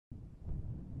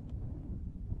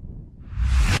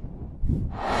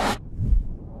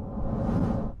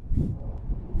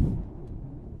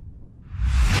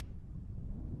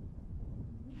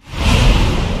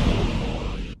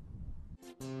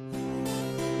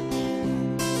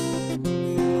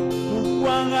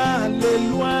Aller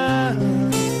loin,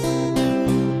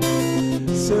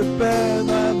 se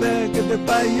perdre avec des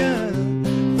païens,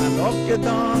 alors que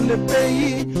dans le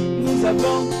pays nous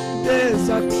avons des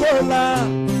Zakola,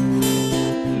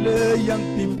 le young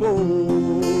people.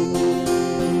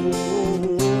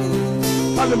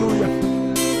 Alléluia.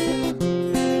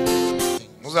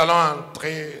 Nous allons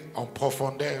entrer en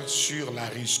profondeur sur la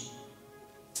Russie.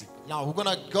 Now we're going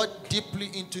to go deeply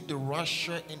into the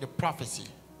Russia in the prophecy.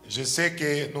 Je sais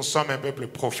que nous sommes un peuple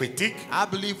prophétique. I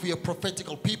believe we are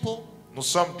prophetical people. Nous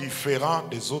sommes différents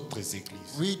des autres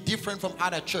églises. We're different from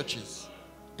other churches.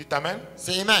 Dites Amen.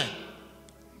 Say amen.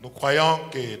 Nous croyons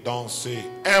que dans ces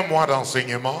 1 mois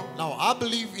d'enseignement, Now I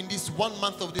believe in this 1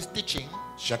 month of this teaching,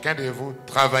 chacun de vous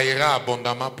travaillera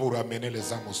abondamment pour amener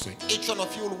les âmes au Seigneur. each one of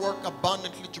you will work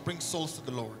abundantly to bring souls to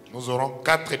the Lord. Nous aurons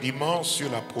 4 dimanches sur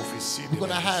la prophétie de We're going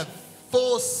to la have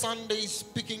 4 Sundays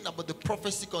speaking about the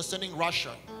prophecy concerning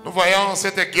Russia. Nous voyons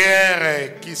cette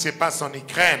guerre qui se passe en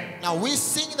Ukraine. Now we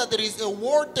see that there is a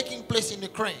war taking place in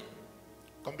Ukraine.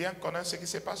 Combien connaissent ce qui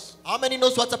se passe? How many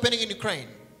knows what's happening in Ukraine?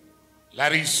 La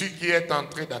Russie qui est en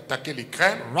train d'attaquer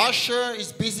l'Ukraine Russia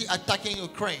is busy attacking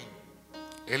Ukraine.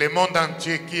 et le monde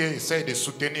entier qui essaie de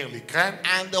soutenir l'Ukraine,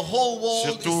 And the whole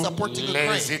world is surtout supporting les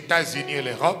Ukraine, États-Unis et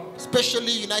l'Europe.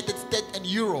 especially United States and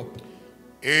Europe.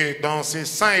 Et dans ce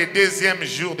 102e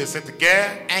jour de cette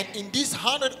guerre, And in this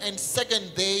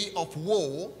 102nd day of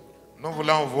war, nous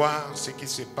voulons voir ce qui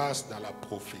se passe dans la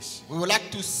prophétie. we would like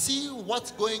to see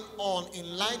what's going on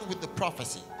in line with the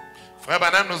prophecy. Frère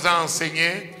Branham nous a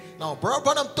enseigné Now, Brother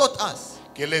Branham taught us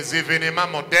que les événements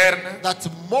modernes that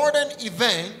modern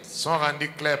events sont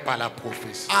rendus clairs par la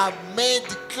prophétie. are made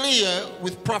clear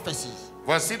with prophecies.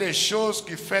 Voici des choses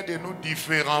qui font de nous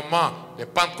différemment des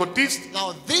pentecôtistes,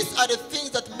 Now, these are the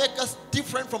things that make us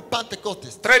different from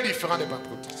Pentecostals. très différents des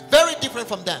pentecôtistes, Very different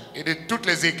from them. et de toutes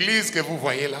les églises que vous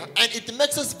voyez là. And it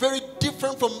makes us very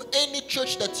different from any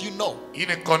church that you know. Ils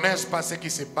ne connaissent pas ce qui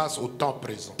se passe au temps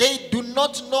présent. They do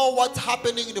not know what's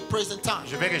happening in the present time.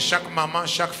 Je veux que chaque maman,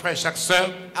 chaque frère, chaque soeur,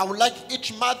 I would like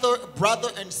each mother, brother,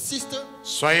 and sister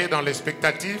soyez dans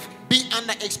l'expectative be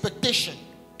under expectation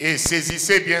et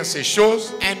saisissez bien ces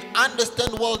choses and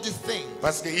understand well these things,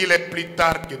 parce qu'il est plus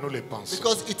tard que nous le pensons.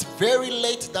 because it's very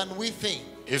late than we think.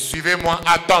 Et suivez-moi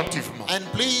attentivement. And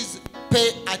please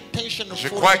pay attention and Je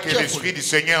follow crois que carefully. l'Esprit du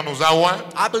Seigneur nous a oints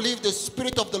I believe the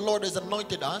Spirit of the Lord has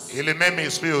anointed us, et le même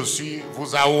Esprit aussi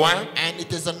vous a oints. and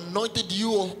it has anointed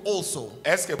you also.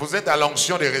 Est-ce que vous êtes à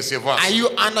l'onction de recevoir Are you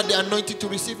under the anointing to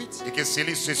receive it? et que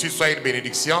ceci soit une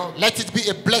bénédiction? Let it be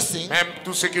a blessing, Même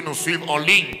tous ceux qui nous suivent en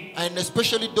ligne, and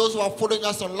especially those who are following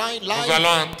us online nous live.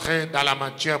 allons entrer dans la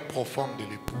matière profonde de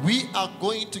l'époux. We are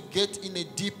going to get in a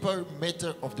deeper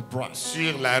matter of the brass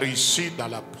Sur la Russie dans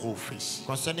la prophétie.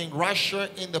 concerning Russia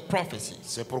in the prophecies.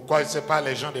 C'est pourquoi je ne sais pas,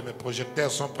 les gens de mes projecteurs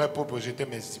sont prêts pour projeter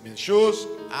mes choses.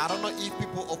 I don't know if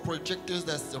people of projectors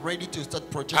that's ready to start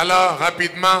projecting. Alors,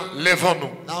 rapidement,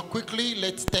 levons-nous. Now quickly,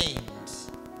 let's stand.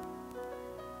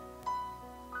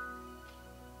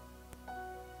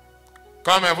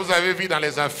 Comme vous avez vu dans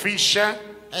les affiches,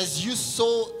 As you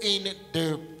saw in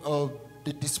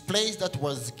the displays that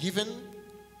was given,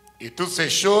 et toutes ces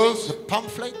choses, the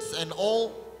pamphlets and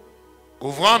all,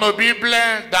 ouvrons nos Bibles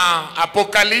dans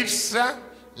Apocalypse.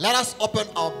 let us open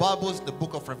our Bibles, the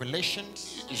book of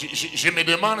Revelations. Je me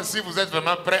demande si vous êtes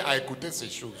vraiment prêts à écouter ces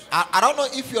choses. I don't know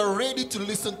if you are ready to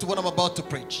listen to what I'm about to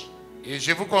preach. Et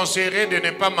je vous conseillerais de ne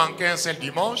pas manquer un seul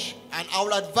dimanche, And I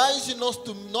will advise you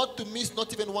not to miss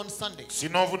not even one Sunday.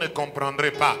 sinon vous ne comprendrez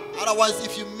pas. Otherwise,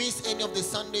 if you miss any of the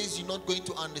Sundays, you're not going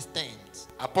to understand.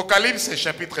 Apocalypse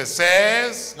chapitre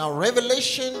 16, Now,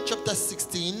 Revelation chapter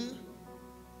 16,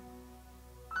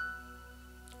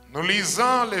 nous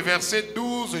lisons le verset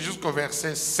 12 jusqu'au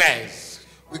verset 16.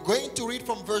 we're going to read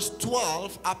from verse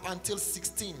 12 up until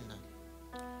 16.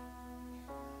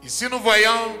 Ici nous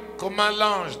voyons comment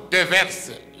l'ange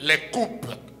déverse les coupes.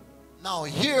 Now,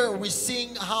 here we're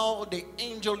seeing how the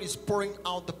angel is pouring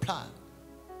out the plague.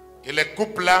 Et les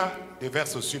coupes là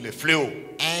déversent aussi les fléaux.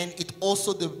 And it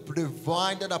also the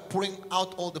vine that are pouring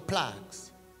out all the plagues.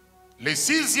 Le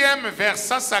 6e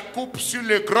versa sa coupe sur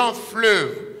le grand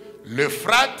fleuve,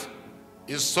 l'Euphrate,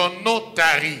 et son eau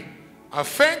tarit,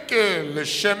 afin que le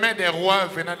chemin des rois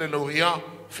venant de l'Orient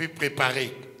fût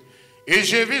préparé. Et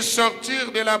je vis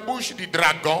sortir de la bouche du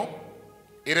dragon,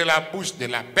 et de la bouche de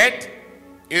la bête,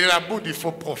 et de la bouche du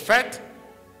faux prophète,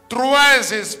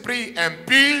 3 esprits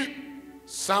impurs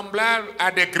semblables à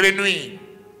des grenouilles,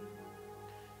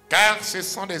 car ce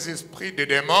sont des esprits de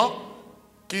démons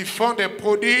qui font des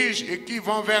prodiges et qui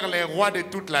vont vers les rois de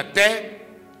toute la terre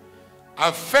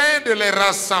afin de les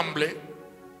rassembler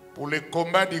pour le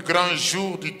combat du grand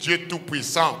jour du Dieu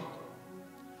Tout-Puissant.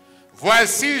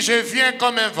 Voici, je viens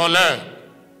comme un voleur.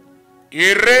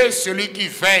 Heureux celui qui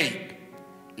veille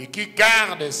et qui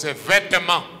garde ses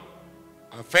vêtements,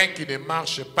 afin qu'il ne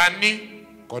marche pas nu,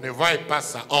 qu'on ne voie pas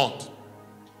sa honte.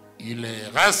 Ils les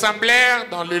rassemblèrent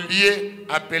dans le lieu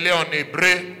appelé en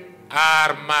hébreu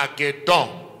Armageddon.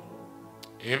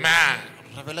 Amen.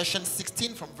 Revelation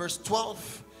 16 from verse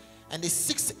 12. And the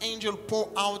sixth angel poured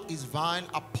out his vial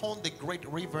upon the great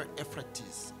river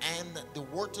Euphrates, and the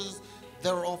waters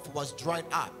thereof was dried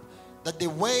up, that the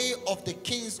way of the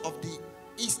kings of the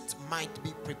east might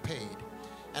be prepared.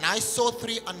 And I saw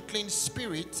three unclean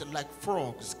spirits like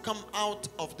frogs come out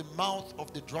of the mouth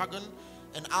of the dragon,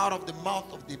 and out of the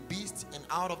mouth of the beast, and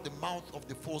out of the mouth of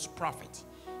the false prophet.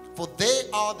 For they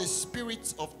are the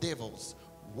spirits of devils,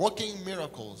 working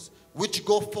miracles, which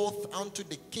go forth unto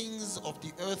the kings of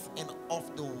the earth and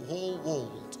of the whole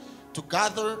world, to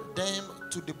gather them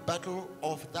to the battle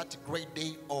of that great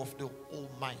day of the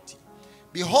Almighty.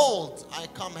 Behold, I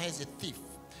come as a thief.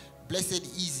 Blessed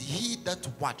is he that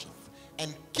watcheth,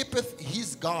 and keepeth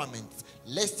his garments,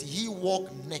 lest he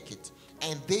walk naked,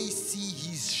 and they see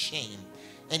his shame.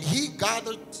 And he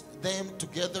gathered them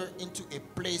together into a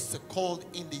place called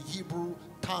in the Hebrew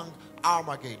tongue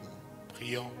Armageddon.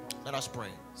 Prions. Let us pray.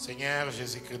 Seigneur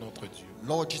Jésus-Christ notre Dieu,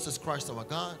 Lord Jesus Christ our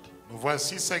God, nous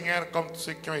voici Seigneur comme tous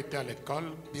ceux qui ont été à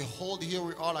l'école. behold, here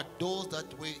we are like those that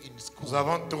were in Nous school.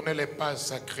 avons tourné les pages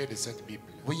sacrées de cette Bible.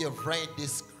 We have read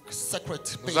this sacred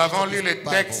Nous pages avons of lu this les Bible,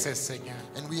 textes, Seigneur.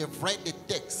 and we have read the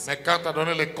text. Mais quand tu as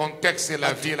donné le contexte et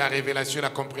la vie, la révélation, la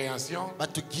compréhension,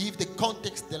 But to give the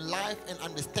context, the life, and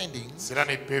understanding, cela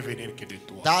ne peut venir que de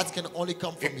toi. that can only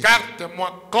come from you.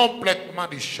 Écarte-moi complètement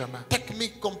du chemin. Take me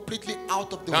completely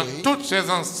out of the Dans way. tous ces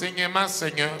enseignements,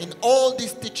 Seigneur, In all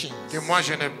these teachings, que moi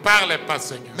je ne parle pas,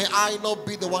 Seigneur, may I not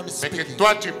be the one mais que speaking.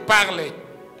 toi tu parles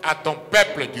à ton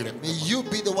peuple directement. May you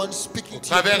be the one speaking Au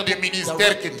to your travers du people ministère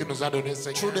que tu directly, nous as donné,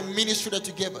 through Seigneur, the ministry that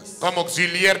you gave us, comme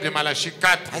auxiliaire de Malachie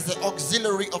 4. as the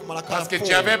auxiliary of Parce Malachi que tu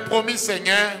 4. avais promis,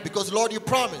 Seigneur, Because Lord, you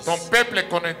promised ton peuple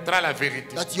connaîtra la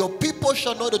vérité. that your people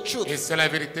shall know the truth, Et c'est la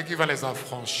vérité qui va les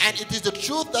affranchir. and it is the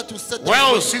truth that will set them Ouais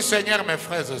free. aussi, Seigneur, mes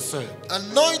frères et sœurs,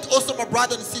 Anoint also my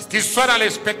brothers and sisters. qu'ils soient dans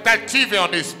l'expectative et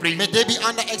en esprit May they be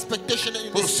under expectation and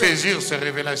in pour the spirit saisir ces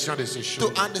révélations de ces to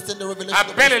choses. understand the revelation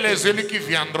of Appelle the les Spirit. élus qui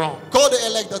viendront. Call the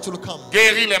elect that will come.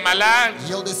 Guéris les malades,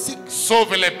 Heal the sick.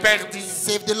 sauve les perdus,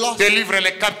 Save the lost. délivre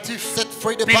les captifs, Set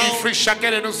free the purifie bound.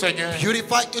 chacun de nous, Seigneur,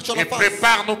 Purify each one et of us.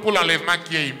 prépare-nous pour l'enlèvement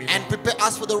qui est imminent. And prepare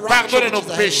us for the Pardonne rapture nos which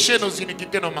is péchés, ahead. nos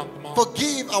iniquités, nos manquements.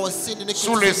 Forgive our sin and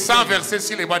Sous le sang iniquities. versé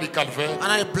sur les bois du calvaire,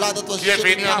 And the blood that was qui est shed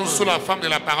venu à nous in sous Calvary, la forme de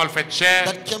la parole faite chair,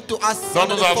 that came to us dont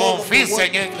under nous the avons form of vu, the word,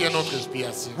 Seigneur, qui est notre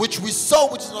expiation. which we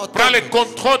saw, which is not Prends le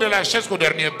contrôle de la chaise au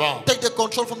dernier banc. Take the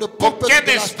control from the pulpit Qu'aucun to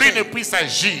the last esprit ne chair. puisse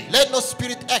agir Let no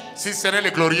spirit act, si ce n'est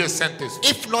le glorieux Saint-Esprit.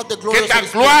 if not the Que glorious ta Holy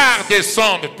Spirit. gloire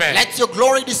descende, Père. Let your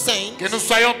glory descend. Que nous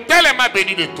soyons tellement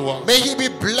bénis de toi. May he be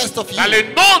blessed of Dans you.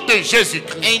 le nom de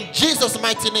Jésus-Christ. In Jesus'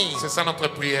 mighty name. C'est ça notre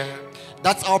prière.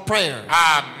 That's our prayer.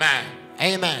 Amen.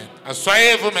 Amen.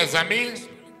 Soyez-vous, mes amis.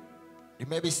 You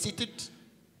may be seated.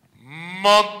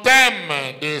 Mon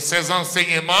thème de ces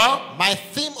enseignements, My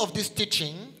theme of this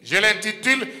teaching, je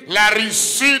l'intitule La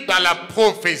reçue dans la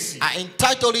prophétie. I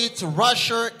entitled it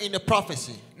Russia in the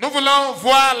Prophecy. Nous voulons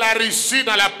voir la reçue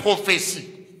dans la prophétie.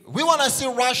 We want to see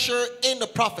Russia in the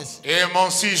prophecy. Et mon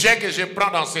sujet que je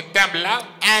prends dans ce thème-là,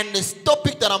 And this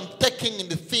topic that I'm taking in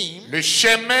the theme, le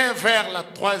chemin vers la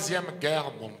troisième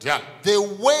guerre mondiale. the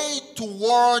way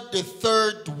toward the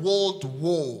Third World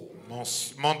War.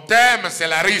 Mon thème, c'est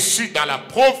la reçue dans la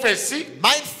prophétie.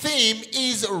 My theme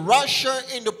is Russia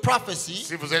in the prophecy.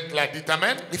 Si vous êtes là, dites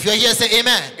Amen. If you're here, say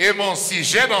amen. Et mon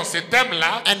sujet dans ce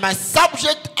thème-là, And my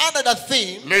subject under that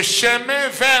theme, le chemin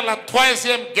vers la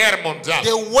troisième guerre mondiale.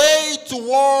 the way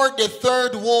toward the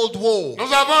Third World War.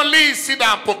 Nous avons lu ici dans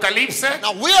Apocalypse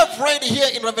Now we have read here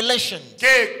in Revelation,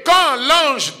 que quand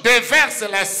l'ange déverse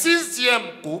la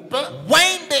sixième coupe,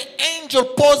 when the angel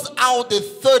pours out the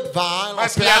third vial of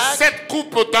parce qu'il y a plague, 7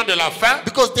 coupes au temps de la fin,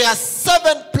 because there are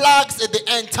 7 plagues at the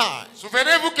end time.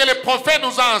 souvenez-vous que le prophète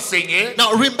nous a enseigné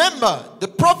Now remember, the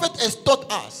prophet has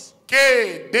taught us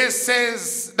que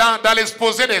dans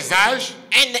l'exposé des âges,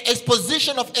 in the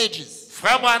exposition of ages.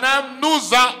 Frère Branham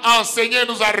nous a enseigné,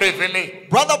 nous a révélé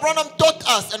Brother Branham taught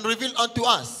us and revealed unto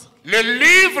us Le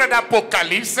livre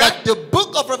d'Apocalypse. that the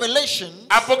book of Revelation,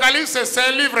 Apocalypse, c'est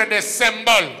un livre de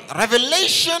symboles.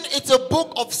 Revelation, it's a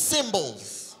book of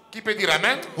symbols. Qui peut dire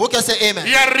amen? Who can say Il amen?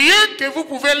 n'y a rien que vous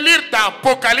pouvez lire dans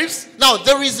Apocalypse Now,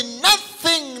 there is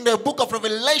nothing in the book of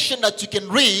Revelation that you can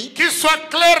read qui soit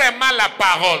clairement la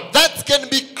parole. that can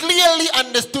be clearly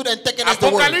understood and taken as the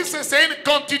word. Apocalypse, c'est une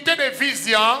quantité de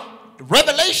visions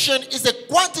Revelation is a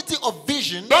quantity of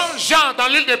vision dont Jean, dans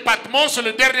l'île de Patmos,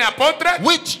 le dernier apôtre,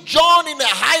 which John in the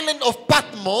highland of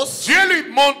Patmos, Dieu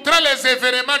lui montra les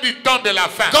événements du temps de la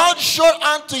fin. God showed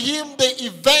unto him the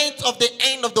event of the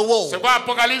end of the world. C'est quoi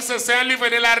Apocalypse? C'est un livre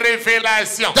de la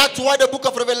révélation. That's why the book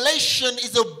of Revelation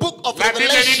is a book of La Bible dit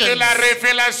que revelation. la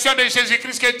révélation de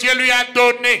Jésus-Christ que Dieu lui a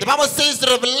donnée. The Bible says the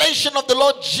revelation of the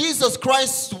Lord Jesus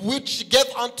Christ which gave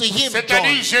unto him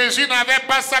C'est-à-dire John. Jésus n'avait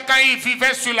pas ça quand il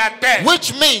vivait sur la terre.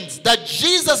 Which means that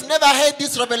Jesus never had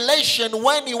this revelation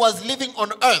when he was living on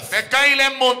earth. Mais quand il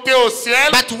est monté au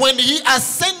ciel, But when he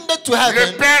ascended to le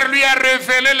heaven, Père lui a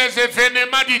révélé les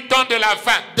événements du temps de la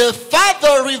fin. the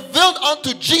Father revealed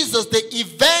unto Jesus the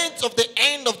events of the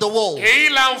end of the world. Et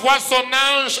il envoie son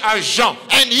ange à Jean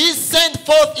And he sent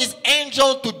forth his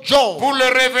angel to John pour le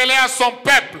révéler à son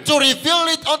peuple. to reveal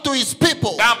it unto his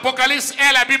people. Dans Apocalypse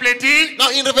 1, la Bible dit Now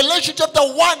in Revelation chapter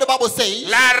 1, the Bible says,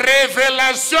 la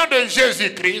révélation de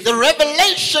Jésus-Christ the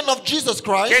revelation of Jesus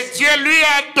Christ que Dieu lui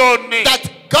a donné, that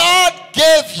God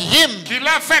gave him, qu'il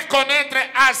a fait connaître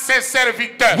à ses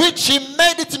serviteurs. which he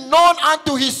made it known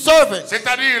unto his servants.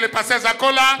 C'est-à-dire le pasteur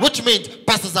Zakola Which means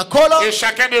Pastor Zakola et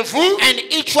chacun de vous and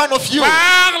each one of you,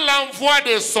 par l'envoi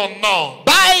de son nom.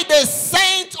 by the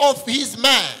saint of his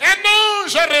man. Un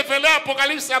ange a révélé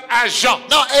Apocalypse à Jean.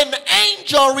 Now an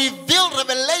angel revealed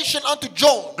revelation unto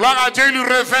John. Gloire à Dieu, il lui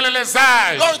révèle les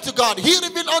âges. Glory to God. He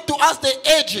revealed unto us the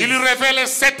Il lui ages. révèle les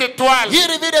 7 étoiles. He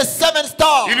revealed the seven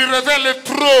stars. Il lui révèle le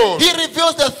trône. He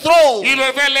reveals the throne. Il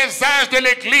révèle les âges de He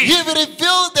l'église.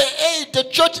 revealed the age,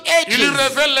 the church Il lui ages.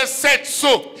 révèle les 7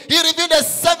 sceaux, He revealed the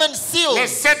seven les seals,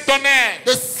 7 tonnerres.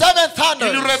 the seven Il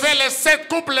lui thunders. révèle les 7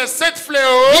 couples, les 7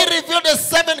 fléaux. He revealed the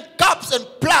seven cups and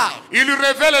plow. Il lui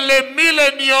révèle les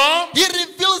milléniums. He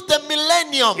reveals the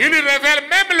millennium. Il lui révèle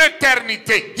même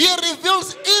l'éternité. He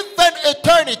reveals even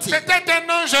eternity. C'était un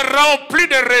ange rempli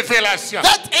de révélations.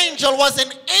 That angel was an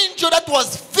angel that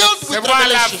was filled C'est with voir à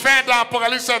la revelation. fin de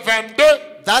l'Apocalypse 22,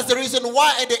 That's the reason why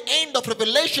at the end of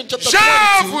Revelation chapter Jean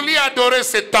 22, voulut adorer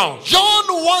cet ange. John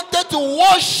wanted to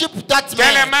worship that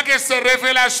man Tellement que ces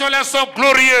révélations-là sont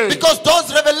glorieuses. because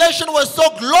those revelations were so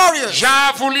glorious.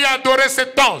 Jean voulut adorer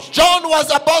cet ange. John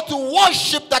was about to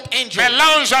worship that angel. Mais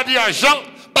l'ange a dit à Jean,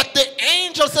 But the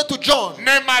angel said to John,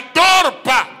 ne m'adore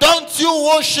pas, don't you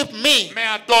worship me, mais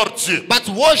adore Dieu. but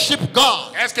worship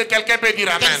God. Est-ce que quelqu'un peut dire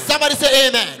Can amen? somebody say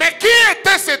amen? Mais qui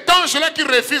était cet ange-là qui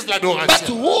refuse But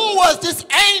l'adoration? who was this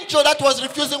angel that was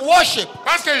refusing worship?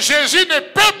 Parce que Jésus ne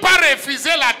peut pas refuser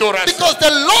l'adoration. Because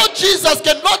the Lord Jesus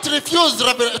cannot refuse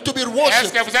to be Est-ce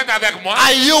worshipped. que vous êtes avec moi?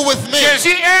 Are you with me?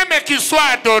 Jésus aime qu'il soit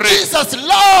adoré. Jesus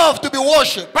loved to be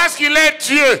worshipped Parce qu'il est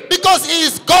Dieu. because he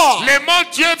is God. Le mot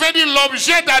Dieu veut dire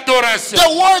l'objet d'adoration. The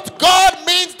word God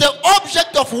means the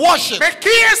object of worship. Mais qui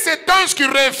est cet ange qui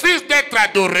refuse d'être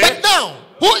adoré? But now,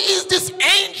 who is this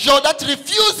angel that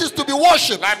refuses to be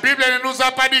worshipped? La Bible ne nous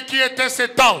a pas dit qui était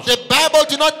cet ange. The Bible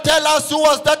did not tell us who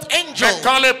was that angel. Mais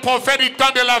quand le prophète du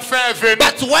temps de la fin est venu,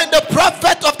 But when the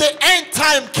prophet of the end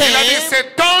time il a dit came,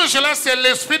 cet ange-là c'est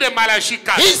l'esprit de Malachie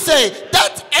 4. he said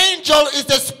that angel is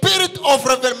the spirit of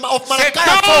Cet Malachi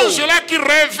 4. ange-là qui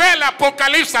révèle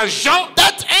l'Apocalypse à Jean,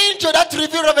 That angel that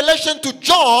revealed Revelation to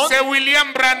John, c'est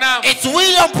William Branham. it's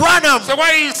William Branham. C'est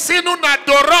pourquoi ici nous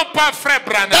n'adorons pas frère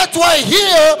Branham. That's why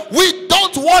here we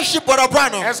don't worship Brother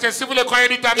Branham. Est-ce que si vous le croyez,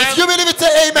 dites amen? If you believe it,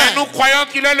 say Mais nous amen. croyons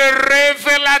qu'il est le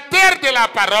révélateur de la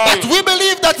parole. But we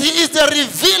believe that he is the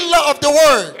revealer of the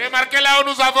word. Remarquez là où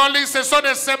nous avons lu, ce sont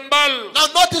des symboles. Now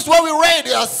notice what we read,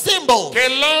 a symbol. Que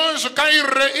l'ange, quand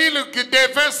il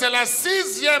déverse la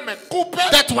 6e coupe,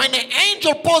 That when the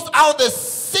angel pours out the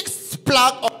sixth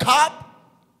plug or cup,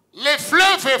 le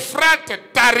fleuve Euphrate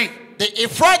tarit. the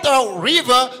Euphrates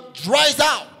river dries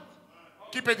out.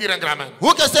 Qui peut dire un grand amen?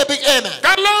 Who can say big amen?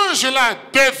 Quand l'ange là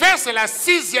déverse la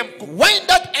 6e coupe When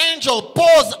that angel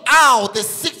pours out the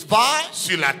sixth vial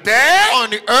sur la terre, on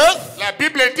the earth, la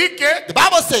Bible dit que the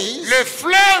Bible says le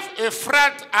fleuve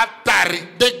Euphrate a tari.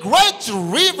 the great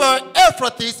river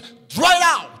Euphrates dried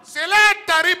out. Cela a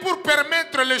tari pour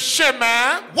permettre le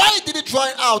chemin Why did it dry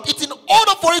out? It's in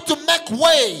order for it to make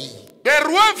way des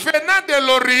rois venant de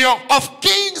l'Orient of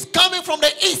kings coming from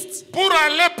the east, pour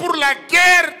aller pour la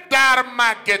guerre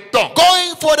d'Armageddon.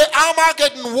 going for the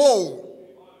Armageddon war.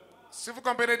 Si vous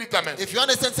comprenez, dites amen. If you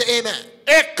understand, say amen.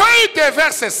 Et quand il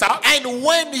déverse ça, And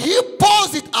when he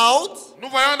pours it out, nous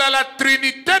voyons dans la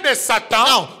trinité de Satan.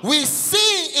 now we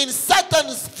see in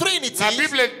Satan's trinity, La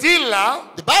Bible dit là,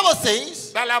 the Bible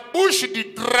says, dans la bouche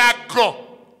du dragon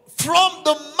from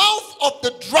the mouth of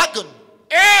the dragon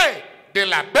et de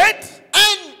la bête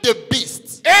and the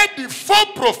beast et du faux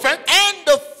prophète, and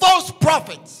the false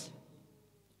prophets,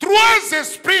 3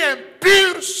 esprits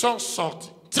impurs sont sortis,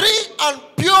 3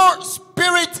 impure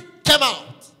spirits came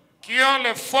out, qui ont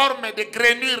les formes de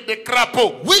grenouilles, de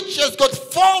crapauds. which has got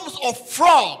forms of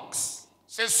frogs.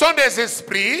 Ce sont des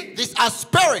esprits, These are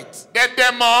spirits, des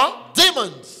démons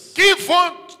demons, qui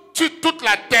vont tuer toute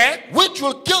la terre, which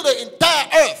will kill the entire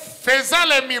earth, faisant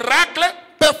les miracles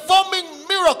performing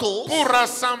miracles pour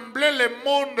rassembler le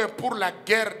monde pour la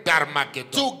guerre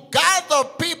d'Armageddon. to gather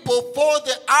people for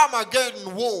the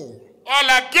Armageddon war. Oh,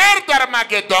 la guerre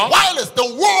d'Armageddon, Whilst the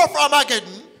war of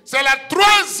Armageddon, c'est la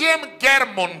 3e guerre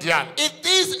mondiale. it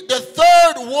is the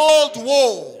third world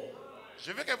war.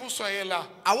 Je veux que vous soyez là.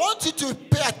 I want you to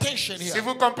pay attention Si here.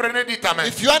 vous comprenez, dites amen.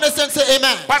 If you understand, say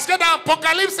amen. Parce que dans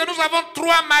Apocalypse, nous avons 3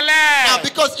 Now, malheurs.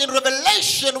 because in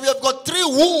Revelation we have got 3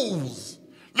 wars.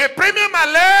 Le premier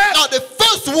malheur, Now, the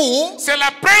first war, c'est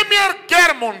la première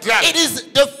guerre mondiale. it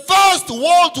is the first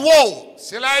world war.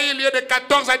 Cela a eu lieu de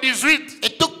 14 à 18.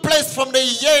 It took place from the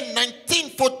year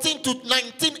 1914 to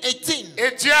 1918.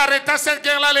 Et Dieu arrêta cette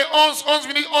guerre-là les 11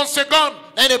 minutes, 11 secondes.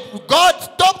 And God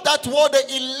stopped that war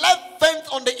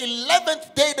on the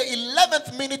 11th day, the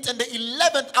 11th minute, and the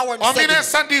 11th hour and En second.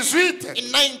 1918,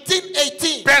 In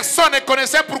 1918, personne ne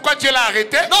connaissait pourquoi Dieu l'a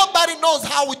arrêté. nobody knows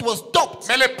how it was stopped.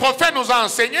 Mais le prophète nous a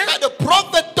enseigné. But the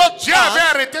prophet taught Dieu avait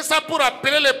us arrêté ça pour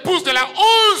appeler l'épouse de la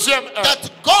 11e heure. that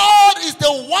God is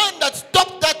the one that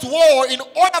stopped that war in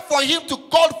order for him to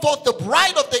call forth the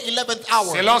bride of the 11th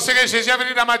hour. Selon ce que Jésus avait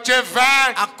dit dans Matthieu 20,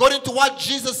 According to what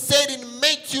Jesus said in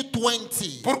Matthew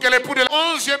 20. pour que l'époux de la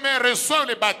 11e heure reçoive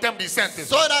le baptême du Saint-Esprit.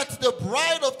 So that the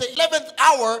bride of the 11th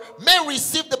hour may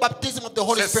receive the baptism of the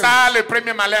Holy C'est Spirit. ça le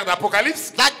premier malheur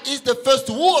d'Apocalypse. That is the first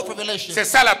war of Revelation. C'est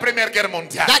ça la première guerre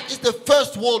mondiale. That is the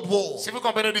first world war. Si vous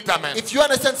comprenez, dites amen. If you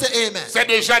understand, say amen. C'est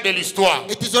déjà de l'histoire.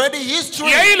 It is already Il history.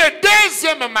 y a eu le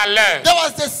deuxième malheur, There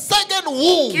was the second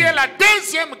war, qui est la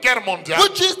deuxième guerre mondiale,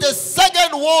 which is the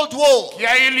second world war, qui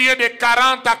a eu lieu de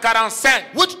 40 à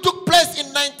 45. which took place in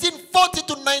 1940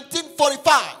 to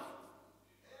 1945.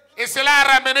 Et cela a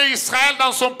ramené Israël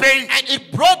dans son pays. And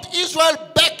it brought Israel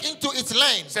back into its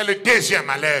land. C'est le deuxième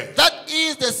malheur. That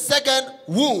is the second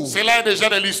war. Cela est déjà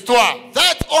de l'histoire.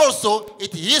 That also is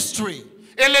history.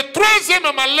 Et le troisième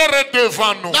malheur est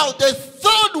devant nous, Now the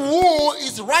third war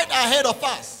is right ahead of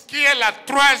us, qui est la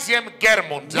 3e guerre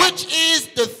mondiale. which is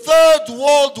the third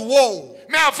world war.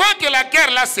 Mais avant que la guerre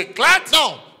là s'éclate,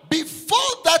 Now,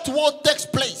 before that war takes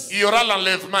place, il y aura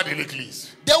l'enlèvement de l'église.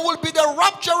 there will be the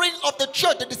rapturing of the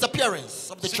church, the disappearance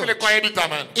of the Si vous le church. croyez, dites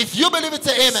amen. If you believe it,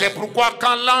 say C'est amen. pourquoi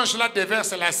quand l'ange là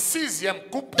déverse la 6e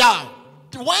coupe, Down.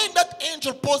 When that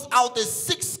angel pours out the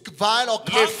 6th vial or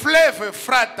le cup, fleuve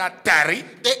Euphrate a tari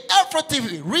the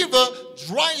Euphrates River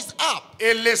dries up,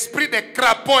 et l'esprit des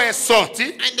crapauds est sorti.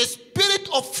 and the spirit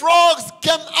of frogs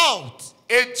came out.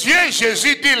 Et Dieu,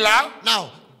 Jésus dit là,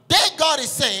 Now, there God is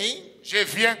saying, je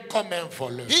viens comme un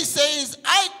voleur. he says,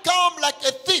 I come like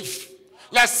a thief.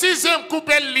 La 6e coupe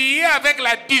est liée avec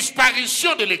la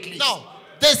disparition de l'église. Now,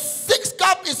 the 6th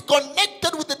cup is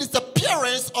connected with the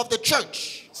disappearance of the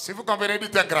church. Si vous comprenez,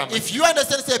 dites un grand amen. If you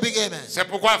understand, say a big amen. C'est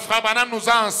pourquoi Frère Branham nous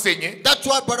a enseigné, That's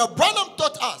what Brother Branham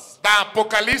taught us dans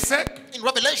Apocalypse, in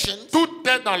Revelation. tout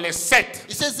est dans les 7.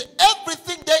 He says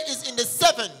everything there is in the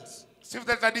 7s. Si vous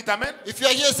êtes là, dites amen. If you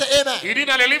are here, say amen. Il dit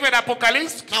dans le livre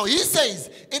d'Apocalypse, Now he says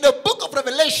in the book of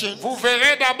Revelation, vous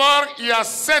verrez d'abord, il y a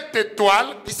 7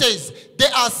 étoiles, he says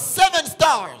there are 7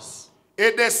 stars.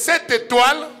 et de 7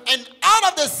 étoiles And out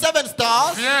of the 7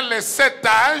 stars viennent les 7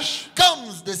 âges.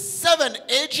 comes the 7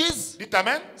 ages. Dites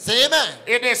amen. Say amen.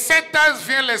 Et de 7 âges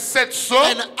viennent les 7 sceaux.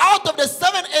 And out of the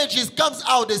 7 ages comes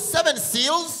out the 7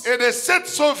 seals. Et de 7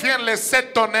 sceaux viennent les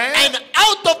 7 tonnerres. And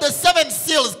out of the 7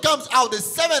 seals comes out the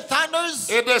 7 thunders.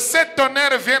 Et de 7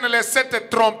 tonnerres viennent les 7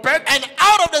 trompettes. And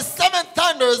out of the 7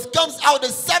 thunders comes out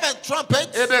the 7 trumpets.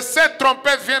 Et de 7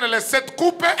 trompettes viennent les 7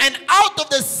 coupes. And out of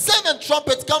the 7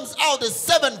 trumpets comes out the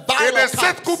 7 Et vial de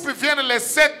cette coupe viennent les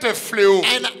 7 fléaux.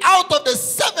 and out of the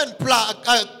 7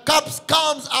 cups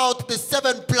comes out the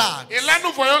 7 plagues. Et là,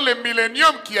 nous voyons le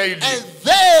millénium qui a eu lieu. And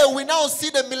there we now see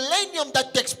the millennium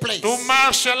that takes place. Tout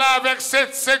marche là avec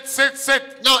 7, 7, 7, 7.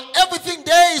 Now everything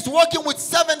there is working with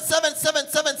 7, 7, 7,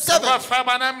 7, 7. Frère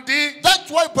Branham dit, That's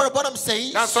why Brother Branham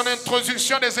says dans son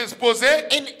introduction des exposés,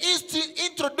 in his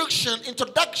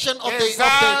introduction of les the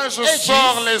anges ages,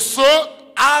 sortent les sceaux,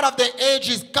 out of the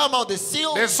ages come out the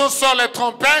seals, les sceaux sortent les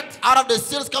trompettes, out of the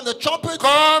seals come the trumpets,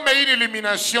 comme une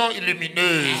illumination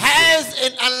lumineuse. has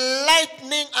an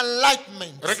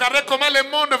enlightenment. Regardez comment le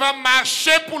monde va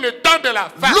marcher pour le temps de la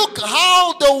fin. Look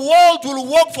how the world will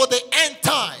work for the end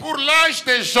time, Pour l'âge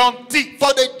des gentils,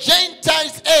 for the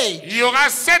Gentiles age. il y aura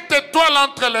 7 étoiles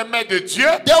entre les mains de Dieu,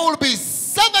 There will be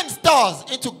 7 stars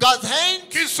into God's hand,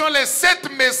 qui sont les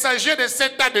 7 messagers des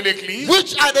 7 ans de l'église.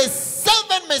 which are the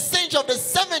 7 messengers of the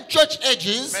 7 church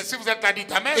ages. Mais si vous êtes là,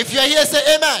 dites amen. If you are here, say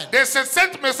amen. De ces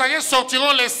 7 messagers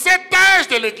sortiront les 7 âges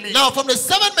de l'église. Now from the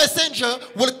 7 messenger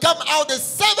will come out the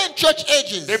 7 church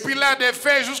ages. Depuis l'âge des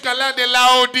faits jusqu'à l'âge de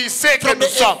Laodicée que From nous the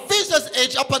sommes. Ephesians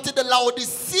age up until the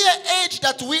Laodicea age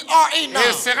that we are in now.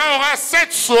 Et cela aura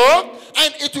 7 sceaux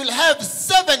And it will have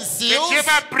 7 que seals Dieu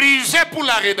va briser pour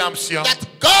la rédemption. that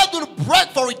God will break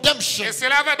for redemption. Et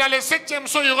cela va dans le 7e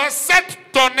sceau, il y aura 7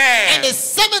 And tonnerres the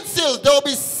 7 seals, there will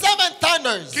be 7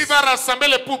 thunders, qui va rassembler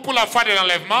les pour la foi de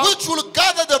l'enlèvement, which will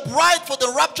gather the bride for the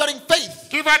rapturing faith,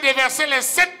 qui va déverser les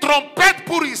 7 trompettes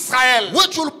pour Israël.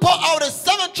 which will pour out a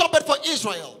 7 trumpet for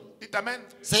Israel. Dites amen.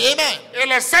 Say amen. Et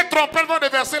les 7 trompettes vont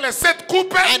déverser les 7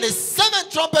 coupes. And the 7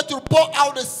 trumpet will pour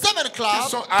out the 7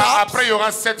 cups. Après, il y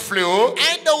aura 7 fléaux.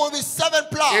 And there will be 7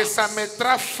 Et plagues. ça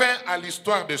mettra fin à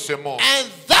l'histoire de ce monde. And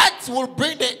that will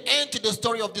bring the end to the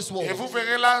story of this world. Et vous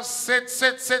verrez là 7,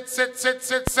 7, 7, 7, 7,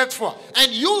 7, 7 fois.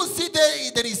 And you will see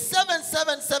there is 7,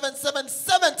 7, 7, 7,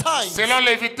 7 times. Selon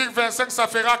Lévitique 25, ça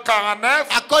fera 49.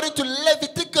 According to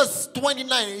Leviticus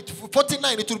 29,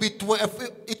 49, it will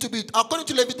be according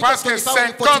to Leviticus Parce que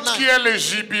 25, 50 qui 49, est le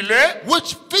jubilé,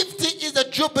 which 50 is the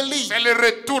Jubilee, c'est le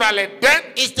retour à l'Éden.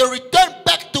 is the return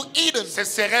back to Eden. Ce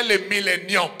serait le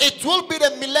millénium. It will be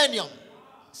the millennium.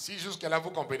 Si jusque-là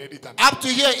vous comprenez, dites amen. Up to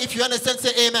here, if you understand,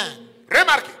 say amen.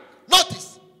 Remarquez,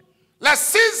 Notice, la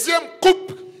 6e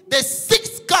coupe the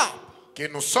 6th cup que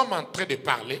nous sommes en train de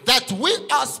parler, that we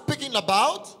are speaking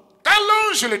about, quand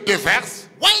l'ange le déverse,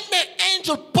 when the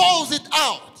angel pours it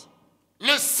out,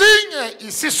 le signe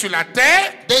ici sur la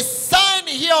terre, the sign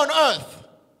here on earth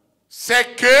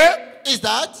c'est que is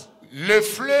that le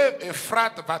fleuve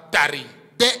Euphrate va tarir.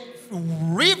 the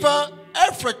river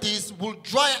Euphrates will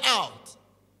dry out.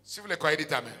 Si vous le croyez,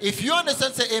 dites amen. If you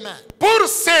understand, say amen. Pour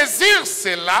saisir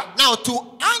cela, Now,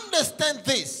 to understand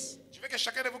this, je veux que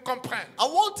chacun de vous comprenne. I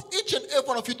want each and every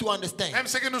one of you to understand. Même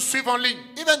ceux que nous suivons en ligne.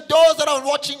 Even those that are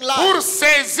watching live, Pour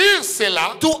saisir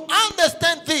cela, to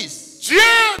understand this, Dieu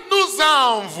nous a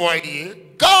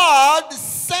envoyé God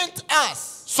sent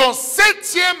us son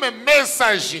 7e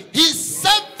messager, his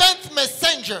 7th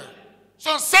messenger,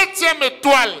 son 7e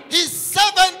étoile. his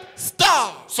 7th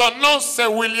star. Son nom c'est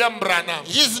William Branham.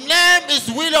 His name is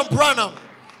William Branham.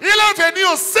 Il est venu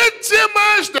au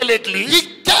 7e âge de l'église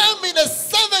He came in the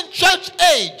 7th church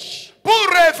age pour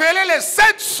révéler les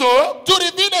 7 sceaux, to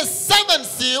reveal the 7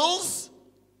 seals,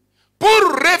 pour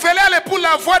révéler pour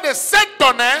la voix de 7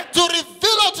 tonnerres, to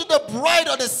reveal unto the bride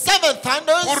of the 7 pour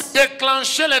thunders,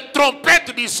 déclencher les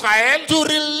trompettes d'Israël. to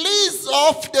release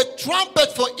off the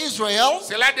trumpet for Israel.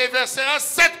 Cela déversera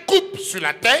 7 coupes sur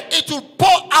la terre. It will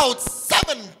pour out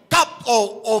 7 cups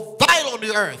of vial on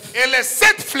the earth. Et les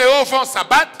 7 fléaux vont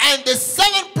s'abattre And the 7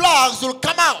 plagues will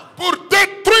come out pour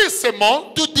détruire ce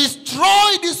monde. to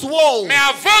destroy this world. Mais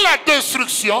avant la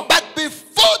destruction, But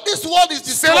before this world is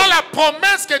destroyed, selon la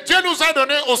promesse que Dieu nous a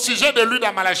donnée au sujet de lui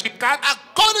dans Malachie 4,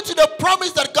 according to the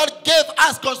promise that God gave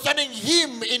us concerning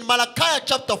him in Malachi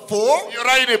chapter 4, il y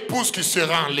aura une épouse qui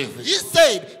sera enlevée. he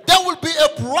said there will be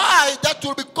a bride that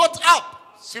will be caught up.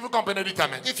 Si vous comprenez, dites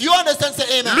amen. If you understand,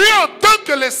 say amen. Lui, en tant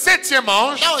que le 7e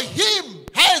ange, Now him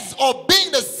as or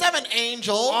being the 7th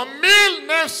angel en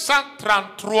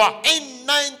 1933, in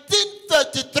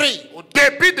 1933, au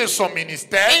début de son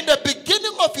ministère, in the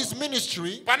beginning of his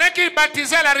ministry, pendant qu'il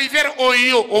baptisait la rivière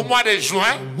Ohio au mois de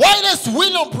juin, whilst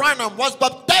William Branham was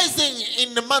baptizing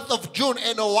in the month of June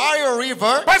in the Ohio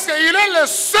River, parce qu'il est le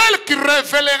seul qui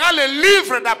révélera le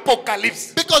livre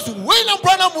d'Apocalypse. because William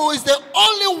Branham is the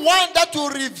only one that will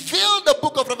reveal the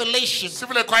book of Revelation. Si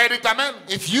vous le croyez, dites amen.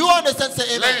 If you understand,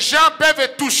 say amen. Les gens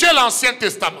peuvent toucher l'Ancien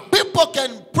Testament. People can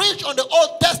preach on the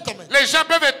Old Testament. Les gens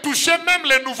peuvent toucher même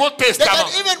le Nouveau They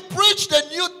Testament. can even preach the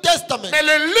New Testament. Mais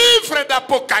le livre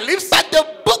d'Apocalypse But the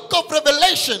book of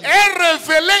Revelation, est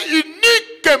révélé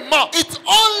uniquement it's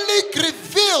only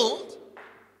revealed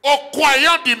aux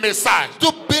croyants du message.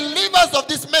 to believers of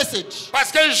this message.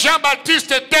 Parce que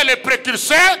Jean-Baptiste était le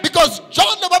précurseur. Because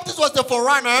John the Baptist was the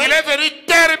forerunner. Il est venu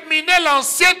terminer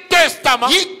l'Ancien Testament.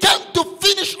 He came to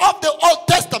finish off the Old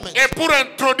Testament. Et pour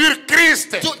introduire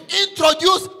Christ, To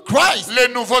introduce Christ, le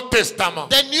Nouveau Testament.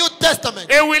 the New Testament.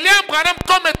 Et William Branham,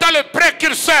 comme étant le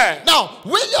précurseur Now,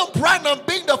 William Branham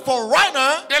being the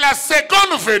forerunner de la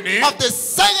seconde venue, of the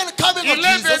second coming of il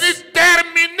est Jesus, venu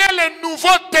terminer le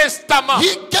Nouveau Testament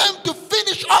he came to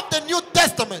finish off the New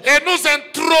Testament. et nous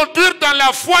introduire dans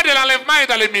la foi de l'enlèvement et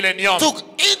dans le millénium. To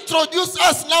introduce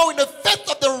us now in the faith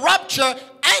of the rapture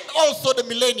and also the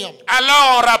millennium.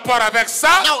 Alors, en rapport avec ça,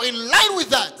 Now, in line with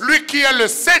that, lui qui est le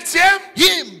septième,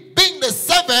 him being the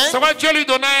seventh, c'est pourquoi Dieu lui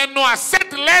donna un nom à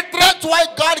 7 lettres. that's why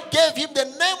God gave him the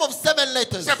name of 7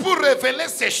 letters. C'est pour révéler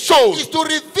ces choses. Is to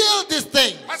reveal this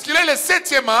thing. Parce qu'il est le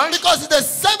septième ange. Because the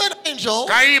 7th angel,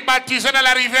 Quand il baptisait dans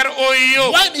la rivière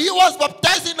Ohio, when he was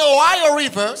baptized in the Ohio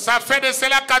River, ça fait de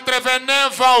cela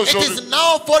 89 ans it aujourd'hui. is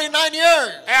now 49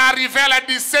 years. Et arrivé à la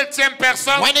 17e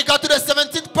personne, When he got to the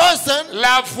 17th person,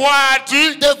 la voix a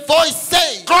dit, the voice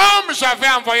said, comme j'avais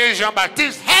envoyé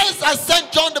Jean-Baptiste, "Hence I sent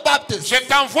John the Baptist. je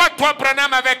t'envoie toi,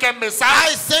 Branham, avec un message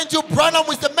I sent you Branham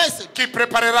with a message qui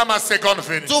préparera ma seconde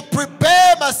venue. to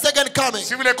prepare my second coming."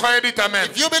 Si vous le croyez, dites Amen.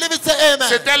 If you believe it, say amen.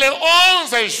 C'était le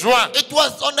 11 juin. It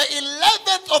was on the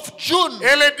 11th of June.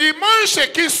 Et le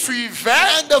dimanche qui suivait,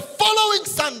 And the following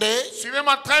Sunday,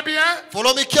 suivez-moi très bien,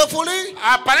 follow me carefully,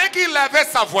 après qu'il avait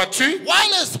sa voiture,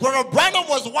 while Brother Branham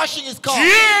was washing his car,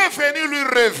 Dieu est venu lui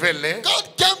révéler God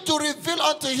came to reveal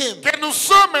unto him que nous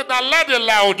sommes dans l'ère de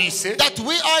Laodicée. that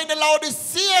we are in the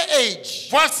Laodicea age.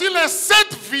 Voici les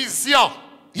 7 visions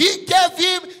He gave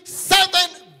him 7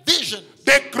 visions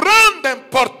de grande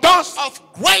importance of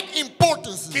great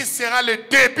importance. qui sera le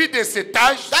début de cet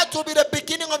âge That will be the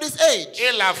beginning of this age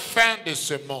et la fin de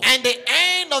ce monde. and the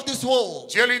end of this world.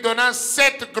 Dieu lui donna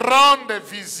 7 grandes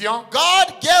visions.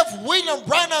 God gave William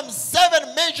Branham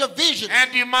 7 major visions. Un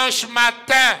dimanche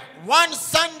matin One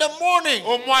Sunday morning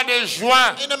au mois de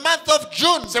juin. in the month of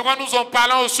June. C'est quoi nous en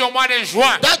parlons aussi au mois de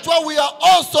juin. That's why we are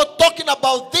also talking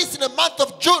about this in the month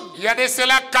of June. Il y a de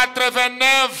cela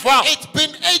 89 ans. It's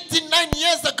been 89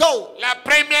 years ago. La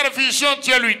première vision,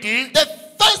 Dieu lui dit, The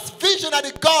first vision that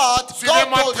God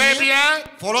suivez-moi told très him, bien,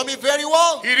 follow me very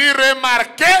well. il dit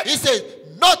remarquez, He said,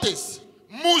 notice,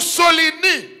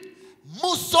 Mussolini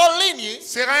Mussolini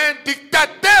sera un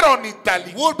dictateur en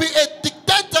Italie. will be a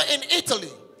dictator in Italy.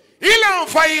 Il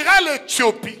envahira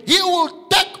l'Éthiopie. He will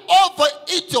take over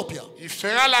Ethiopia. Il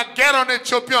fera la guerre en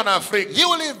Éthiopie, en Afrique. He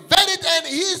will invade it and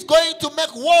he is going to make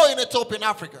war in Ethiopia and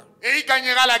Africa. Et il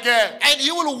gagnera la guerre. And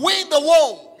he will win the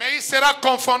war. Mais il sera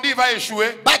confondu, il va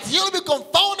échouer. But he will be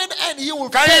confounded and he will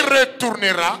Quand il fail.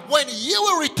 retournera, When he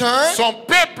will return, son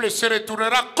peuple se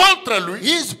retournera contre lui.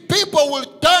 his people will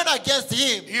turn against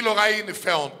him. Il aura une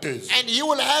fin honteuse. And he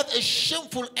will have a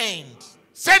shameful end.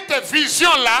 Cette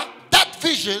vision-là That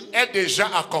vision est déjà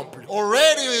accomplie.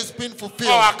 already has been Oh, fulfilled.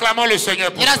 acclamons le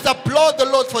Seigneur pour Let us ça. applaud the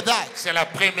Lord for that. C'est la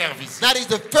première vision. That is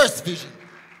the first vision.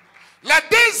 La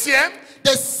deuxième,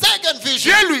 The second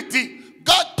vision, Dieu lui dit,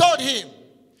 God told him,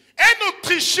 un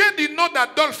Autrichien du nom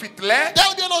d'Adolf Hitler there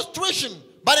will be an Austrian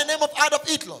by the name of Adolf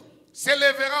Hitler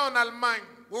s'élèvera en Allemagne.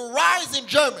 will rise in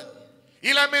Germany.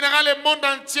 Il amènera le monde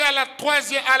entier à la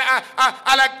troisième,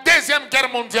 à la deuxième guerre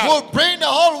mondiale. Will bring the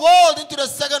whole world into the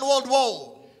Second World War.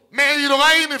 Mais il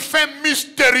aura une fin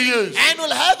mystérieuse. And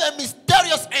will have a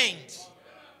mysterious end.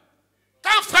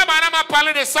 Quand Frère Branham a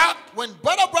parlé de ça, When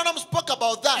Brother Branham spoke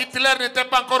about that, Hitler n'était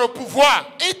pas encore au pouvoir.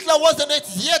 Hitler wasn't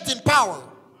yet in power.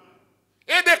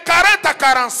 Et de 40 à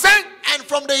 45, And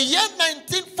from the year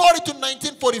 1940 to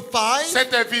 1945,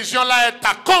 cette vision-là est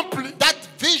accomplie. that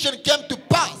vision came to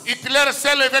pass. Hitler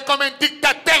s'est levé comme un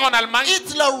dictateur en Allemagne.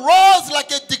 Hitler rose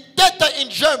like a dictator in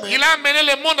Germany. Il a amené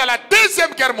le monde à la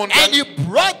deuxième guerre mondiale. And he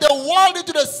brought the world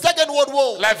into the Second World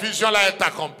War. La vision-là est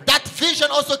accomplie. That vision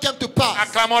also came to pass.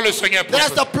 Acclamons le Seigneur pour Let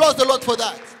us ça. applaud the Lord for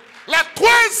that. La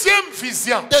troisième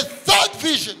vision, The third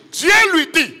vision, Dieu lui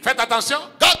dit, faites attention,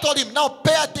 God told him, now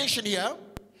pay attention here.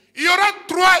 il y aura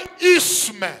 3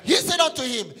 ismes He said unto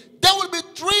him, there will be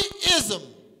 3 isms,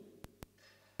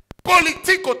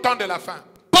 politiques au temps de la fin.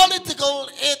 political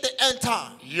at the end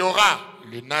time. Il y aura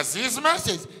le nazisme, He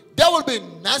says, there will be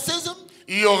Nazism,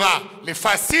 il y aura le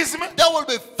fascisme there will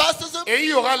be fascism, et il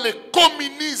y aura le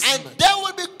communisme. and there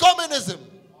will be communism.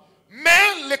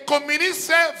 Mais le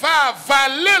communisme va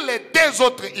avaler les 2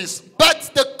 autres ismes.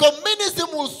 But the communism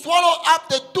will swallow up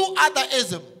the 2 other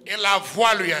isms. Et la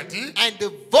voix lui a dit, and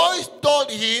the voice told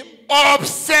him,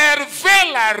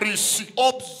 observez la Russie.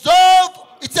 observe,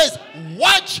 it says,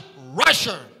 watch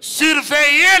Russia.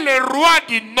 Surveillez le roi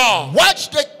du Nord. Watch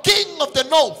the king of the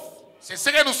north. C'est ce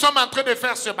que nous sommes en train de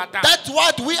faire ce matin. That's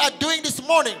what we are doing this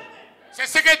morning. C'est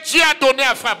ce que Dieu a donné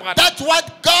à Frère Branham. That's what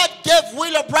God gave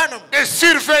William Branham. De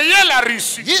surveiller la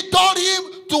Russie. He told him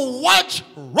to watch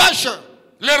Russia,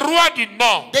 Le roi du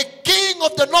Nord. the king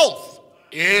of the north.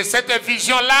 Et cette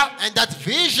vision-là And that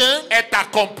vision est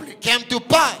accomplie. came to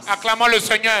pass. Acclamons le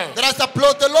Seigneur. Let us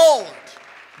applaud the Lord.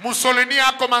 Mussolini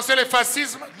a commencé le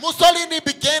fascisme. Mussolini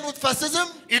began with fascism.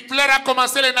 Hitler a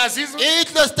commencé le nazisme.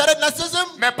 Hitler started Nazism.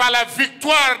 Mais par la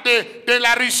victoire de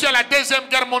la Russie à la Deuxième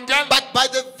Guerre mondiale, But by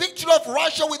the victory of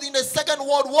Russia within the Second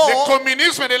World le War,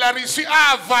 communisme de la Russie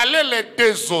a avalé les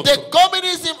deux autres. the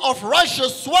communism of Russia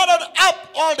swallowed up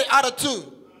all the other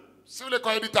two. Si vous le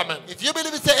croyez, dites Amen. If you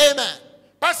believe it, say amen.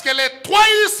 Parce que les trois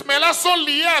ismes-là sont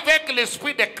liés avec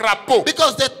l'esprit des crapauds.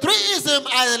 Because the three isms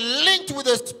are linked with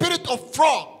the spirit of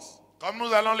frogs. Comme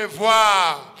nous allons le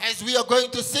voir. As we are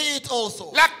going to see it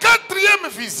also. La quatrième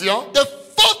vision, The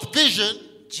fourth vision,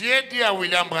 Dieu dit à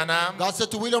William Branham, God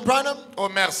said to William Branham, oh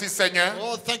merci Seigneur,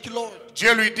 oh thank you Lord.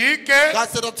 Dieu lui dit que, God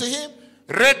said unto him,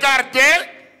 regardez,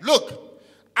 look,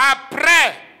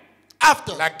 après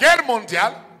after la guerre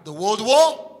mondiale, the World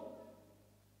War,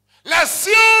 la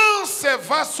science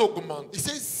va s'augmenter. he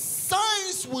says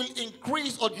science will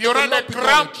increase or Il y aura develop de in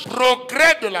grands knowledge.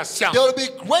 progrès de la science. There will be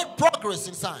great progress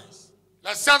in science.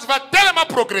 La science va tellement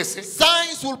progresser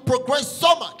Science will progress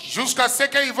so much. jusqu'à ce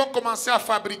qu'ils vont commencer à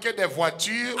fabriquer des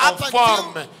voitures Up en until-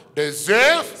 forme des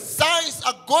œufs. Science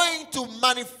are going to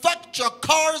manufacture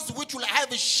cars which will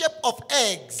have a shape of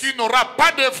eggs. Qui n'aura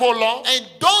pas de volant. And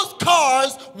those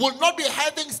cars will not be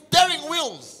having steering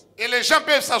wheels. Et les gens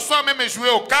peuvent s'asseoir même et jouer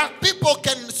au cartes. People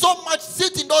can so much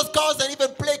sit in those cars and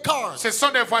even play cars. Ce sont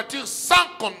des voitures sans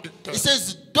conducteur. He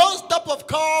says those type of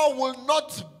car will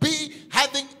not be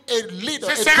having a leader,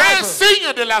 Ce a sera un driver.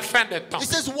 signe de la fin des temps. He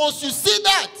says once you see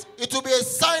that, it will be a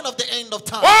sign of the end of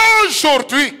time.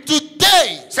 Aujourd'hui,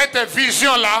 Today, cette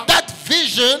vision-là that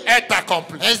vision est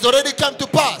accomplie. has already come to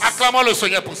pass. Acclamons le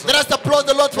Seigneur pour ça. Let us applaud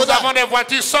the Lord for Nous avons that. des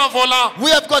voitures sans volant.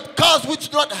 We have got cars which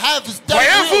do not have steering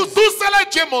Voyez-vous, wheels. tout cela,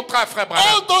 Dieu montra à Frère Branham.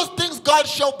 All those things God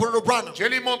showed Brother Branham. Dieu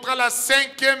lui montra la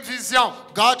cinquième vision.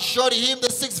 God showed him the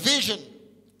sixth vision.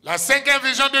 La cinquième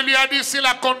vision de lui a dit sur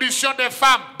la condition des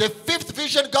femmes The fifth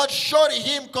vision God showed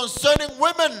him concerning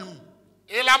women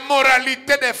et la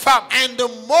moralité des femmes. and the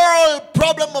moral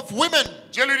problem of women.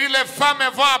 Dieu lui dit les femmes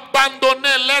vont abandonner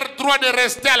leur droit de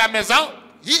rester à la maison.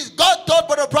 God told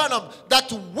Brother Branham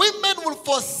that women will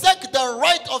forsake the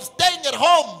right of staying at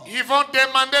home. Ils vont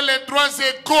demander les droits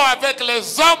égaux avec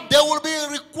les hommes They will be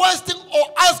requesting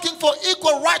or asking for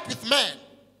equal right with men,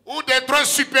 ou des droits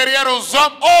supérieurs aux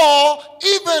hommes. or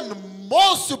even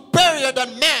more superior than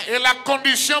men. Et la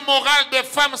condition morale des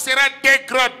femmes sera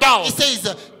dégradante. He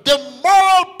says the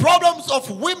moral problems of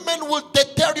women will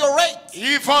deteriorate.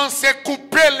 Ils vont se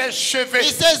couper les cheveux.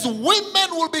 He says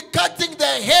women will be cutting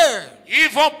their hair. Ils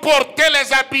vont porter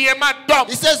les habillements d'hommes.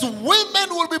 He says women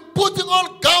will be putting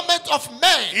on garments of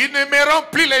men. Ils n'aimeront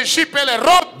plus les jupes et les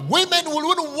robes. Women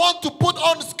wouldn't want to put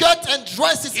on skirts and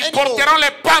dresses Ils anymore. porteront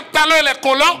les pantalons et les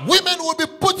collants Women will be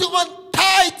putting on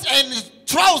tights and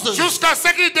trousers. jusqu'à ce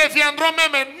qu'ils deviendront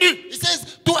même nus. He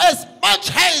says to as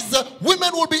much as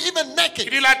women will be even Il naked.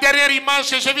 dit la dernière image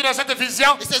que j'ai vue dans cette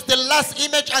vision, He says the last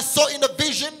image I saw in the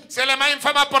vision, seulement une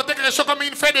femme a porté quelque chose comme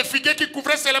une feuille de figuier qui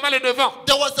couvrait seulement le devant.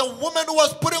 there was a woman who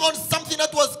was putting on something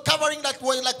that was covering, that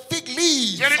were like fig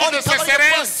leaves. Dieu lui dit all que ce covering the serait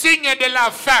un front. signe de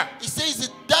la fin. He says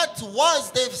that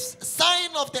was the sign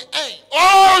of the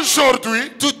end. Aujourd'hui,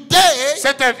 Today,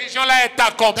 cette vision-là est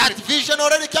accomplie. that vision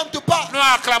already came to pass. Nous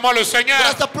acclamons le Seigneur.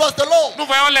 Let us applaud the Lord. Nous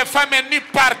voyons les femmes nues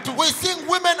partout. We're seeing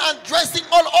women undressing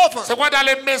all over. C'est quoi dans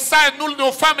le message, nous,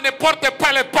 nos femmes ne portent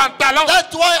pas les pantalons.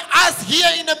 That's why us here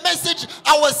in the message,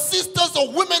 our sisters or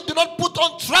women do not put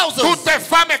on trousers. Toutes les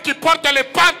femmes qui portent les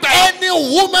pantalons Any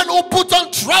woman who puts on ou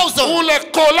trousers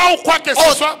les collants ou quoi que ce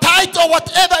or soit tight or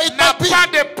whatever it n'a might be pas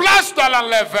de place dans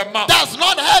l'enlèvement. does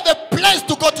not have a place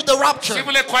to go to the rapture. Si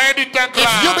vous le croyez, dites un If you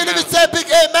grand believe amen. it, say a big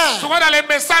amen. Souvent dans les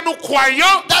messages, nous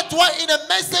croyons That's why in a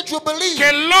message we believe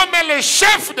que l'homme est le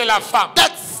chef de la femme.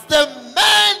 that the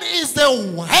man is the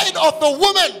head of the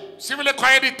woman. Si vous le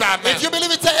croyez, dites amen. If you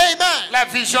believe it, say amen. La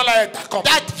vision là est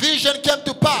accomplie. That vision came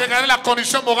to pass. Regardez la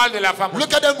condition morale de la femme.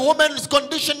 Look at the woman's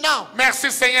condition now.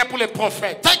 Merci Seigneur pour les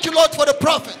prophètes. Thank you, Lord, for the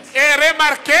prophets. Et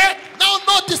remarquez, Now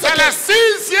notice dans la again,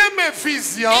 sixième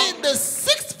vision, in the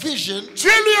sixth vision,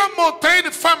 Dieu lui a montré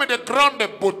une femme de grande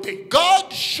beauté,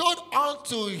 God showed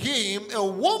unto him a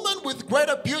woman with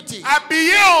greater beauty,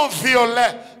 habillée en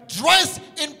violet. dressed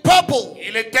in purple.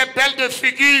 Il était belle de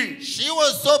figure, She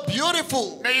was so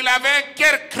beautiful, mais il avait un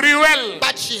cœur cruel.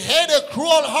 but she had a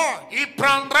cruel heart. Il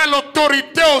prendra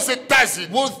l'autorité aux États-Unis.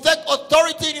 Will take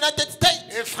authority in the United States.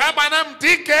 Et frère Branham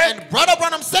dit que And Brother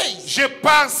Branham says je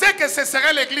pensais que ce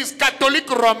serait l'église catholique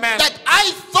romaine. that I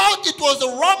thought it was the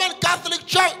Roman Catholic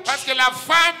Church. Parce que la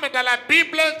femme dans la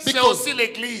Bible, c'est Because aussi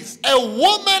l'église. a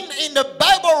woman in the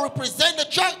Bible represents the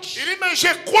church. Il dit, mais je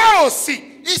crois aussi.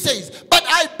 He says, but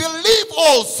I believe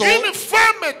also Une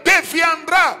femme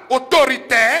deviendra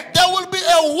autoritaire. there will be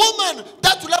a woman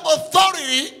that will have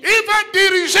authority. Il va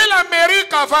diriger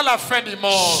l'Amérique avant la fin du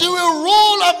monde. She will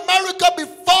rule America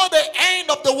before the end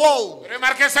of the world.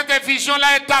 Remarquez, cette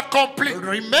vision-là est accomplie.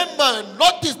 Remember,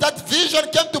 notice that vision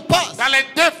came to pass. Dans les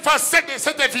deux facettes de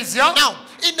cette vision, Now,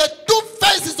 in the two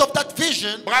phases of that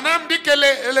vision, Branham dit que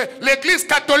l'église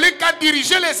catholique a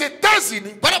dirigé les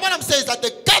États-Unis Brother Branham says that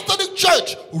the Catholic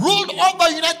Church ruled over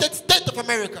United States of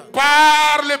America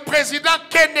par le président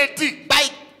Kennedy. by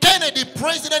Kennedy,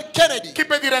 President Kennedy. Qui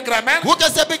peut dire un grand amen? Who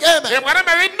can say big amen? Et Branham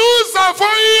a dit, nous avons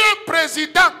eu un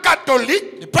président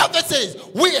catholique. The prophet says,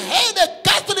 we had a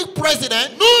Catholic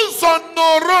president, Nous en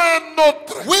aurons un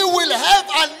autre. we will have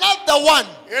another one.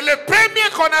 Et le premier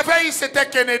qu'on avait eu, c'était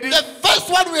Kennedy. The first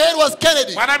one we had was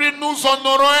Kennedy. Branham dit, nous en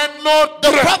aurons un The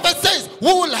autre. prophet says,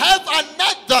 we will have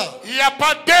another. Il n'y a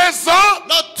pas 2 ans,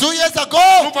 Not 2 years nous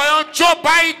ago, voyons Joe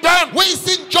Biden, we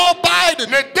seen Joe Biden,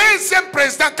 le deuxième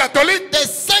président catholique, the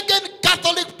second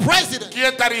Catholic president qui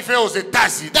est arrivé aux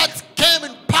États-Unis. that came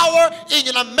in power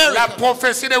in La America.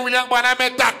 prophétie de William Branham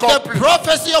est The accomplie.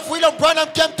 prophecy of William Branham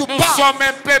came to Nous pass. sommes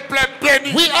un peuple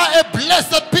béni We are a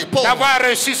blessed people d'avoir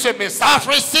reçu ce message. of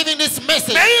receiving this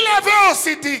message. Mais il avait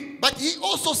aussi dit, But he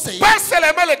also said, pas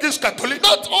seulement l'église catholique,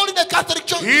 not only the Catholic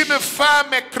Church, une femme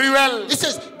cruelle he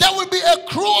says, there will be a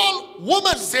cruel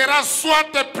woman. sera soit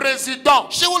président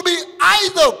She will be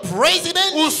either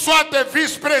president ou soit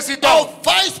vice-président. or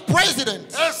vice president.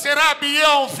 Elle sera habillée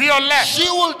en violet. She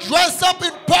will dress up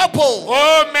in purple.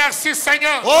 Oh, merci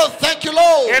Seigneur. Oh, thank you,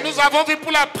 Lord. Et nous avons vu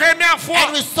pour la première fois,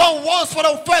 And we saw once for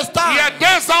the first il y a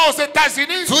time, 2 ans aux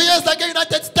États-Unis, 2 years ago,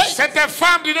 United States, cette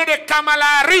femme du nom de Kamala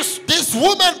Harris. this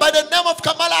woman by the name of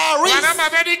Kamala Madame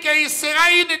Harris, avait dit qu'il sera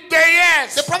une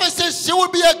déesse. the prophet says she will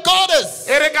be a goddess.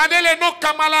 Et regardez le nom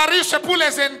Kamala Harris pour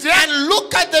les Indiens. And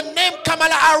look at the name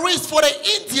Kamala Harris for the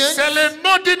Indians. C'est le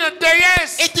nom d'une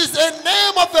déesse. It is a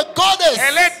name of a goddess.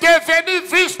 Elle est devenue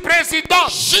vice-présidente.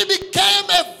 She became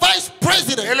a vice Et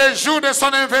president. le jour de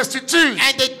son investiture,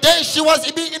 And the day she was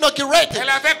being inaugurated, elle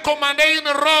avait commandé une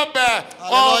robe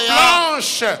Hallelujah.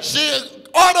 blanche. she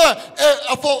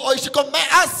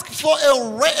asked for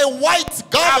a white À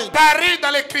garment Paris,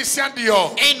 dans les Christians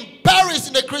Dior. in Paris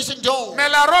in the Christian Dome. Mais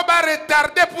la robe a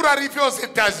retardé pour arriver aux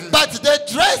États-Unis. But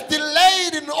the dress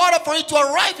delayed in order for it to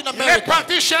arrive in Il est America.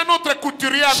 parti chez un autre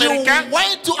couturier She américain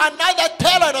went to another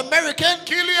tailor American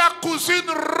qui lui a cousu une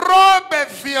robe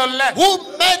violette.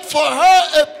 who made for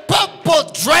her a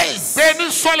purple dress.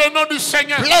 Béni soit le nom du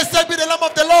Seigneur. Blessed be the name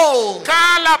of the Lord.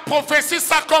 Quand la prophétie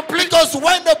s'accomplit, Because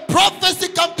when the prophecy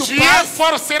comes to Dieu pass,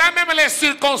 forcera même les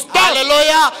circonstances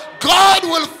hallelujah, God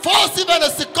will force even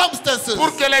the circumstances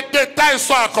pour que les détails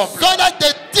soient accomplis. so that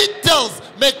the details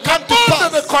may come to Le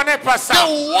monde ne pass. connaît pas The ça.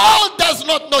 world does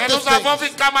not know Mais this nous avons thing.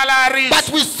 vu Kamala Harris But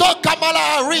we saw Kamala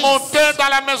Harris monter dans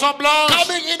la Maison Blanche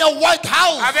coming in a white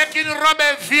house. avec une robe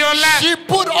violette She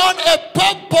put on a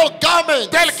purple garment,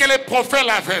 telle que les prophètes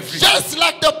l'avaient vue. just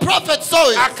like the prophet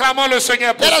saw it. Acclamons le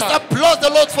Seigneur pour Let us ça. applaud the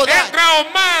Lord for Un that. grand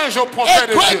hommage au A prophète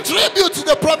de great Dieu. tribute to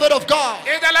the prophet of God.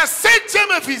 Et dans la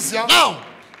 7e vision, Now,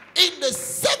 in the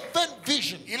seventh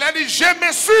vision, il a dit, je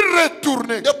me suis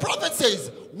retourné. the prophet says,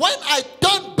 when I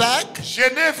turned back, Je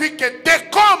n'ai vu que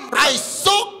décombres I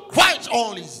saw quite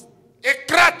only et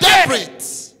cratères debris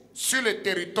sur le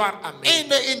territoire américain. in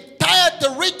the entire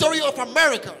territory of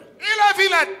America. Il a vu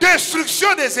la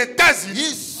destruction des États-Unis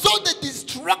He saw the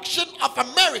destruction of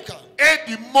America et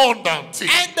du monde entier.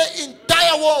 and the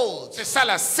entire world. C'est ça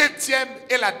la 7e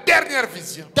et la dernière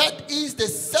vision That is the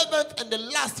seventh and the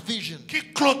last vision qui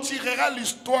clôturera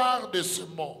l'histoire de ce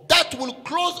monde. that will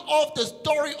close off the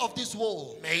story of this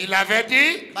world. Mais il avait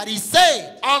dit, But he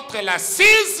said, entre la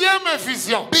 6e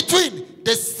vision between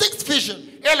the sixth vision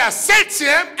et la 7e,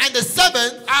 and the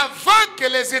seventh, avant que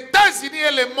les États-Unis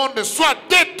et le monde soient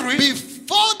détruits,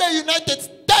 before the United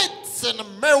States and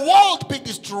may world be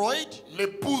destroyed,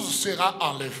 l'épouse sera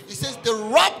enlevée. he says the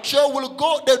rapture will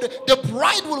go, the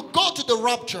bride will go to the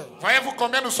rapture. Voyez-vous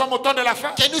combien nous sommes au temps de la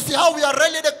fin? Can you see how we are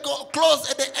really close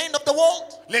at the end of the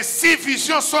world? Les 6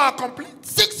 visions sont accomplies.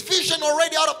 6 visions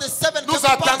already out of the 7. Nous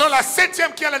attendons la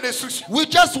 7e qui est la destruction. We're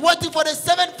just waiting for the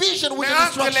 7th vision with Mais the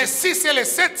entre les destruction. 6 et les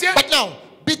 7e, But now,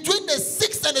 between the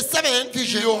 6th and the 7th il y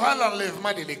vision, aura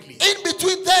l'enlèvement de l'église. in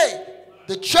between there,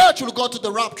 the church will go to the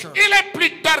rapture. Il est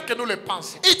plus tard que nous le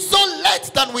pensons. It's so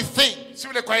late than we think. Si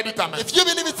vous le croyez, dites amen. If you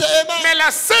believe it, say amen. Mais la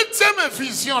 7e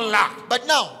vision là, But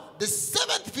now, the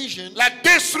 7th vision, la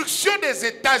destruction des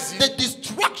États-Unis, the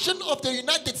destruction of the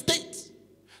United States,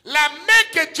 la main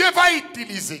que Dieu va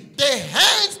utiliser, the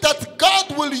hands that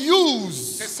God will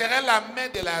use ce serait la main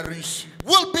de la Russie.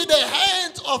 will be the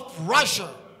hands of Russia.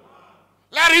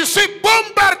 La Russie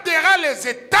bombardera les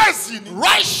États-Unis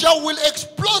Russia will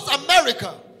explode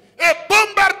America et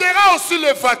bombardera aussi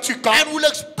le Vatican. and will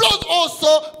explode also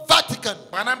Vatican.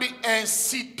 Branham dit,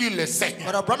 ainsi dit le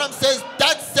Seigneur. But Branham says,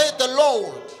 that said the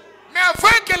Lord. Mais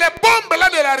avant que les bombes là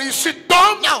de la Russie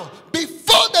tombent, Now,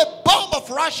 before the bomb of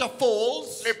Russia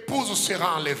falls, l'épouse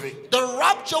sera enlevée. the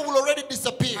rapture will already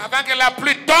disappear. Avant que la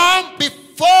pluie tombe,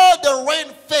 Before the rain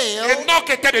failed, Enoch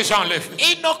était déjà enlevé.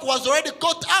 Enoch was already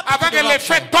caught up. Avant to que the les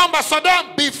rapture. feux tombent à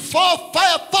Sodome, Before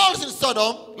fire falls in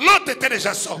Sodom, Lot était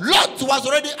déjà sorti. Lot was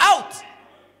already out.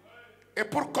 Et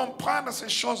pour comprendre ces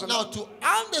choses-là, Now, to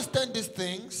understand these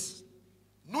things,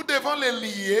 nous devons les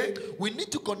lier we need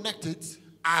to connect it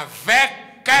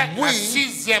avec la Oui.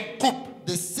 6e coupe.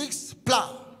 the 6th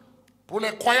plan. Pour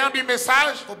les croyants du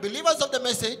message, For believers of the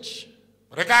message,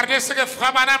 regardez ce que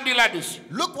Frère Branham dit là-dessus.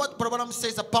 look what Branham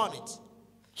says upon it.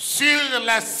 Sur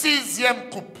la 6e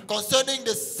coupe, Concerning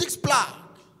the 6th plan,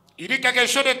 il dit quelque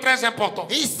chose de très important.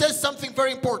 he says something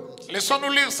very important.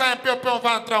 Laissons-nous lire ça un peu, on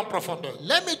va entrer en profondeur.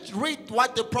 Let me read what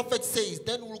the prophet says,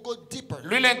 then we'll go deeper.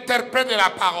 Lui, l'interprète de la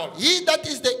parole. He that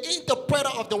is the interpreter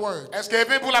of the word. Est-ce qu'il est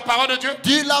venu pour la parole de Dieu? Do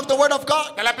you love the word of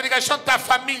God? Dans la prédication de ta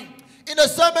famille, In the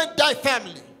sermon, thy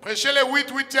family. prêchez le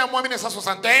 8e mois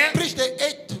 1961. Preach the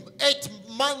 8th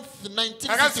month,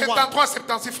 Regarde 1961. 73,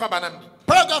 76, Frère Branham dit.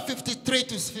 Paragraph 53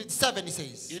 to 57, he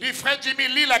says. Il dit, Frère Jimmy,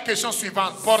 lis la question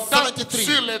suivante, portant 73.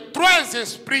 sur les 3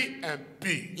 esprits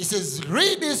impurs He says,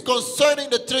 read this concerning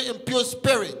the 3 impure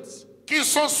spirits. qui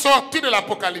sont sortis de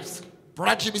l'Apocalypse,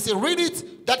 Brother Jimmy said, read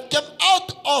it that came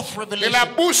out of de Revelation. la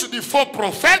bouche du faux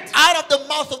prophète, Out of the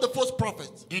mouth of the false prophet.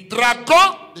 du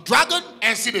dragon, The dragon,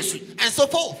 ainsi de suite. and so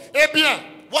forth. Eh bien,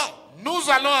 Wow. nous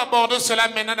allons aborder cela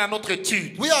maintenant dans notre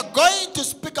étude. We are going to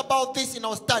speak about this in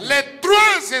our study. Les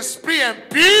 3 esprits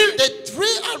impurs, The 3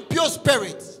 impure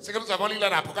spirits, ce que nous avons lu là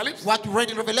dans l'Apocalypse, what we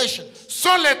read in Revelation,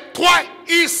 sont les 3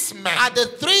 ismes. are the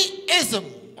 3 isms.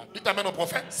 Dites amen au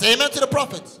prophète. Say amen to the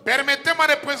prophet. Permettez-moi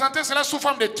de présenter cela sous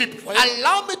forme de type. Voyez?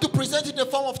 Allow me to present it in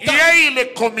the form of Il y type. a eu le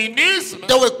communisme,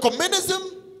 There were communism,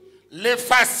 le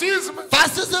fascisme,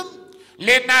 fascism,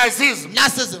 le nazisme.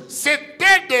 Nazism.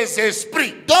 C'était des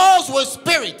esprits. Those were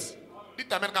spirits.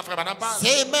 Dites amen quand Frère Branham parle.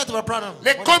 Say amen to the prophet.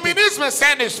 Le communisme, c'est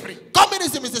un esprit.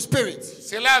 Communism is a spirit.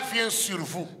 Cela vient sur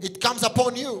vous. It comes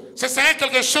upon you. Ce serait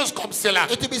quelque chose comme cela.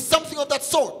 It will be something of that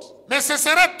sort. Mais ce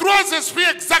serait 3 esprits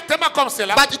exactement comme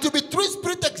cela. But it will be 3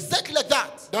 spirits exactly like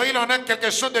that. Donc il en a quelque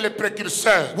chose de le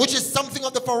précurseur. Which is something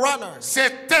of the forerunners.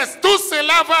 Tout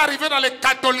cela va arriver dans le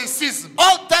catholicisme.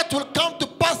 All that will come to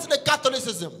pass in the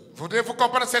Catholicism. Vous devez vous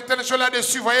comprendre certaines choses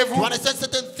là-dessus, You voyez-vous. understand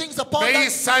certain things upon Mais il that?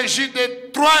 s'agit de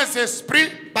 3 esprits,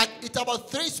 But it's about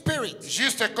 3 spirits.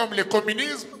 juste comme le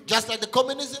communisme, Just like the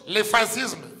communism, le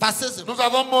fascisme. fascism. Nous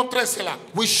avons montré cela.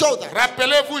 We show that.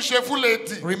 Rappelez-vous, je vous l'ai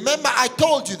dit. Remember, I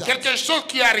told you that. Quelque chose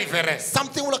qui arriverait.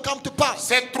 Something will come to pass.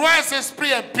 Ces 3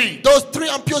 esprits impies Those 3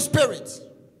 impure spirits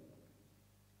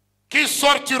qui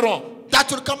sortiront. that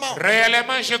will come out.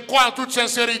 Réellement, je crois en toute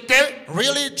sincérité.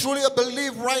 Really, truly, I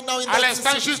believe right now in À that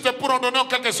l'instant, system, juste pour en donner en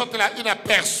quelque sorte une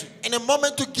aperçu. in a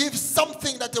moment to give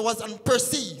something that was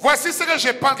unperceived. Voici ce que je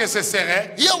pense que ce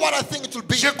serait. Here what I think it will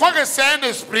be. Je crois que c'est un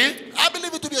esprit. I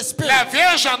believe it to be a spirit. La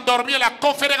Vierge endormie, la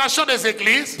confédération des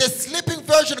églises The sleeping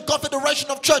virgin confederation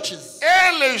of churches.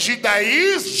 et le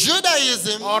judaïsme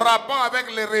Judaism en rapport avec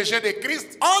le rejet de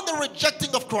Christ on the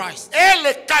rejecting of Christ. et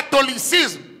le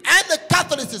catholicisme. And the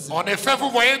Catholicism. En effet, vous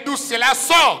voyez d'où cela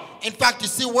sort. In fact, you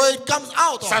see where it comes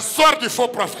out Ça of. sort du faux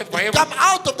prophète, It voyez-vous. comes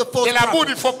out of the false De la bouche prophet.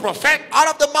 du faux prophète Out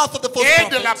of the mouth of the false et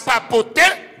de la prophet. papauté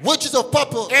Which is of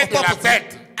purple, et de la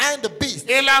bête. and the beast.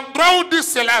 et l'endroit d'où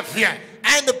cela vient.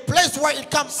 And the place where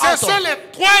it comes Ce out sont of. les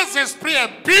 3 esprits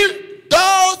impies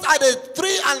Those are the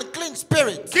 3 unclean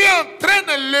spirits qui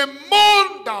entraînent le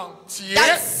monde entier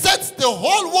that sets the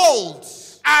whole world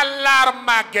à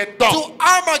l'Armageddon. to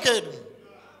Armageddon.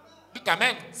 Dites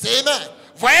amen. Say amen.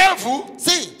 Voyez-vous,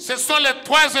 See, ce sont les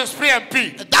trois esprits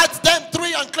impies. that's them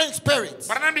three unclean spirits.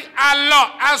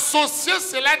 Alors, associez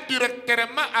cela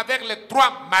directement avec les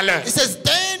trois malheurs. It says,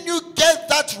 then you get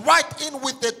that right in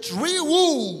with the three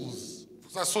wolves.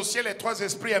 Vous associez les trois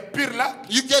esprits impurs là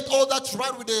You get all that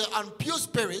right with the impure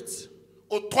spirits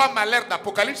aux trois malheurs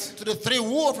d'Apocalypse, to the three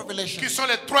wolves of Revelation, qui sont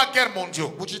les trois guerres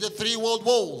mondiaux. which is the three world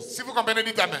wars. Si vous comprenez,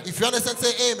 dites amen. If you understand,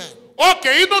 say amen. Ok,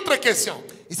 une autre question.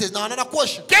 He says, now another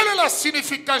question. Quelle est la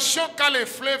signification quand le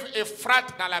fleuve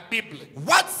Euphrate dans la Bible?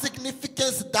 What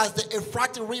significance does the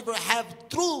Euphrates River have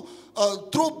through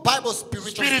Bible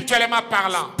Spirituellement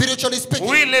parlant. spiritually speaking?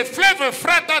 Oui, le fleuve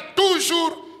Euphrate a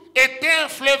toujours été un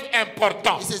fleuve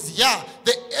important. He says, yeah,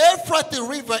 the Euphrates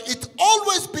River, it's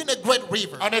always been a great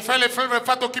river. En effet, le fleuve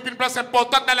Euphrate occupe une place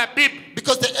importante dans la Bible.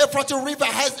 Because the Euphrates River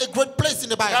has a great place in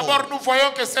the Bible. D'abord, nous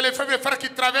voyons que c'est le fleuve Euphrate qui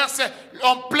traverse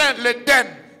en plein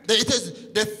l'Éden. It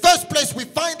is the first place we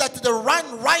find that they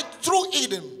run right through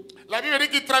Eden. La Bible dit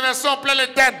qu'il traversait en plein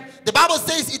l'Éden. The Bible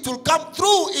says it will come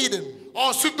through Eden.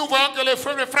 Ensuite, nous voyons que le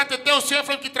fleuve Euphrate était aussi un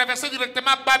fleuve qui traversait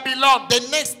directement Babylone. The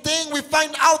next thing we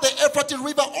find out, the Euphrates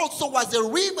River also was a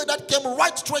river that came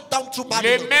right straight down through Le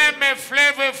Babylon. même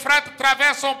fleuve Euphrate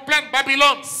traverse en plein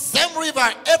Babylone. Same river,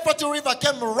 Euphrates River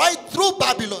came right through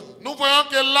Babylon. Nous voyons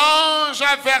que l'ange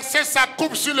a versé sa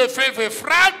coupe sur le fleuve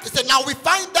Euphrate. So now we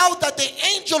find out that the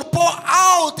angel poured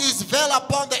out his veil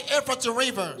upon the Euphrates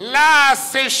River L'a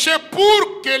séché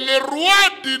pour que le roi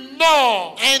du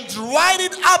Nord and dried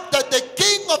it up that the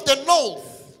king of the north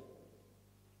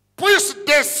puisse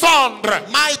descendre.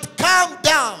 might come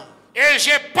down. Et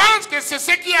je pense que c'est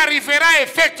ce qui arrivera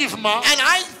effectivement. And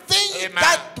I think Amen.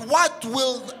 that what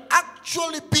will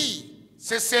actually be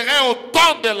Ce serait au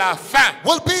temps de la fin.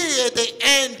 will be at the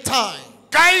end time.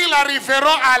 Quand ils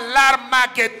arriveront à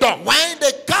l'Armageddon, When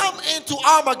they come into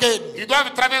Armageddon, ils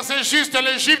doivent traverser juste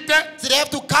l'Égypte, so they have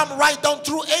to come right down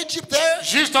through Egypt there,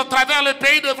 juste au travers le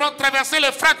pays, devront traverser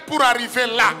l'Euphrate pour arriver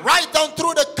là. right down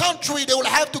through the country. They will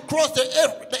have to cross the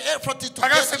Euphrates to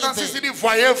Paragraphe get in 76, il there. dit,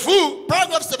 voyez-vous,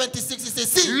 Paragraph 76, it says,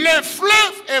 see, le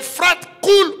fleuve Euphrate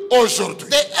coule aujourd'hui.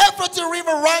 the Euphrates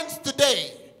River runs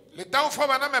today. Le temps où Frère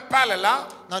Branham me parle là,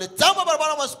 Now the time of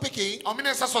Abraham was speaking en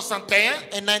 1961,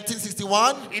 in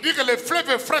 1961, il dit que le fleuve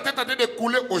Euphrate est en train de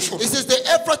couler it aujourd'hui. says the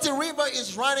Euphrates River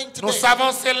is running Nous today.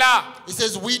 savons cela. It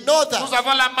says we know Nous that.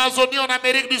 avons l'Amazonie en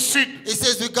Amérique du Sud, It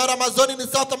says we got Amazon in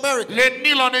South America le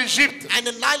Nil en Égypte and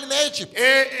the Nile in Egypt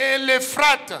et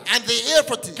l'Euphrate. and the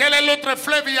Euphrates. Quel est l'autre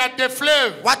fleuve? Il y a deux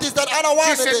fleuves What is that other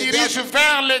one? qui se There dirigent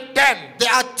vers l'Éden.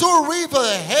 are two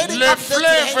rivers heading Le up there to the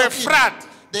fleuve head of Eden. Euphrate.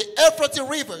 The Euphrates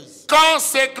rivers. Quand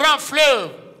ces grands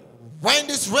fleuves When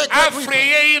this red a river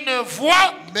frayé une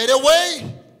voie made a way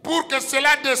pour que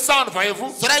cela descende,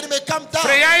 voyez-vous. so that it may come down,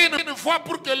 Frayé une voie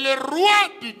pour que le roi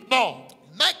du Nord,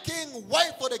 making way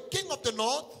for the king of the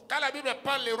north. quand la Bible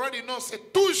parle du roi du Nord,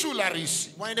 c'est toujours la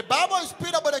Russie. When the Bible is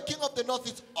speaking about the king of the north,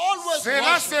 it's always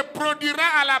Cela Russia. se produira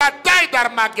à la bataille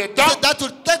d'Armageddon So that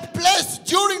will take place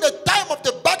during the time of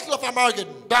the battle of Armageddon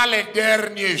dans les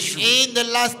derniers jours. in the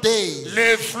last days.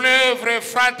 Le fleuve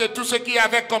Euphrate et tout ce qu'il y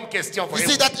avait comme question, You see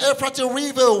voyez-vous. that Euphrates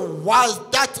river was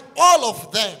that all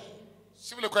of them.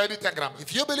 Si vous le croyez, dites un grand.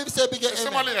 If you believe, say big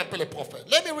Laissez-moi amen. lire un peu les prophètes.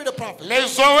 Let me read the prophet. Les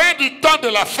Zoé du temps de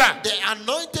la fin. The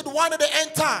anointed one at the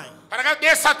end time. Paragraphe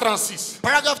 236.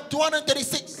 Paragraph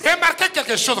 236. Remarquez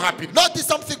quelque chose rapide. Notice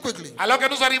something quickly. Alors que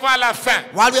nous arrivons à la fin,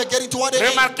 While we are getting toward the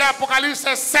end, remarquez Apocalypse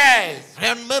 16.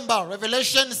 remember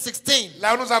Revelation 16,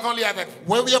 Là où nous avons lu avec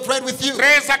vous. where we have read with you.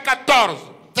 13 à 14.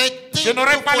 13 Je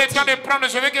n'aurai to pas le temps 14. de prendre.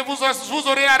 Je veux que vous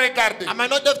aurez à regarder. I might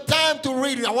not have time to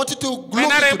read it. I want you to look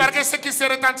Maintenant, into it. remarquez ce qui se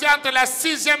retentit entre la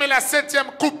 6e et la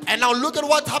 7e coupe. And now look at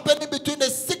what's happening between the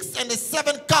 6th and the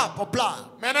 7th cup of blood.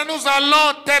 Maintenant, nous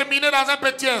allons terminer dans un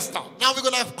petit instant. Now we're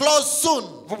going to close soon.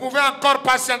 Vous pouvez encore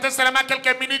patienter seulement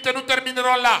quelques minutes et nous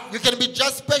terminerons là. You can be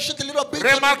just patient a little bit. and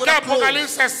we're Remarquez gonna close.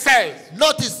 Apocalypse 16.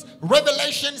 Notice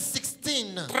Revelation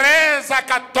 16, 13 à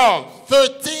 14.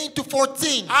 13 to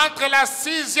 14. Entre la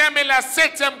 6e et la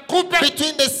 7e coupe,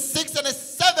 Between the 6th and the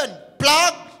 7th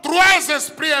plague, trois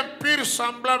esprits impurs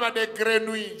semblables à des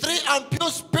grenouilles. 3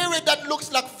 impure spirit that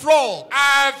looks like frog.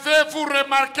 Avez-vous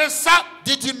remarqué ça?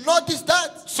 Did you notice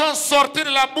that? Sont sortis de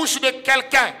la bouche de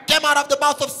quelqu'un. Came out of the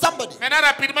mouth of somebody. Maintenant,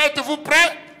 rapidement, êtes-vous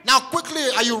prêts? Now quickly,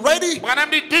 are you ready? Branham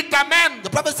dit, dites Amen.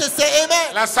 The prophet says, say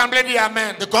amen. L'assemblée dit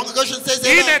Amen. The congregation says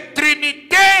amen. Une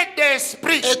trinité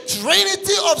d'esprits A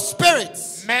trinity of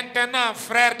spirits Maintenant,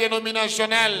 frères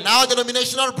dénominationnels, Now,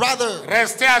 denominational brother,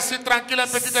 restez assis tranquille un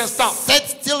petit instant. sit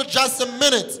still just a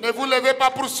minute. Ne vous levez pas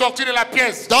pour sortir de la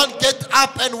pièce. Don't get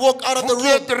up and walk out of the Vous qui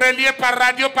room. êtes reliés par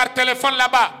radio, par téléphone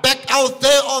là-bas. Back out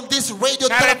there on this radio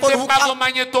telephone N'arrêtez hook pas vos up.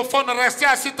 magnétophones. Restez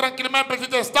assis tranquillement un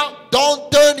petit instant. Don't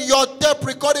turn your tape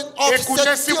recording off.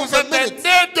 Écoutez, Sit si still vous for a êtes minute.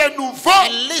 né de nouveau,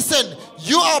 And listen,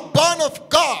 you are born of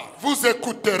God. vous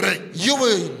écouterez. You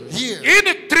will hear.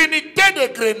 Une trinité de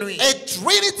grenouilles. A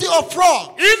trinity of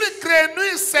frogs. Une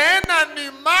grenouille, c'est un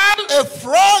animal A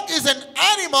frog is an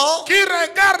animal qui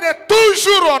regarde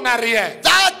toujours en arrière.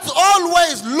 that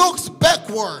always looks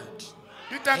backward.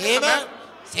 Dites un grand Amen. amen.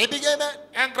 Say a big amen.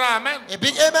 Un grand amen. A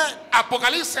big amen.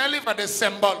 Apocalypse, c'est un livre de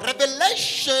symboles.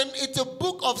 Revelation is a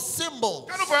book of symbols.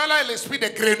 Quand nous voyons là l'esprit de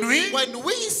grenouille, When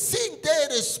we see there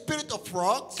the spirit of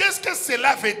frogs, qu'est-ce que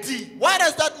cela veut dire? what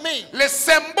does that mean? Le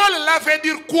symbole là veut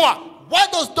dire quoi? What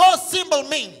does those symbol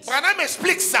mean? Branham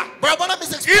explique ça. Brother Branham is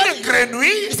Une explaining.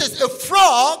 grenouille, He says a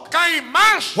frog, quand il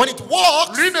marche, when it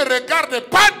walks, lui ne regarde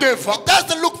pas devant, it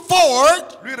doesn't look forward,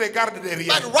 lui regarde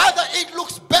derrière. but rather it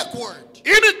looks backward.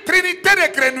 Une trinité de He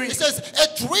grenouilles. says a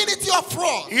trinity of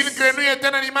frogs. Une grenouille est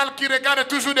un animal qui regarde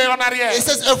toujours en arrière. He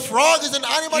says a frog is an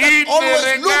animal Il that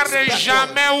always ne looks regarde backward.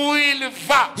 jamais où il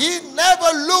va. He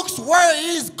never looks where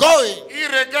he's going.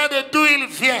 Il regarde d'où il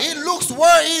vient. He looks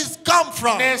where he's come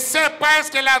from. Ne sait pas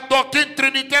est-ce que la doctrine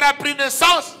trinitaire a pris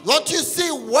naissance. Don't you see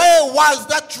where was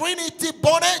that trinity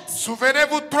born at?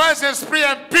 Souvenez-vous, trois esprits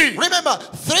impurs. Remember,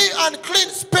 3 unclean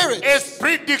spirits,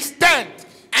 Esprits distincts.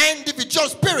 individual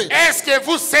spirits. Est-ce que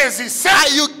vous saisissez? Are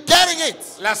you getting it?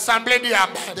 L'assemblée dit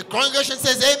Amen. The congregation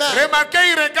says amen. Remarquez,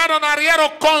 il regarde en arrière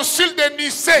au concile de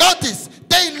Nicée. Notice,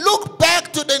 they look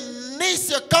back to the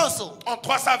Nicaea Council En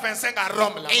 325 à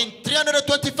Rome. Là, in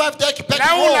 325 back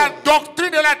là in où la Rome,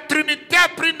 doctrine de la Trinité a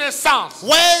pris naissance.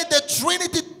 where the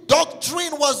Trinity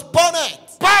doctrine was born at.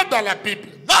 Pas dans la Bible.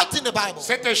 Not in the Bible.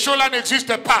 Cette chose-là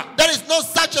n'existe pas. There is no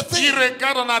such a Il thing.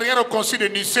 regarde en arrière au concile de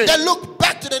Nicée. They look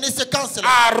back to the Nicaea Council,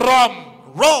 À Rome.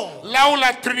 Rome, Là où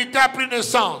la Trinité a pris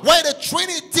naissance. where the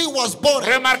Trinity was born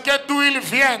at. Remarquez d'où ils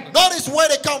viennent. Notice where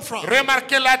they come from.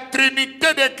 Remarquez la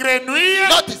Trinité de grenouilles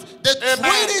Notice, the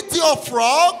Amen. Trinity of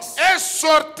frogs est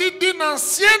sortie d'une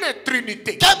ancienne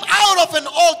Trinité. came out of an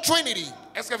old Trinity.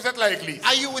 Est-ce que vous êtes là, l'église?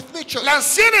 Are you with me, church?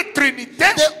 L'ancienne Trinité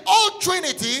The old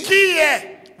Trinity, qui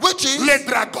est which is le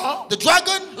dragon, the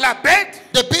dragon, la bête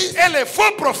the beast, et les faux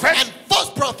prophètes, and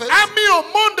false prophets, a mis au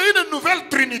monde une nouvelle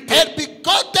Trinité. had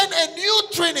begotten a new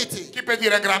Trinity. Qui peut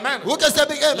dire un grand amen? Who can say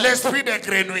big amen? L'esprit des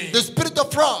grenouilles. The spirit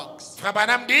of frogs. Frère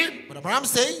Branham dit, But Abraham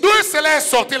says, d'où cela est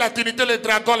sorti la Trinité, le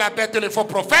dragon, la bête et les faux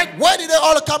prophètes? where did they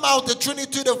all come out? The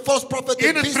Trinity, the false prophet, the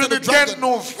Une beast, and the Trinité dragon.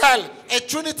 nouvelle. A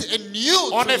Trinity, a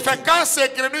new En Trinity. effet, quand ces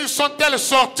grenouilles sont-elles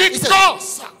sorties He said, comme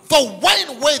ça? for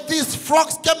when were these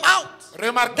frogs came out?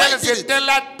 Remarquez, When elles did it? étaient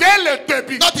là dès le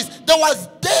début. Notice, there was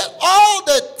there all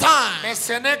the time. Mais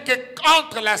ce n'est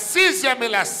qu'entre la 6e et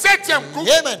la 7e coupe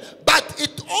Amen. But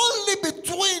it only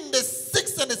between the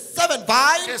 6th and the 7th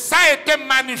que vibe ça a été that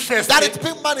manifesté. it's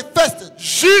been manifested.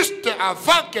 Juste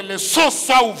avant que le sceau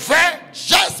soit ouvert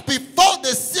Just before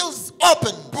the seals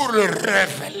open pour le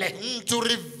révéler. to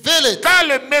reveal it. Dans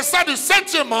le message du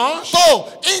 7e ange, So,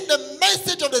 in the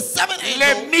message of the seventh le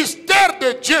angel, mystère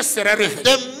de Dieu sera révélé.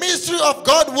 the mystery of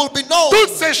God will be known.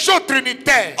 Toutes ces choses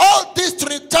trinitaires, All these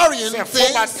Trinitarian ces faux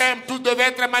things baptêmes, tout devait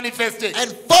être manifesté.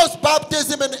 and false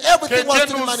baptism and Que everything was Dieu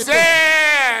to be nous manifested.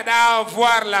 aide à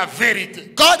avoir la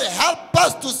vérité. God help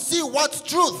us to see what's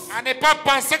truth À ne pas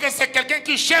penser que c'est quelqu'un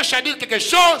qui cherche à dire quelque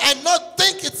chose. and not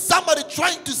think it's somebody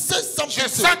trying to say something Je to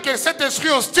sens que cet esprit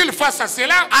hostile face à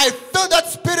cela. I feel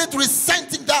that spirit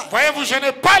resenting that. Voyez-vous, je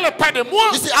ne parle pas de moi,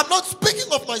 You see, I'm not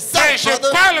speaking of mais myself, je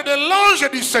brother. parle de l'ange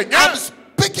du Seigneur I'm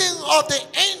speaking of the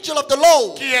angel of the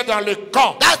Lord. qui est dans le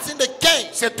camp. That's in the cave.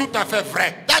 C'est tout à fait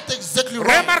vrai. That's exactly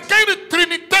right. Remarquez une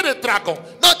trinité de dragons.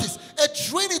 Notice, a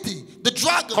trinity, the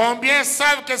dragon. Combien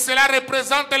savent que cela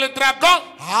représente le dragon?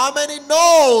 How many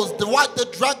knows what the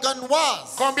dragon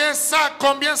was? Combien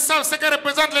savent ce que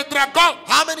représente le dragon?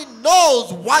 How many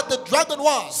knows what the dragon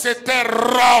was? C'était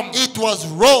Rome. It was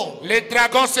Rome. Le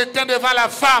dragon se tient devant la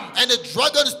femme And the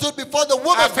dragon stood before the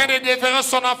woman afin de déverrouiller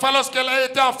son enfant lorsqu'elle a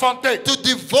été enfantée. to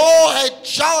devour her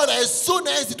child as soon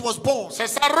as it was born. C'est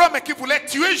ça Rome qui voulait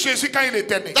tuer Jésus quand il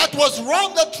était né. That was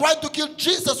Rome that tried to kill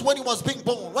Jesus when he was being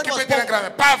born. When he Qui was peut dire born.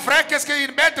 grave? Pas vrai? Qu'est-ce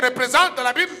qu'une bête représente dans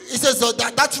la Bible? He says,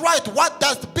 that's right. What does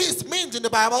does beast mean in the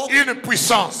Bible? Une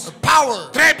puissance. Power.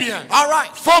 Très bien. All right.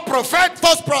 Faux prophète.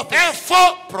 False prophet. Un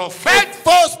faux prophète. A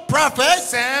false prophet.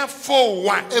 C'est un faux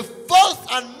one. A false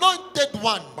anointed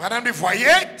one. Madame, vous voyez?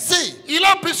 See, Il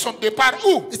a pris son départ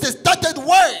où? it says started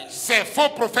where? C'est faux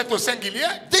prophète au singulier.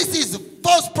 This is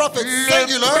false prophet Le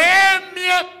singular.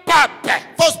 premier pape.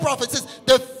 False prophet says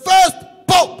the first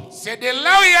pope. C'est de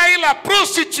là où il y a eu la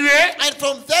prostituée And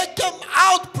from there came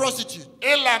out prostitute.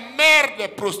 et la mère des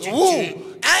prostituées.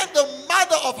 Ooh, and the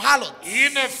mother of harlots.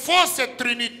 Une fausse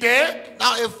trinité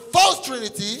Now a false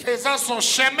trinity faisant son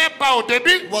chemin pas au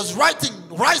début. was rising,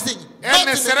 Elle not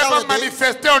ne in the serait pas early days.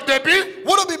 manifestée au début.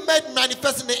 Would it be made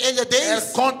manifest in the earlier Elle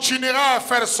days? continuera à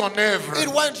faire son œuvre. It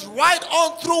went right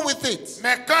on through with it.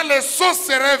 Mais quand le sceau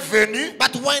serait venu,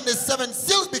 But when the seven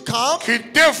seals become qui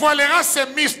dévoilera ces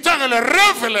mystères et le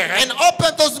révélerait, and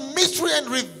open those mysteries and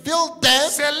reveal them,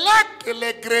 c'est là que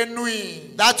les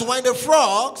grenouilles, that's when the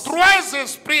frogs, trois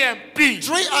esprits impies,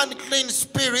 three unclean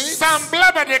spirits,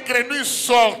 semblables à des grenouilles like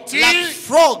sorties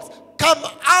frogs, come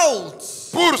out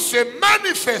pour se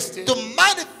manifester. to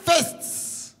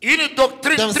manifest Une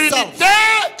doctrine themselves.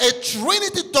 trinitaire A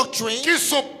Trinity doctrine qui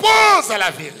s'oppose à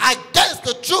la vérité. against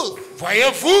the truth.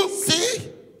 Voyez-vous, See,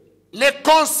 les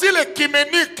conciles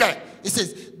œcuméniques, it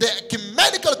says the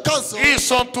ecumenical council, ils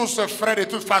sont tous frères de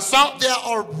toute façon. they are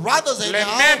all brothers in Les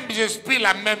now, mêmes esprits,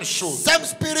 la même chose. same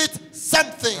spirit,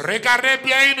 same thing. Regardez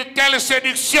bien une telle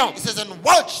séduction. It says, and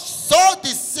watch, so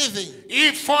deceiving,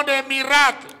 Ils font des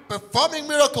miracles. performing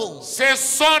miracles. Ce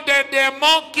sont des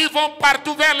démons qui vont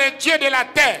partout vers les dieux de la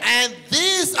terre. And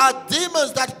these are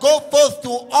demons that go forth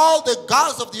to all the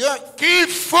gods of the earth, Qui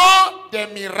font des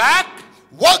miracles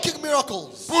working miracles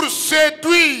pour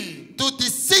séduire to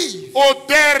deceive au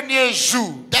dernier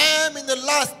jour. them in the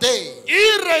last day,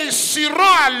 Ils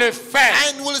réussiront à le faire.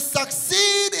 and will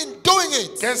succeed in doing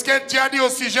it. Qu'est-ce que Dieu a dit au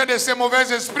sujet de ces mauvais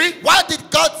esprits? What did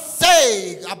God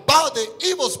say about the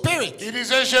evil spirit? Il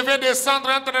disait, je vais descendre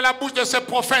entre la bouche de ces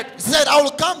prophètes. He said, I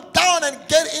will come down and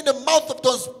get in the mouth of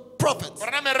those prophets.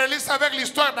 Branham me relie ça avec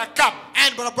l'histoire d'Akab.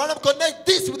 And Brother Branham connect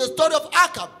this with the story of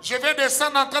Acab Je vais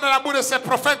descendre entrer dans la bouche de ces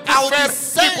prophètes I pour will faire be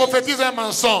qu'ils saved. prophétisent un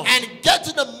mensonge. and get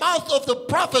in the mouth of the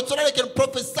prophet so that they can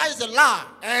prophesy a lie.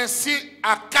 Ainsi,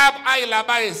 Akab aille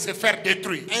là-bas et se faire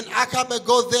détruire. And Acab may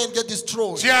go there and get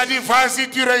destroyed. Dieu a dit, vas-y,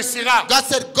 tu réussiras. God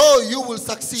said, go, you will Tu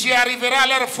succeed. arriveras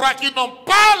à leur foi qui n'ont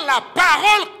pas la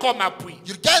parole comme appui.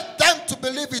 You get them to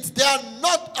believe it. They are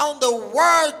not on the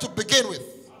word to begin with.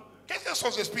 Qu'est-ce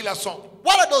que ces esprits-là sont?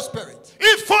 What are those spirits?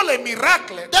 Ils font les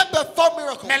miracles, They perform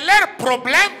miracles. mais leur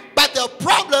problème, But the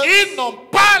problem, ils n'ont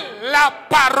pas la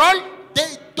parole they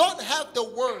don't have the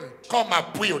word. comme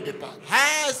appui au départ.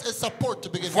 Has a support to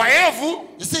begin with. Voyez-vous?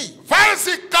 You see,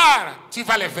 Vas-y, car tu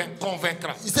vas les convaincre.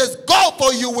 he says, go,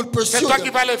 for you will C'est pursue toi qui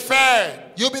them. vas le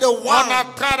faire. You'll be the On one.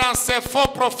 entra dans ces faux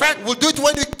prophètes We'll do it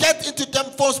when you get into them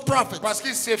false prophets. parce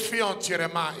qu'ils se fient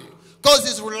entièrement à eux. Because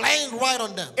he's relying right on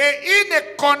them. Et il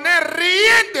ne connaît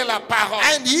rien de la parole.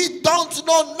 And he don't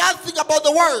know nothing about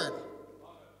the word.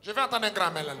 Je vais entendre un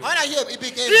grand mère là. When I hear him, he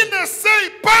became, Il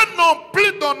n'essaye pas non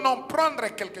plus d'en prendre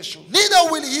quelque chose.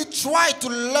 neither will he try to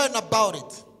learn about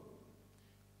it.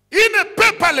 Il ne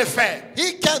peut pas le faire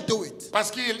He can't do it. parce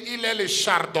qu'il est le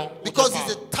chardon. au Because départ.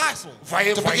 he's a tassel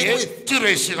Voyez, to begin voyez, with. tu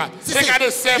réussiras. Si,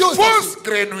 Regardez si, ces you fausses succeed.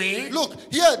 grenouilles Look,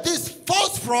 here, these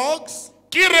false frogs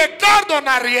qui regardent en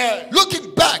arrière.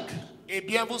 looking back. Eh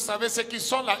bien, vous savez ce qu'ils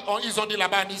sont là. Ils ont dit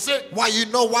là-bas à Nice. Why, you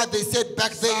know what they said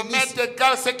back there Ça in Nice? m'est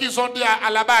égal ce qu'ils ont dit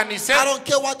là-bas à Nice. I don't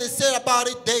care what they said about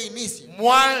it there in Nice.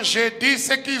 Moi, je dis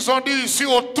ce qu'ils ont dit ici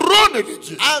au trône de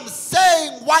Dieu. I'm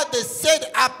saying what they said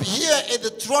up here in the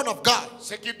throne of God.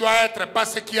 Ce qui doit être, pas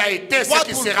ce qui a été, ce What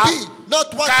qui will sera. be,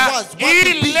 not what Car was, what will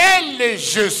il be. est le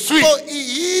je suis. So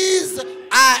he is,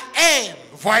 I am.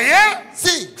 Voyez?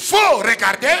 See, Faut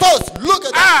regarder. first, look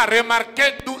at them Ah,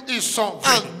 remarquez d'où ils sont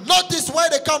venus. and notice where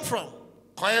they come from.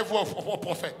 Croyez-vous aux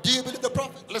prophètes? Do you believe the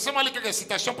prophet? Laissez-moi lire quelques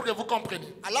citations pour que vous compreniez.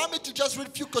 Allow me to just read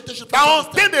a few quotations. Dans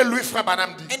Honte de lui, frère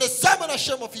Branham dit. In the sermon of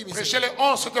Shame of him, he Prêchez said, le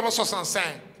 11, 65.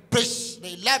 preach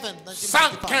the 11,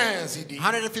 1965. 115, il dit.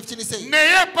 115, he says,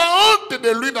 N'ayez pas honte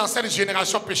de lui dans cette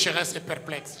génération pécheresse et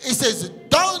perplexe. he says,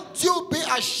 don't you be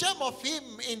ashamed of him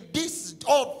in this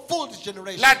old foolish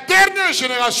generation. La dernière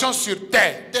génération sur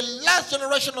terre, The last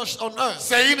generation on earth,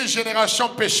 c'est une génération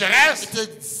pécheresse, it's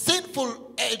a sinful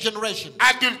generation,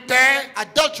 adultère,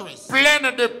 adulterous,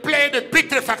 pleine de plaies de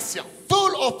putréfaction.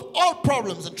 full of all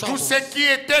problems and Tout troubles. ce qui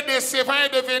était décevant est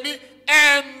devenu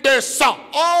indécent.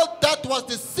 All that was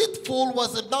deceitful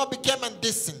was now became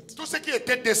indecent. Tout ce qui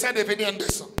était décent est devenu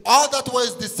indécent. All that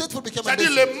was deceitful became C'est-à-dire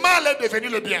indecent. le mal est devenu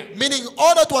le bien. Meaning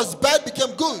all that was bad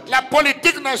became good. La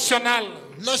politique nationale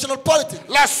National politics.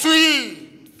 La suie.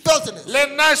 Filthiness.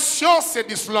 Les nations se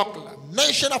disloquent là.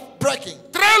 Nation of breaking.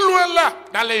 Très loin là,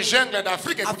 dans les jungles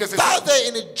d'Afrique. Écoutez ceci. Farther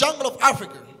in the jungle of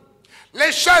Africa.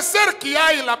 Les chasseurs qui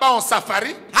aillent là-bas en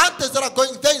safari Hunters that are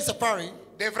going there in safari,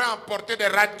 devraient emporter des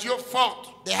radios fortes,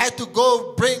 they had to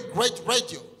go bring great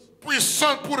radio.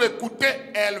 puissantes pour écouter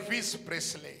Elvis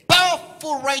Presley.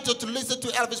 Powerful radio to listen to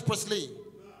Elvis Presley.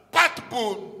 Pat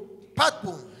Boone. Pat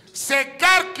Boone. Ces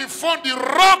gars qui font du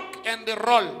rock and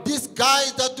roll These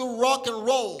guys that do rock and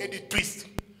roll. et du twist.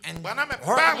 And Voilà, mais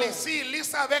rock and parle roll. ici, il lit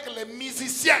ça avec les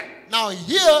musiciens. Now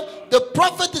here, the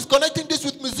prophet is connecting this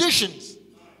with musicians.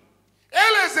 Et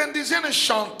les indigènes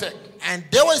chantaient. And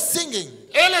they were singing.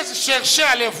 Et les cherchaient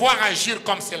à les voir agir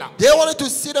comme cela. They wanted to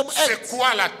see them C'est act.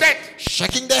 quoi la tête?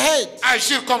 Shaking their head.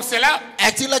 Agir comme cela.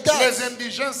 Acting like Les that.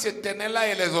 indigènes se tenaient là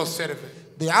et les observaient.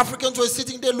 The Africans were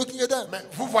sitting there looking at them. Mais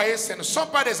vous voyez, ce ne sont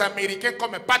pas des Américains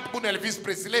comme Pat Boone, Elvis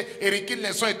Presley, Eric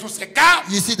Nelson et tous ces gars.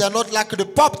 You see, they're not like the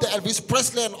pop, the Elvis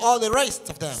Presley and all the rest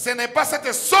of them. Ce n'est pas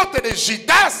cette sorte de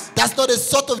Judas. That's not a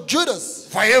sort of Judas.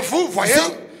 Voyez-vous, voyez.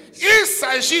 See? Il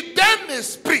s'agit d'un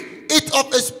esprit. It's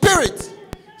of a spirit.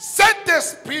 Cet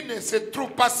esprit ne se trouve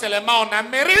pas seulement en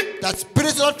Amérique. That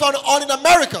spirit is not found only in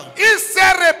America. Il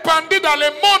s'est répandu dans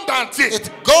le monde entier. It's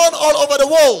gone all over the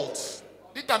world.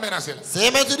 Dites amen à cela. Say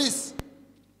amen to this.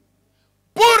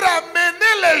 Pour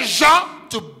amener les gens,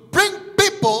 To bring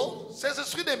people, ces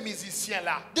esprits de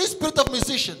musiciens-là, this spirit of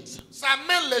musicians, ça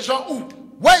amène les gens où?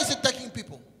 where is it taking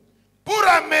people? Pour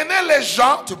amener les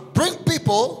gens To bring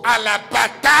people à la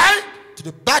bataille to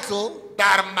the battle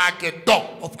d'Armageddon.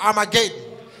 of Armageddon.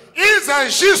 Ils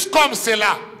agissent comme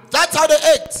cela. That's how they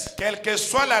act. Quelle que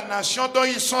soit la nation dont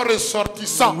ils sont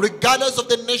ressortissants. Regardless of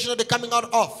the nation that they're coming out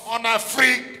of. En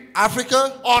Afrique,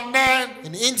 Africa, en Inde,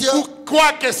 in India, ou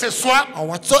quoi que ce soit. or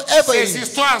whatsoever it Ces is.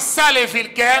 histoires sales et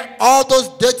vulgaires All those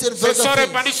dirty and se vulgar sont things,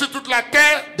 répandues sur toute la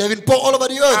terre they've been poured all over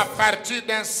the à earth. partir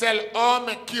d'un seul homme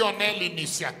qui en est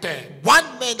l'initiateur. One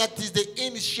man that is the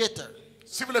initiator.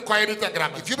 Si vous le croyez, dites un grand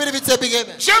amen. If you believe it, say big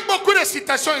amen. J'aime beaucoup de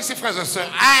citations ici, frères et sœurs.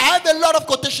 I have a lot of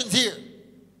quotations here.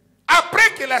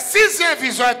 Après que la 6e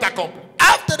vision est accomplie,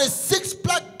 After the sixth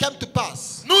plague came to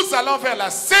pass, nous allons vers la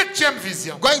 7e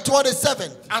vision. going toward the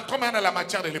seventh. Entrons maintenant dans la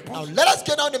matière de Now l'épouse. let us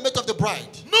get down the meat of the bride.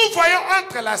 Nous voyons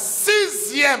entre la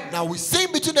 6e Now we see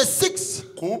between the sixth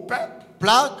coupe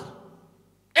plague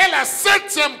et la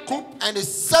 7e coupe. and the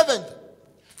seventh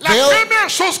La veil. première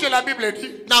chose que la Bible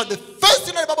dit, Now the first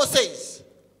thing that the Bible says,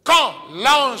 quand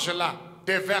l'ange là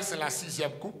déverse la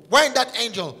 6e coupe, when that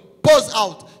angel pours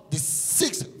out the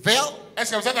sixth veil,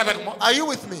 est-ce que vous êtes avec moi? are you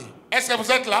with me? Est-ce que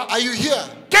vous êtes là? Are you here?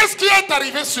 Qu'est-ce qui est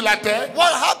arrivé sur la terre?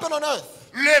 What happened on earth?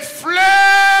 Le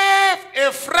fleuve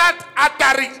Euphrate a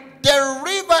tari. The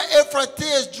river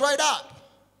Euphrates dried up.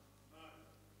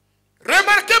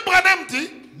 Remarquez, Branham dit,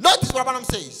 Notice what Branham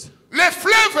says. le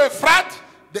fleuve Euphrate,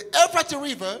 The Euphrates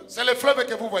River c'est le fleuve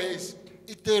que vous voyez ici.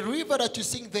 is the river that you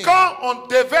sing there. Quand on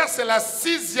déverse la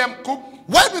 6e coupe,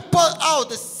 When we pour out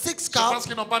the sixth je pense cup,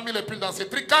 qu'ils n'ont pas mis le pull dans ces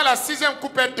trucs. Quand la 6e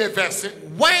coupe est déversée,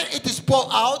 when it is poured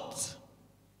out,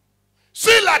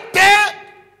 sur la terre,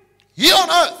 here on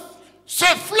earth, ce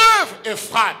fleuve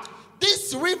Euphrate,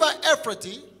 this river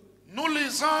Euphrates, nous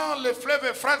lisons le fleuve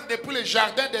Euphrate depuis le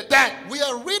jardin d'Éden. we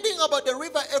are reading about the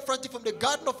river Euphrates from the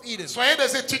Garden of Eden. Soyez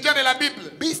des étudiants de la Bible.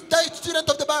 Be student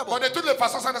of the Bon, Bible. de toutes les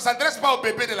façons, ça ne s'adresse pas aux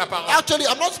bébés de la parole. Actually,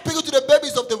 I'm not speaking to the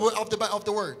babies of the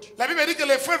word. La Bible dit que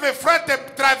le fleuve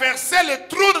Euphrate traversait le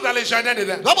trou dans le jardin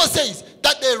d'Éden. The Bible says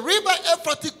that the river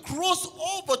Euphrates crossed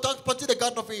over to the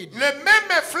Garden of Eden. Le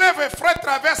même fleuve Euphrate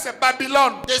traverse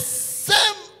Babylone. The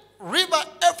same river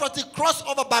Euphrates crossed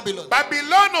over Babylon.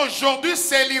 Babylone aujourd'hui,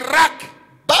 c'est l'Irak.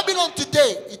 Babylon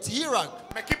today, it's Iraq.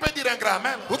 Mais qui peut dire un grand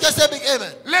amen? Who can say big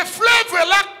amen? Le fleuve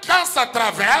là, quand ça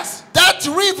traverse, That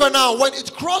river now, when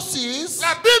it crosses,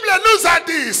 la Bible nous a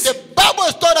dit ici, the Bible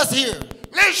has told us here,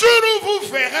 le jour où vous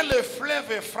verrez le fleuve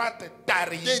Euphrate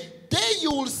tarir, the day you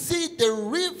will see the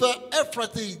river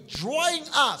Euphrates drying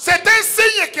up, c'est un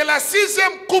signe que la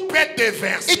 6e coupe est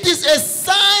déversée. it is a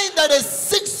sign that a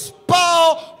sixth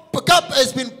cup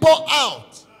has been poured out.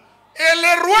 Et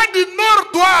le roi du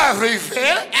Nord doit arriver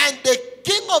And the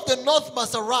king of the north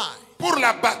must arrive pour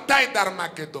la bataille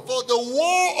d'Armageddon. for the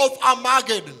war of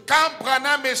Armageddon. Quand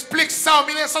Branham explique ça en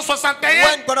 1961,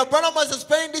 When Brother Branham was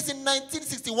explaining this in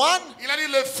 1961, il a dit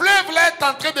le fleuve là est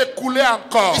en train de couler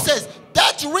encore. he says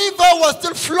that river was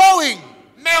still flowing.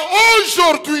 Mais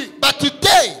aujourd'hui, But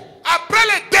today, après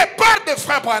le départ de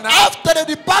Frère Branham, after the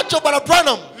departure of Brother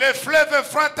Branham, le fleuve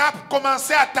Euphrate a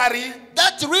commencé à tarir.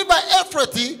 that river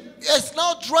Euphrates is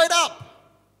now dried up.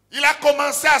 Il a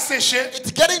commencé à sécher.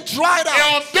 It's getting dried Et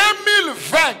out. en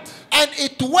 2020, And in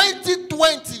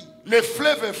 2020, le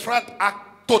fleuve Euphrate a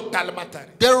totalement tari.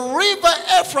 the river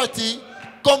Euphrates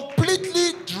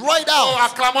completely dried Oh,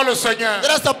 out. acclamons le Seigneur.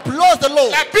 Let us applaud the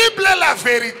Lord. La Bible est la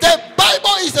vérité. The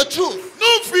Bible is the truth.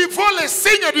 Nous vivons les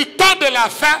signes du temps de la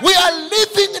fin. We are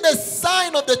living in the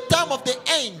sign of the time of the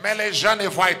end. Mais les gens ne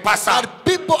voient pas ça. But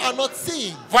people are not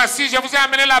seeing. Voici, je vous ai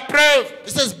amené la preuve.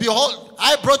 It says, behold,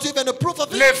 I brought you even a proof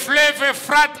of Le it. fleuve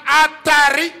Euphrate a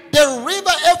tari The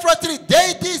river Euphrates,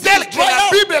 deities, tel is que dried la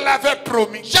up. Bible l'avait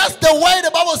promis. Just the way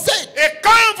the Bible said. Et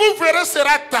quand vous verrez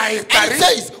sera And it tari,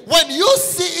 says, when you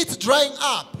see it drying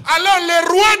up, alors le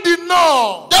roi du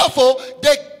Nord, therefore,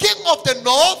 the king of the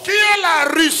north, qui est la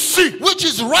Russie, which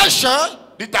is Russia,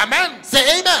 dites Amen,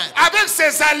 say amen, avec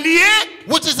ses alliés,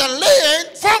 which is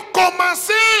alliance, vont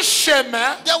commencer un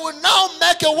chemin they will now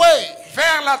make a way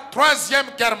vers la troisième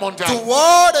guerre mondiale.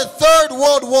 toward the third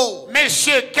world war.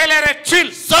 Messieurs, quelle heure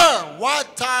est-il? Sir, what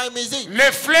time is it?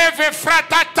 Le fleuve Euphrate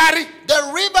a tari.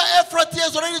 The river Euphrates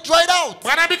has already dried out. On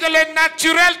a dit que le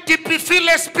naturel typifie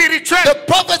le spirituel. The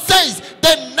prophet says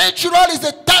the natural is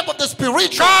the type of the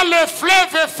spiritual. Quand le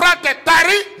fleuve Euphrate est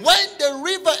tari, When the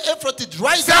river Euphrates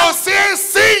dries c'est out, aussi un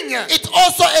signe it's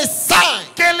also a sign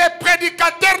que les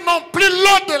prédicateurs n'ont plus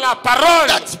l'eau de la parole.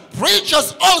 that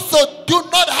preachers also do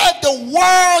not have the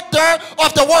water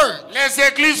of the word. Les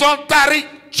églises ont tari.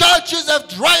 Churches have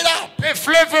dried up. Le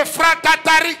fleuve Euphrate a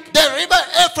tari. The river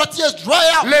Euphrates has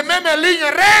dried up. Les mêmes lignes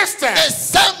restent. The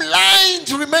same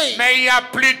lines remain, Mais il n'y a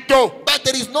plus d'eau. but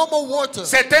there is no more water.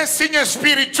 C'est un signe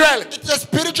spirituel It's a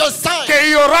spiritual sign.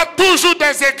 qu'il y aura toujours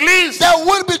des églises, There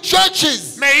will be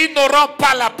churches, mais ils n'auront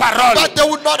pas la parole. but they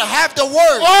will not have the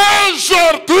word.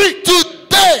 Aujourd'hui,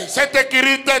 Today, cette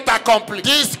écriture est accomplie.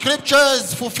 this scripture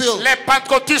is fulfilled. Les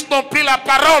pentecôtistes n'ont plus la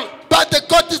parole. But the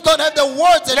Coptics don't have the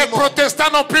words Les anymore.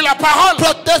 protestants n'ont plus la parole.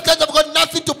 Protestants have got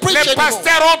nothing to preach Les anymore.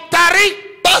 pasteurs ont tari.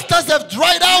 Pastors have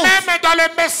dried out. Même dans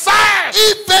le message,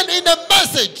 Even in the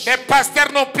message, les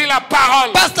pasteurs n'ont plus la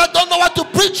parole. pastors don't know what to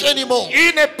preach anymore.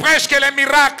 Ils ne prêchent que les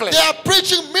miracles. They are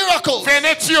preaching miracles.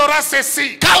 Venez, tu auras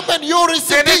ceci. Come and you will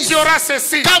receive Venez, this. tu auras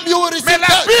ceci. Come, you will receive Mais la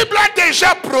that. Bible a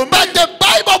déjà promis. But the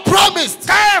Bible promised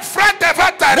Quand un frère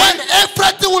va tari, when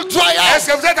Euphrates will dry est-ce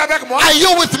out. que vous êtes avec moi? Are you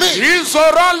with me? Ils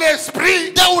auront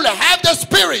l'esprit They will have the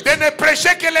spirit de ne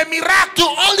prêcher que les miracles. to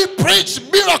only preach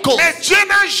miracles. Mais Dieu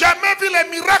n'a jamais vu les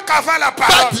miracles avant la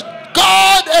parole. But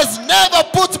God has never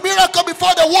put miracle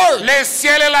before the word. Les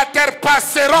ciels et la terre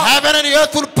passeront, Heaven and the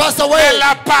earth will pass mais away,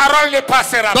 la parole ne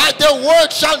passera pas. but the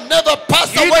word shall never pass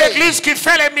Une away. église qui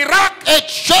fait les miracles, A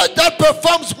church that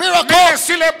performs même miracles,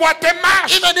 si les boiteux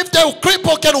marchent, even if the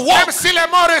cripple can walk, même si les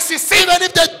morts ressuscitent, even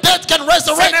if the dead can ce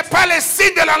resurrect, n'est pas le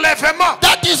signe de l'enlèvement.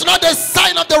 that is not the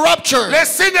sign of the rapture. Le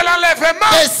signe de l'enlèvement,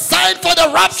 The sign for the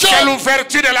c'est rapture,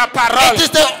 l'ouverture de la parole. it is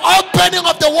the opening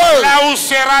of the word. Là où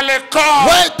sera le corps,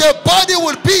 Where the body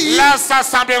will be, là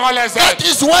s'assembleront les that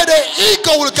ailes. is where the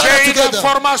ego will gather J'ai une together.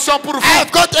 information pour I vous.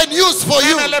 have got a news for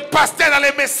you. Même les pasteurs dans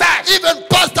les messages, Even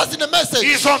pastors in the message,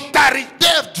 ils ont tari. they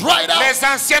have dried out. Les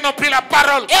anciens n'ont pris la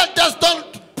parole. Elders don't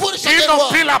push Ils again n'ont word.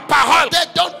 pris la parole. They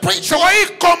don't preach C'est word. pourquoi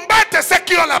ils combattent ceux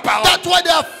qui ont la parole. That's why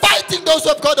they are fighting those who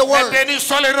have got the Mais word. béni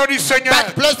soit le nom du Seigneur.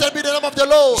 But blessed be the name of the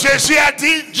Lord. Jésus a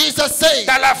dit Jesus said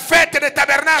dans la fête des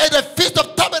tabernacles, at the feast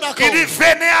of tabernacle, il dit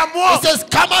venez à moi, he says,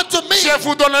 come unto me, je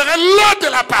vous donnerai l'eau de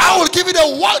la I parole. will give you the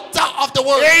water of the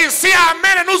word. Et ici,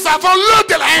 Amen, nous avons l'eau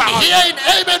de la And parole. here in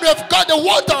Amen, we have got the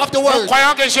water of the Nous word.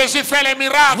 croyons que Jésus fait les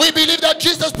miracles, We believe that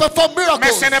Jesus performed mais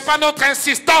miracles. ce n'est pas notre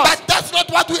insistance. But that's not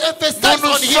what we emphasize Nous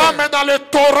on sommes here. dans le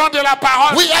torrent de la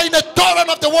parole. We are in the torrent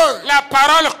of the word. La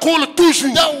parole coule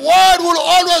toujours. The word will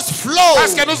always flow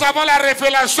Parce que nous avons la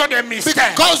révélation des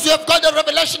mystères. because you have got the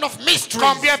revelation of mysteries.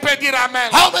 Combien peut dire Amen?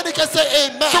 How many can say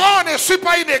amen? Soit on ne suit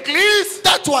pas une église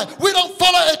That's why we don't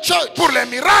follow a church pour les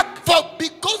miracles. for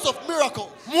because of miracles.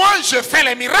 Moi, je fais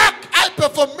les miracles. I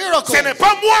perform miracles. Ce n'est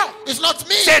pas moi. It's not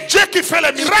me. C'est Dieu qui fait les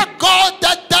It's miracles. God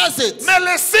that does it. Mais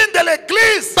le signe de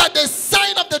l'église, But the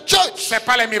sign of the church, ce n'est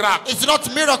pas les miracles. it's not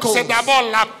miracles. C'est d'abord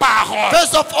la parole.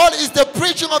 First of all is the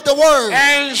preaching of the word.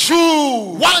 Un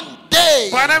jour, One day,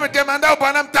 Branham demanda au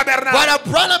Branham Tabernacle,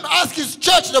 when Branham asked his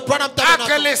church, the Branham entre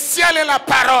Tabernacle, le ciel et la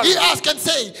parole, he asked and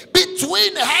say,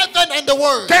 between heaven and the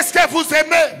word, qu'est-ce que vous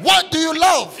aimez? what do you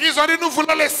love? Ils ont dit, nous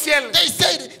voulons le ciel. They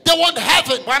said they want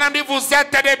heaven. Branham dit, vous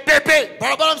êtes des bébés.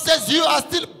 Branham says you are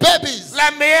still babies.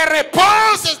 La meilleure This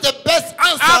réponse, is the best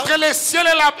answer le ciel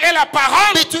et la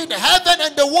parole, between heaven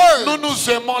and the word. nous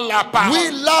aimons la parole.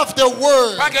 We love the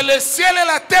word. Parce que le ciel et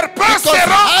la terre Because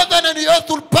passeront, heaven and the earth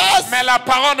will pass, mais la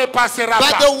parole ne passera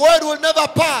but pas. the word will never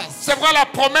pass. C'est vrai, la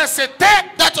promesse était,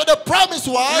 That's what the promise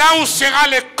was. là où sera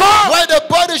le corps, Where the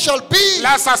body shall be,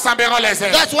 là s'assembleront les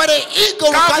ailes. that's where the eagle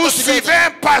will Quand come vous together. suivez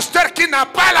un pasteur qui n'a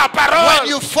pas la When parole,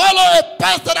 you follow a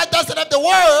pastor that doesn't have the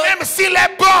word, même s'il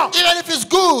est bon, even if it's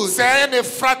good, c'est un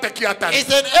Euphrate qui attend. it's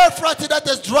an Euphrates that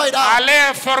is dried up. Allez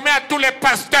informer à tous les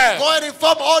pasteurs. Go and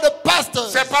inform all the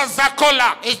pastors. C'est pas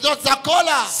Zakola, It's not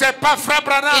Zakola. c'est pas Frère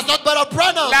Branham. It's not Brother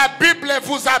Branham. La Bible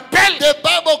vous appelle The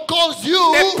Bible calls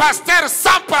you des pasteurs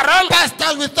sans parole.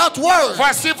 pastors without word.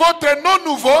 Voici votre nom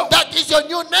nouveau That is your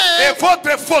new et name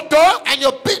votre photo. and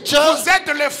your picture. Vous êtes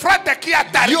l'Euphrate qui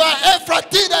attend. You are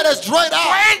Euphrates that is dried up.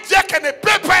 Un Dieu qui ne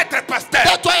peut pas être pasteur.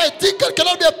 That's why a deacon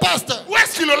cannot be a pastor. Où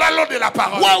est-ce qu'il aura l'eau de la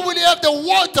parole? Where will he have the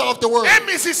water of the word? Un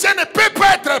musicien ne peut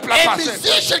pas être A pasteur.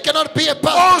 musician cannot be a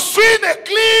pastor. On suit une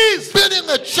église Building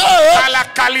a à church, la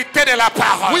qualité de la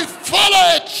parole. we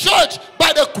follow a church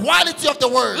by the quality of the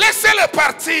word. Laissez-le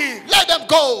partir. Let them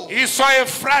go. Ils sont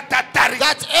Euphrate à Tari.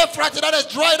 That's Euphrates that is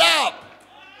dried up.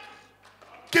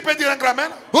 Qui peut dire un grand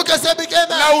amen? Who can say big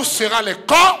amen? Là où sera le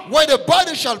corps, Where the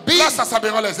body shall be, là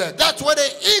s'assembleront les ailes. that's where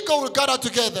the eagle will gather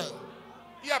together.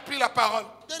 Il a pris la parole.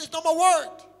 There is no more word.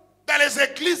 Dans les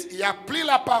églises, il a pris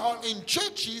la parole. In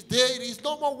churches, there is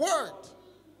no more word.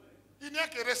 Il n'y a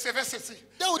que recevoir ceci.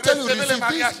 They will tell you, Recevez le receive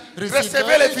mariage. this,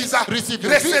 Recevez le visa. receive the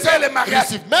Recevez visa, le mariage.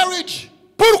 receive marriage.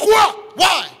 Pourquoi?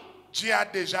 Why? Dieu a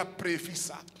déjà prévu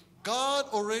ça. God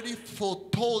already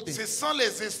foretold Ce it. sont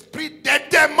les esprits des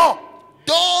démons.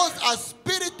 Those are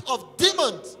spirits of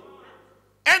demons.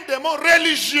 Un démon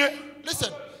religieux Listen,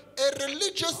 a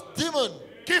religious demon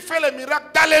qui fait le miracle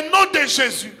dans le nom de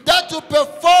Jésus. that will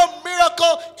perform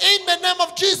miracle in the name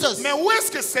of Jesus. Mais où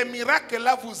est-ce que ces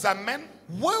miracles-là vous amènent?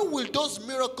 Where will those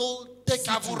miracles take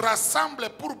Ça you vous to? rassemble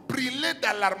pour brûler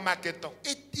dans l'Armageddon.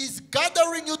 It is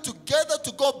gathering you together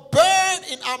to go burn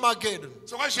in Armageddon.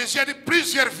 C'est pourquoi Jésus a dit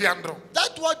plusieurs viendront.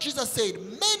 That's what Jesus said.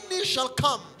 Many shall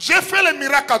come, J'ai fait le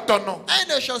miracle en ton nom. and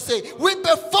they shall say, we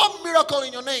perform miracle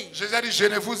in your name. Jésus a dit je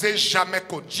ne vous ai jamais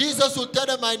connu. Jesus will tell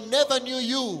them, I never knew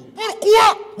you.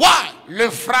 Pourquoi? Why? Le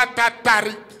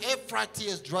Fratari. Euphrates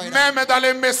is dried up. Même dans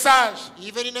les messages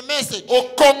Even in the message, au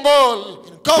Congo,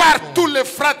 In Congo, partout le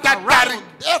Fratari. around,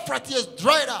 Euphrates is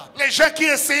dried up. Les gens qui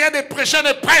essayaient de prêcher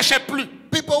ne prêchaient plus.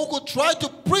 People who could try to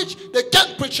preach, they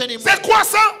can't preach anymore. C'est quoi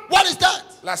ça? What is that?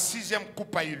 La 6e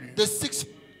coupe a eu lieu. The sixth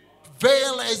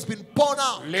veil has been poured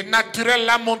out. Le naturel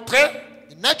l'a montré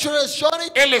The natural has shown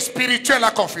it. et le spirituel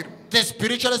l'a confirmé. The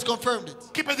spiritual has confirmed it.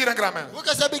 Qui peut dire un grand amen? Who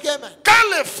can say big amen?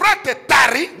 Quand le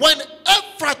Fratari, When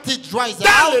Euphrates dries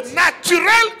dans out le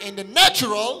naturel, in the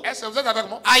natural, est-ce que vous êtes avec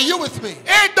moi? are you with me?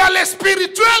 Et dans le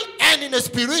spirituel, And in the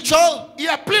spiritual, il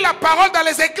a pris la parole dans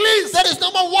les églises. there is no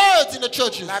more words in the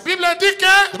churches. La Bible dit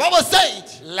que The Bible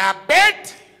says la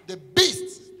bête, the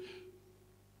beast,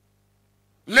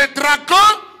 le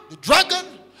dragon, the dragon,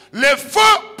 les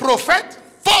faux prophètes,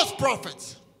 false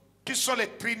prophets, qui sont les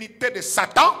trinités de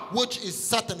Satan, which is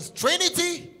Satan's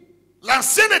trinity,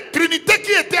 l'ancienne trinité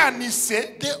qui était à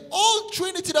Nicée, the old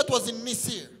trinity that was in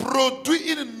Nicaea,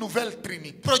 produit une nouvelle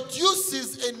trinité.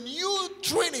 produces a new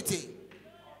trinity,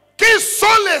 Qui sont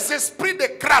les esprits de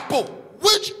crapauds?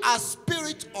 which are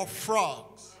spirit of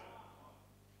frogs.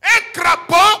 Un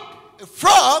crapaud, A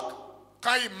frog,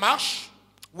 quand il marche,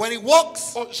 when he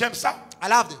walks, oh, j'aime ça, I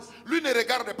love this. lui ne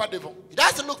regarde pas devant, He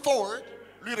doesn't look forward,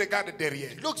 lui regarde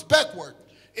derrière. he looks backward.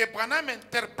 Et Branham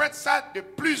interprète ça de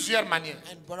plusieurs manières.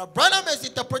 And Brother Branham has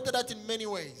interpreted that in many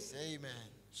ways. Amen.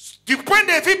 Du point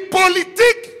de vue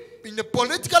politique, In the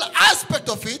political aspect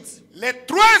of it, les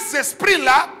trois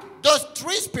esprits-là, those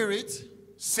three spirits,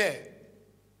 c'est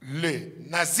le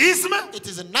nazisme, it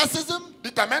is a Nazism,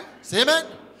 dites amen, say amen,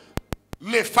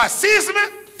 le fascisme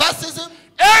fascism,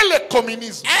 et le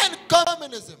communisme. and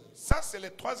communism. Ça, c'est les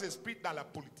trois esprits dans la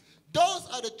politique. Those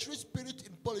are the three spirits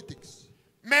in politics.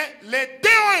 Mais les deux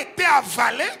ont été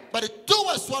avalés But the two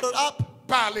were swallowed up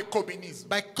par le communisme.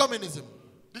 by communism.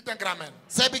 Dites un grand amen.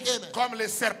 Say big amen. Comme le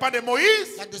serpent de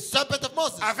Moïse Like the serpent of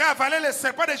Moses avait avalé le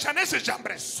serpent de Janès et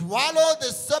Jambres. swallowed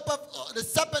the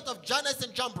serpent of Jannes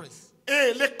and Jambres.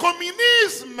 Et le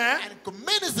communisme, And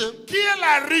communism, qui est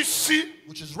la Russie,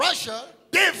 which is Russia,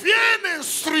 devient un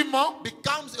instrument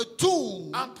becomes a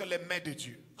tool entre les mains de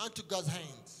Dieu. unto God's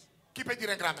hands. Qui peut dire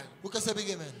un grand amen? Who can say big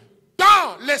amen?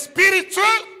 Dans le spirituel,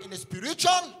 In the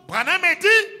spiritual, Branham a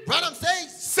dit, Branham says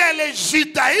c'est le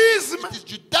judaïsme. it is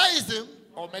Judaism,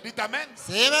 On me dit amen.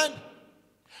 say amen,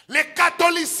 Le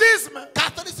catholicisme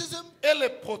Catholicism, et le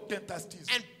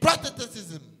protestantisme. and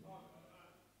Protestantism.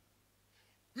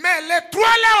 Mais les trois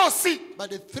là aussi But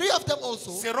the three of them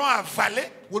also seront avalés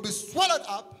will be swallowed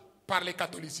up par le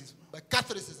catholicisme. by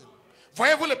Catholicism.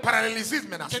 Voyez-vous le parallélisme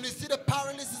maintenant? Can you see the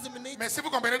parallelism in it? Mais si vous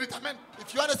comprenez, dites amen.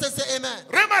 If you understand, say amen.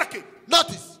 Remarquez,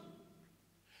 Notice,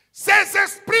 ces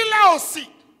esprits-là aussi,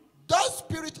 those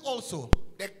spirits also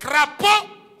des crapauds,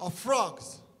 of frogs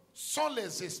sont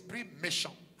les esprits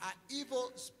méchants. are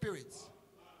evil spirits,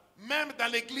 Même dans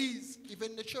l'église.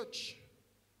 even in the church.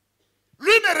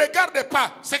 Lui ne regarde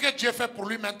pas ce que Dieu fait pour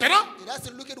lui maintenant. He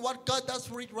doesn't look at what God does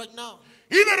for it right now.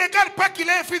 Il ne regarde pas qu'il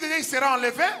est un fils de Dieu, il sera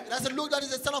enlevé. He doesn't look that he's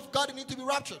the son of God and need to be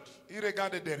raptured. Il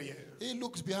regarde derrière. He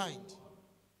looks behind.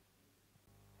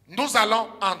 Nous allons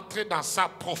entrer dans ça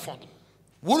profondément.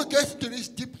 We'll get into this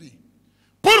deeply.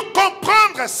 Pour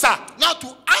comprendre ça, Now to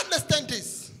understand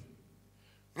this,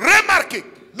 remarquez,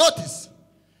 notice,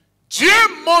 Dieu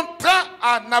montra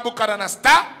à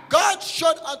Nabuchodonosor God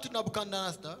showed unto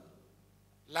Nebuchadnezzar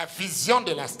la vision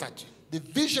de la statue. the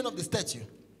vision of the statue.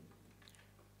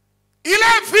 Il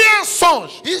a vu un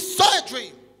songe He saw a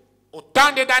dream au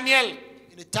temps de Daniel.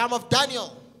 in the time of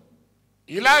Daniel.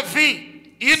 Il a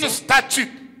vu une statue.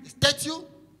 The statue,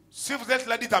 Si vous êtes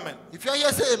là, dites amen. if you are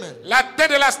here, say amen. La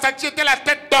tête de la statue était la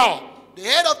tête d'or. The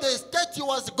head of the statue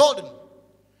was golden.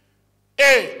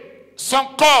 Et son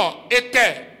corps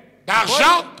était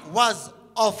d'argent. Body was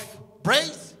of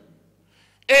brass.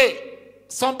 Et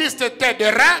son buste était de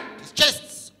rein. His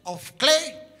chest of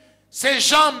clay. Ses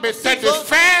jambes étaient de Silver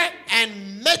fer.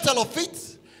 and metal of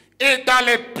feet. Et dans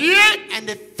les pieds, And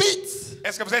the feet.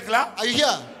 est-ce que vous êtes là? Are you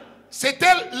here? C'était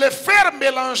le fer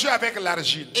mélangé avec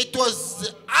l'argile. It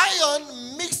was iron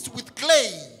mixed with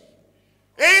clay.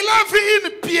 Et il a vu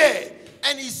une pierre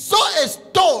And he saw a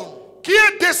stone qui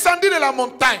est descendue de la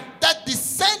montagne that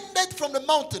descended from the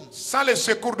mountain sans le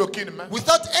secours d'aucune main.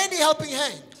 without any helping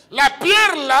hand. La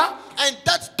pierre là And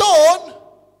that stone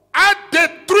a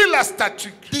détruit la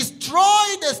statue.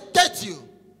 destroyed the statue.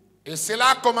 Et cela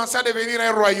a commencé à devenir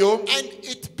un royaume And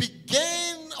it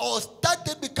began or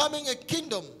started becoming a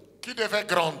kingdom qui devait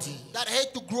grandir. that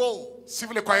had to grow. Si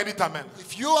vous le croyez, dites amen.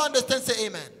 If you understand, say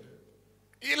amen.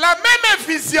 La même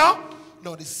vision,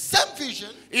 No, the same vision,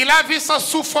 il a vu ça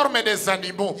sous forme des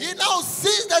animaux. he now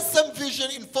sees that same vision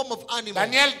in form of animals.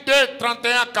 Daniel 2,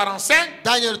 31 à 45.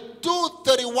 Daniel 2,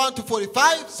 31 to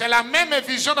 45. C'est la même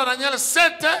vision dans Daniel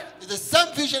 7, It's the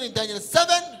same vision in Daniel 7,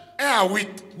 1 à 8.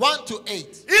 1 to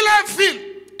 8. Il a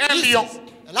vu un This lion.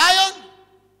 is a lion.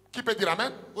 Qui peut dire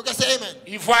amen? We can say amen.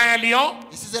 Il voit un lion.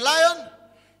 This is a lion.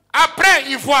 Après,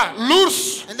 il voit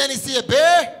l'ours. And then he see a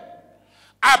bear.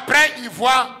 Après, il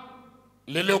voit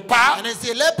le léopard. And then he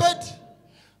see a leopard.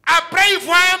 Après, il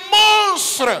voit un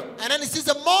monstre. And then he sees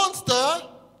a monster.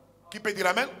 Qui peut dire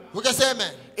amen? We can say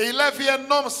amen. Et il a vu un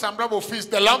homme semblable au fils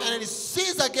de l'homme And then he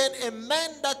sees again a man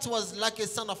that was like a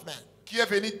son of man. qui est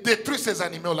venu détruire ces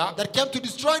animaux-là. That came to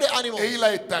destroy the animals. Et il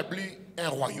a établi un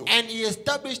royaume. And he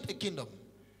established a kingdom.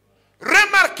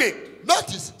 Remarquez,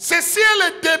 Notice, ceci est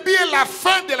le début et la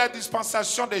fin de la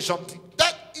dispensation des gentils.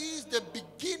 that is the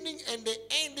beginning and the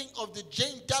ending of the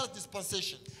Gentile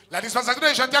dispensation. La dispensation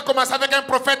des gentils a commencé avec un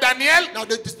prophète Daniel Now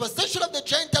the dispensation of the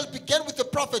Gentile began with the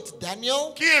prophet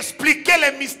Daniel qui expliquait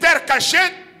les mystères cachés.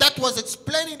 that was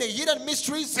explaining the hidden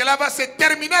mysteries. Cela va se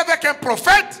terminer avec un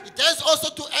prophète It has also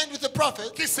to end with a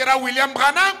prophet qui sera William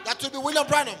Branham that will be William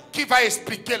Branham qui va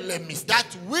expliquer les mystères. that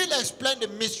will explain the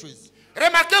mysteries.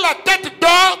 Remarquez la tête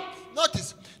d'or,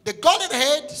 Notice, the golden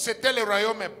head c'était le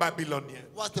royaume babylonien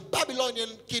was the Babylonian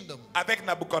kingdom avec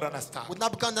Nabuchodonosor. with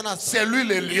Nebuchadnezzar. C'est lui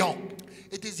le lion.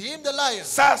 It is him the lion.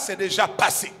 Ça, c'est déjà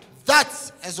passé. That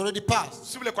has already passed.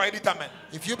 Si vous le croyez, dites amen.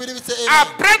 If you believe it, say amen.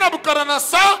 Après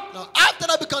Nabuchodonosor Now after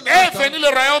est Nebuchadnezzar venu le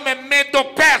royaume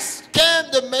médo-perse.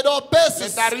 came the Le Medo-Persian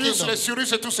Darius, kingdom. le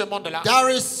Cyrus et tout ce monde-là.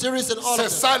 Darius, Cyrus, and all C'est of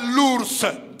them. ça l'ours.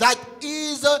 That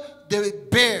is the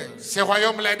bear. Ce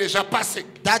royaume-là est déjà passé.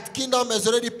 That kingdom has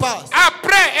already passed.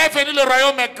 Après est venu le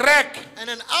royaume grec. And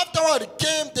then afterward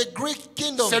came the Greek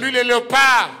kingdom, C'est lui le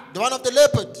léopard. the one of the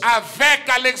leopard, Avec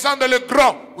Alexandre le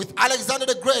Grand. with Alexander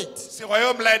the Great. Ce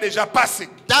royaume-là est déjà passé.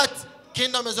 That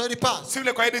kingdom has already passed. Si vous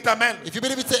le croyez, dites amen. If you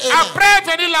believe it, say amen. Après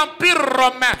est venu l'Empire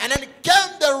romain. And then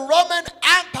came the Roman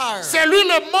Empire. C'est lui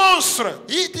le monstre.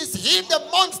 It is him, the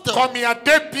monster. Comme il y a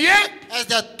 2 pieds, As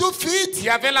there are 2 feet, il y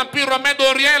avait l'Empire romain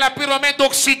d'Orient et l'Empire romain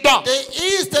d'Occident. the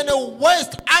East and the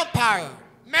West Empire.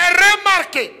 Mais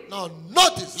remarquez, Now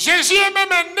notice, Jésus est même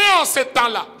né en ce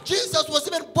temps-là. Jesus was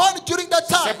even born during that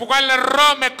C'est time. pourquoi le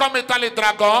Rome, comme étant le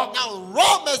dragon, Now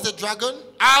Rome as the dragon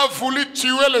a voulu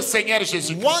tuer le Seigneur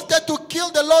Jésus. wanted to kill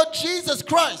the Lord Jesus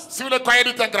Christ. Si vous le croyez,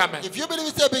 dites un grand amen. If you believe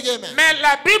it, say a big amen. Mais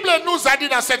la Bible nous a dit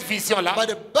dans cette vision-là But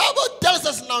the Bible tells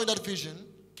us now in that vision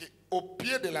au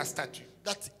pied de la statue.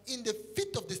 that in the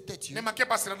feet of the statue, Ne manquez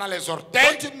pas cela dans les don't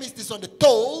orteils. you miss this on the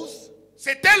toes?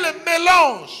 C'était le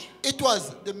mélange It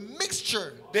was the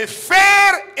mixture de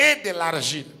fer et de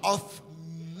l'argile. of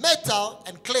metal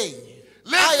and clay.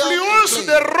 L'influence Iron and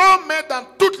de clay. Rome est dans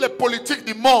toutes les politiques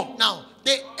du monde. Now,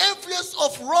 the influence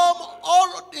of Rome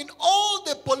in all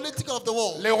the political of the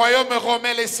world. Le royaume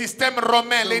romain, le système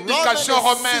romain, l'éducation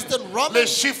Roman romaine, system, Roman- les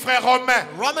chiffres romains,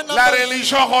 Roman la numbers,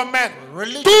 religion romaine.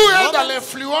 religion Tout est dans Roman.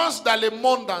 l'influence dans le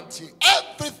monde entier.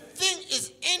 Everything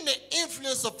is in the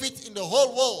influence of it in the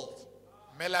whole world.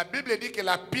 Mais la Bible dit que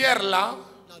la pierre là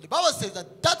Now, the Bible says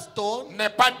that stone n'est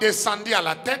pas descendue à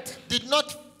la tête. did not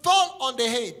fall on the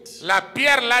head. La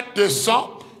pierre là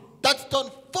descend That stone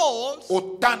falls au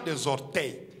temps des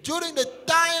orteils. during the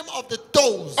time of the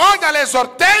toes. Or dans les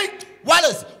orteils,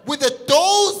 Wallace, with the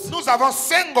toes, nous avons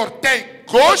 5 orteils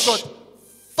we've gauche, got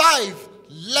 5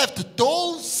 left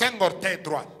toes 5 orteils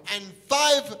droits. and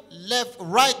 5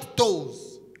 right toes.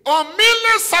 En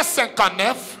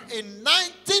 1959, In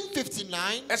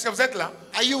 1959, est-ce que vous êtes là?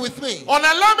 are you with me? On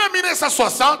a là même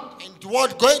 1960, And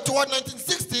going toward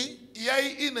 1960, il y a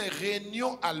eu une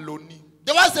réunion à l'ONU.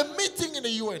 there was a meeting in the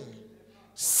UN.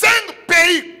 5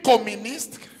 pays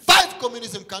communistes 5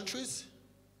 communism countries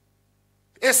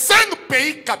et 5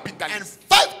 pays and capitalistes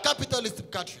 5 capitalist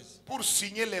countries pour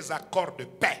signer les accords de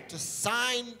paix to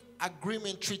sign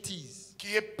agreement treaties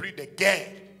qui est plus de guerre.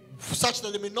 such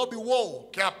that there may not be war.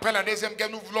 Qu'après la deuxième guerre,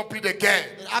 nous voulons plus de guerre.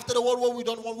 And after the World War, we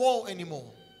don't want war anymore.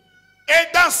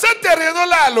 Et dans cette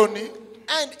réunion-là à l'ONU,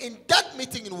 And in that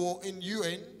meeting in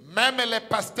UN, même les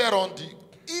pasteurs ont dit,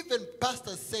 even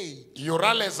pastors say il y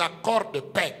aura les accords de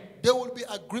paix. there will be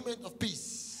agreement of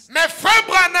peace. Mais Frère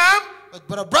Branham, But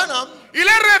Brother Branham il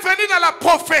est revenu dans la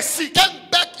prophétie. came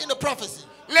back in the prophecy.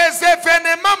 Les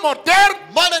événements modernes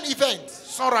Modern events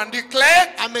sont rendus clairs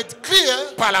are made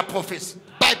clear par la prophétie.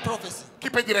 by prophecy. Qui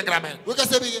peut dire un grand amen? We can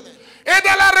say big amen. Et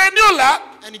dans la réunion là,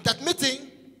 And in that meeting,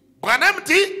 Branham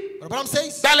dit, Brother Branham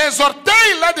says, dans les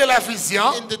orteils là de la vision,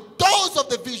 in the toes of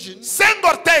the vision, 5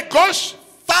 orteils gauche,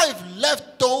 5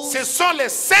 left toes ce sont les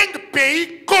 5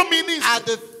 pays communistes. are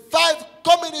the 5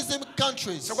 communism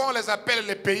countries. C'est quoi on les appelle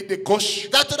les pays de gauche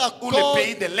That's what are ou les called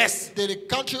pays de l'Est. the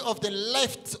country of the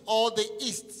left or the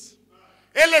east.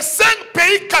 Et les 5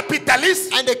 pays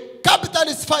capitalistes, And the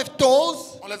capitalist 5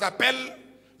 toes, on les appelle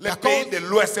les D'accord. pays de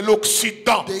l'Ouest, c'est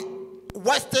l'Occident. the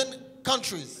western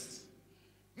countries.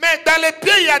 Mais dans les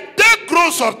pieds, il y a 2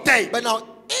 gros orteils. But now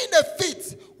in the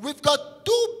feet, we've got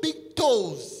 2 big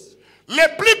toes.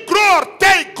 Le plus gros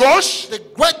orteil gauche, The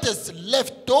greatest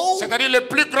left toe, c'est-à-dire le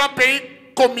plus grand pays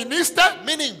communiste,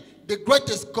 meaning the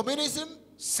greatest communism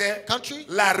c'est country,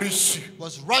 la Russie.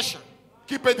 was Russia.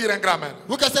 Qui peut dire un grand amen?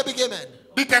 We can say big amen.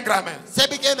 Dites un grand amen. Say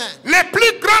big amen. Le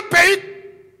plus grand pays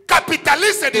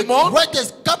capitaliste du The monde,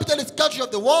 greatest capitalist country of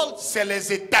the world c'est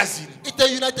les États-Unis. is the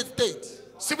United States.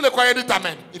 Si vous le croyez, dites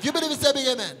amen. If you believe it, say big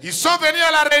amen. Ils sont venus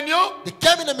à la réunion. They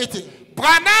came in a meeting.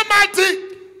 Branham a dit,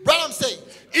 Branham said,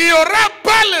 il n'y aura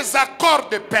pas les accords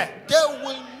de paix. they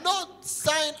will not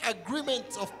sign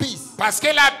agreements of peace. Parce que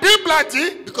la Bible a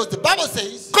dit, Because the Bible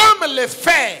says, comme le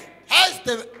fer as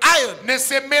the iron ne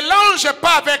se mélange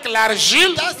pas avec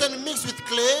l'argile, doesn't mix with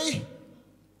clay,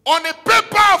 on ne peut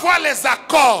pas avoir les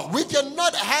accords. we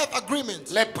cannot have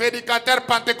agreements. Les prédicateurs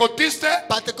pentecôtistes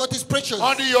Pentecostal preachers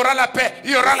ont dit, il y aura la paix,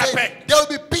 il y aura la say, paix. there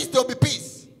will be peace, there will be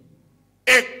peace.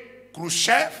 Et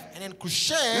Khrushchev, And then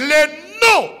Khrushchev, le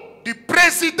nom du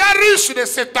président russe de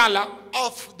ce temps-là,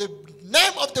 of the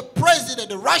name of the president,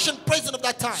 the Russian president of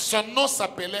that time, son nom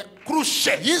s'appelait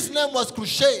Khrushchev. his name was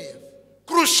Khrushchev.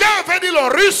 Khrushchev veut dire en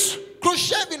russe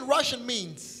Khrushchev in Russian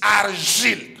means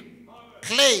argile.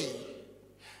 clay.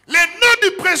 Le nom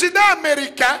du président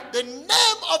américain, The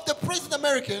name of the president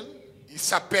American, il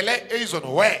s'appelait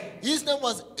Eisenhower, his name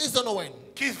was Eisenhower,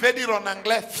 qui veut dire en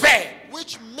anglais fer.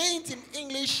 which means in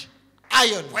English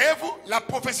iron. Voyez-vous, la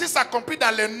prophétie s'accomplit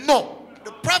dans le nom.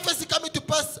 The prophecy coming to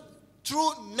pass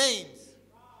through names.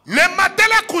 Le matin,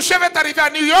 là, Khrushchev est arrivé à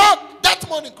New York. That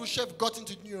morning, Khrushchev got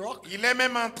into New York. Il est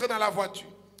même entré dans la voiture.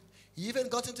 He even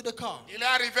got into the car. Il est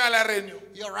arrivé à la réunion.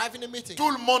 He arrived in a meeting. Tout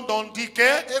le monde a dit que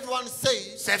Everyone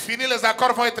says c'est fini, les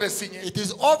accords vont être signés. it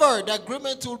is over. The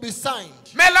agreement will be signed.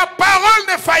 Mais la parole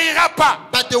ne faillira pas.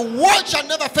 But the word shall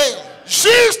never fail.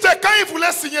 Juste quand il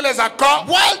voulait signer les accords,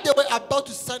 While they were about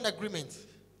to sign the agreement,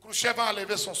 Khrushchev a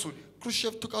enlevé son soulier.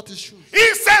 Khrushchev took out his shoes.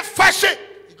 Il s'est fâché.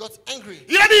 He got angry.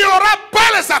 Il a dit, il n'y aura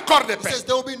pas les accords de He paix. says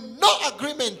there will be no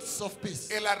agreements of peace.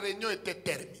 Et la réunion était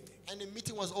terminée. And the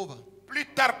meeting was over. Plus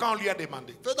tard, quand on lui a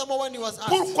demandé, Furthermore, when he was asked,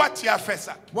 pourquoi tu as fait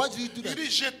ça? why did you do Il that? dit,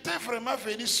 j'étais vraiment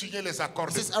venu signer les accords.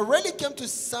 He says, I really came to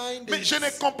sign the Mais je ne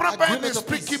comprends pas un agreement of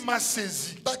esprit qui peace. m'a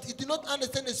saisi. But he did not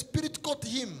understand the spirit caught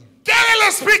him. Quel est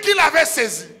l'esprit qu'il avait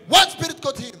saisi? What spirit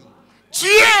caught him? Dieu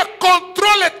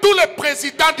contrôle tous les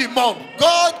présidents du monde.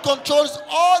 God controls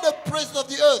all the presidents of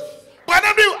the earth.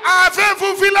 Branham dit,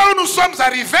 avez-vous vu là où nous sommes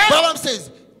arrivés? Abraham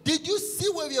says, did you see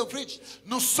where we have reached?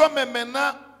 Nous sommes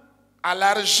maintenant à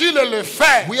l'argile et le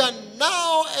fer. We are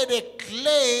now at the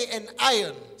clay and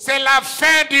iron. C'est la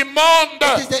fin du It is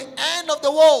monde. the end of the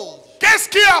world. Qu'est-ce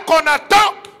qu'il y a qu'on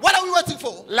attend? What are we waiting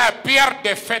for? La pierre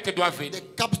de fête doit venir.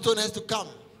 The capstone has to come.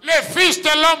 Le Fils de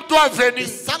l'homme doit The venir.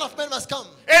 Son of Man must come.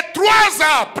 Et 3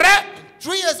 ans après,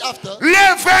 3 years after,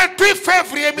 le 28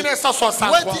 février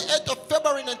 1963, 28th of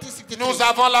February 1963, nous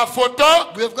avons la photo.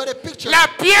 we have got a picture. La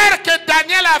pierre que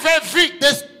Daniel avait vue,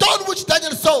 The stone which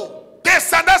Daniel saw,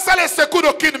 descendant sans le secours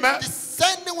d'aucune main,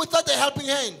 descending without a helping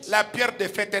hand. la pierre de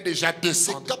fête est déjà The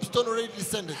descendue. capstone already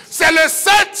descended. C'est le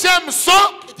 7e saut,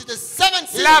 It is the seventh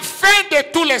seal, la fin de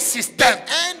tous les the systèmes.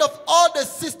 end of all the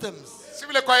systems. Si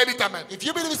vous le croyez, dites amen. If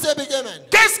you believe it, say big amen.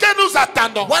 Qu'est-ce que nous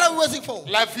attendons? What are we waiting for?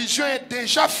 La vision est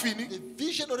déjà finie. The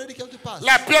vision already came to pass.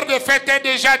 La pierre de fête est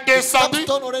déjà descendue.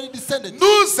 Capstone already descended.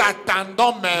 Nous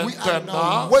attendons We are now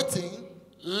maintenant waiting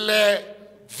les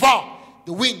vents.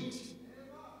 the wind.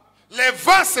 Les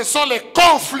vents, ce sont les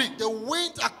conflits The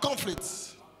winds are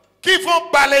conflicts qui vont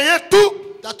balayer tout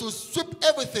that will sweep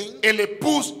everything, et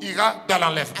l'épouse ira dans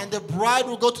l'enlèvement. and the bride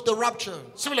will go to the rapture.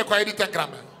 Si vous le croyez, dites un grand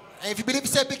amen. And if you believe,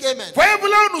 say big amen. Voyez-vous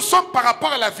là où nous sommes par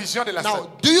rapport à la vision de la sainte? Now,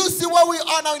 do you see where we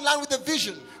are now in line with the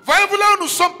vision? Voyez-vous là où nous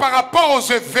sommes par rapport aux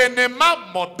événements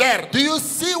modernes? Do you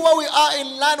see where we are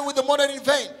in line with the modern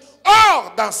event?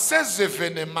 Or, dans ces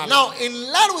événements, Now, in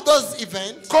line with those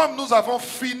events, comme nous avons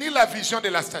fini la vision de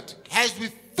la statue, as we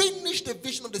finish the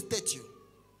vision of the statue,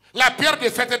 la pierre de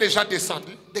fête est déjà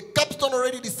descendue. the capstone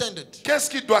already descended. Qu'est-ce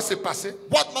qui doit se passer?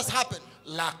 What must happen?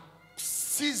 La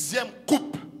 6e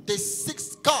coupe The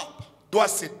sixth cup doit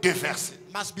se déverser.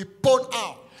 must be poured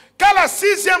out. Quand la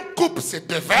 6e coupe se When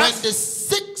déverse, the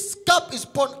sixth cup is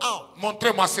poured out,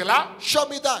 montrez-moi cela. show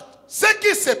me that. Ce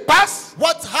qui se passe,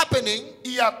 What's happening?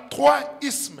 il y a 3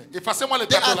 isthmes. Effacez-moi le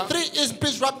There tableau are là. 3 isms.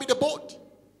 Please wrap me the boat.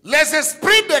 Les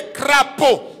esprits de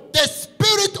crapauds The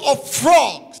spirit of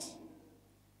frogs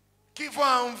qui vont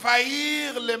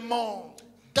envahir le monde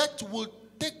that will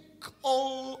take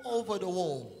all over the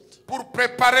world pour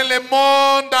préparer le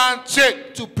monde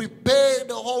entier to prepare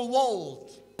the whole world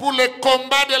pour le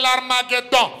combat de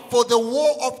l'Armageddon. for the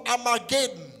war of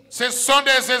Armageddon. Ce sont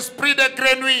des esprits de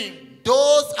grenouilles.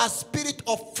 Those are spirit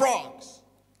of frogs.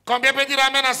 Combien peut dire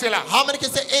amen à cela? How many can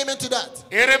say amen to that?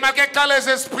 Et remarquez quand les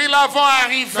esprits là vont Now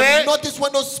arriver, notice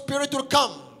when those spirits will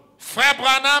come. Frère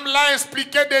Branham l'a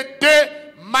expliqué de 2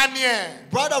 manières.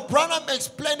 Brother Branham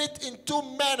explained it in 2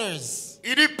 manners.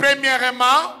 Il dit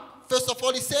premièrement, First of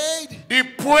all, he said, du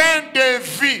point de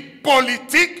vue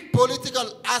politique, political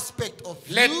aspect of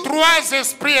les view, 3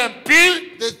 esprits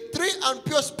impies, the 3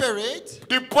 impure spirits,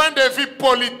 du point de vue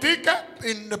politique,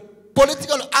 in the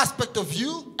political aspect of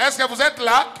view. est-ce que vous êtes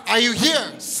là? Are you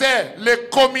here? C'est le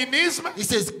communisme, He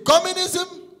says communism.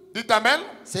 dites amen.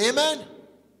 Say amen.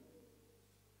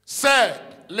 C'est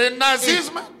le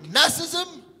nazisme, Nazism.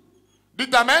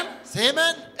 dites amen. Say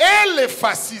amen. Et le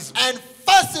fascisme. And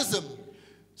fascism.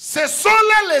 Ce sont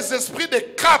là les esprits de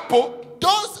crapauds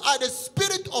Those are the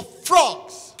spirit of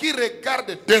frogs qui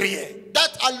regardent derrière.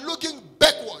 that are looking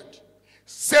backward.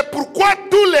 C'est pourquoi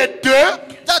tous les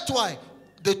deux That's why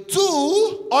the 2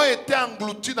 ont été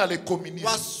engloutis dans le communisme.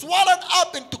 were swallowed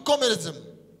up into communism.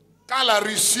 Quand la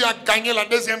Russie a gagné la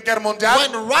Deuxième Guerre mondiale,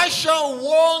 When Russia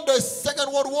won the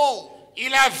Second World War,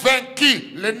 il a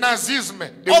vaincu le nazisme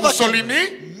de overcame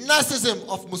Mussolini. Nazism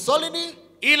of Mussolini,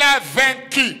 Il a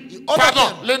vaincu, overcame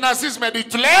pardon, le nazisme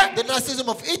d'Hitler. the Nazism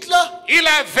of Hitler, Il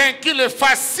a vaincu le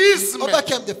fascisme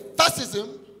overcame the fascism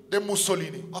de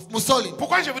Mussolini. of Mussolini.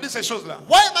 Pourquoi je vous dis ces choses-là?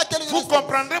 Why am I telling you Vous this?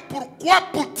 comprendrez pourquoi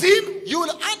Poutine, You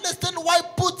will understand why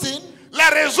Putin, la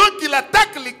raison qu'il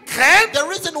attaque l'Ukraine, the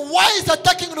reason why he's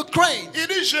attacking Ukraine. il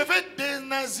dit je vais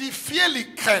dénazifier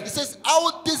l'Ukraine. He says, I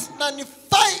will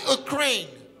disnazify Ukraine.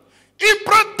 Il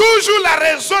prend toujours la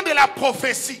raison de la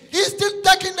prophétie. He's still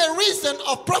taking the reason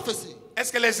of prophecy.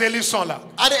 Est-ce que les élus sont là?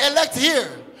 Are the elect here?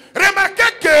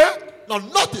 Remarquez que Now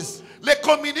notice, le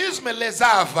communisme les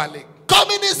a avalés.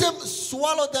 communism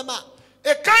swallowed them up.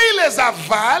 Et quand il les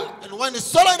avale, And when he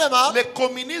swallowed them up, le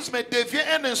communisme devient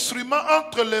un instrument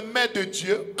entre les mains de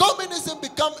Dieu. communism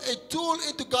becomes a tool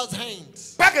into God's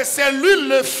hands. Parce que c'est lui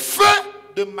le feu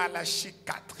de Malachie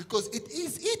 4 Because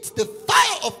it's the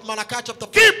fire of Malachi chapter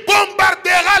 4 qui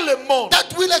bombardera le monde.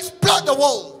 that will explode the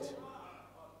world.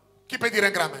 Qui peut dire un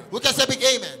grand amen? We can say big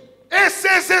amen. Et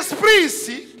ces esprits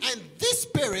ici, And this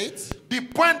spirit, du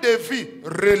point de vue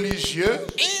religieux,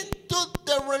 into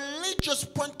the religious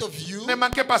point of view, ne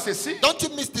manquez pas ceci, don't you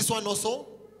miss this one also?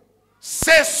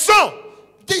 ce sont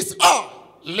These are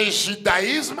le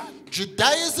judaïsme,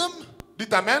 Judaism,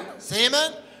 dites amen, say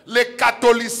amen, le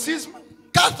catholicisme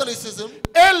Catholicism,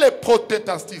 et le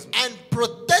protestantisme. and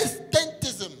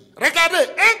Protestantism. Regardez,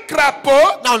 un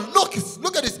crapaud, Now look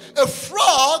at this. A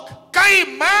frog, quand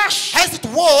il marche, as it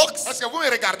walks, est-ce que vous me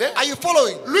regardez? are you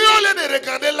following? Lui, au lieu de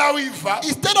regarder là où il va,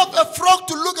 Instead of a frog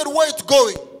to look at where it's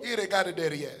going, il regarde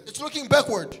derrière. it's looking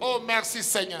backward. Oh, merci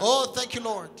Seigneur Oh, thank you,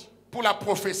 Lord, pour la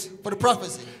prophétie. for the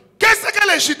prophecy. Qu'est-ce que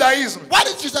le judaïsme? What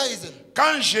is Judaism?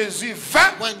 Quand Jésus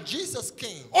vint, When Jesus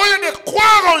came, au lieu de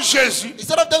croire en Jésus,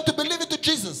 instead of them to believe into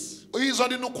Jesus, ils ont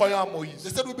dit nous croyons en Moïse.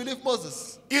 they said we believe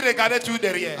Moses. Ils regardaient toujours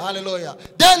derrière. Hallelujah.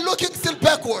 They're looking still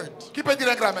backward. Qui peut dire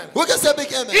un grand amen? We can say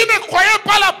big amen. Ils ne croyaient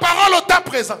pas la parole au temps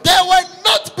présent. They were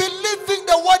not believing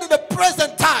the word in the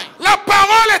present time. La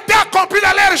parole était accomplie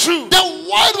dans leur jour. The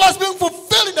word was being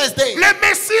fulfilled in this day. Le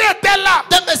Messie était là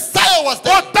The Messiah was au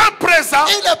there temps présent.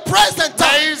 in the present Mais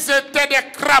time. ils étaient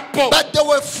des crapauds. But they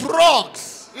were frogs.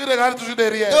 Ils regardaient toujours They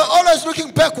derrière. were always looking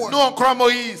backward. Nous on croit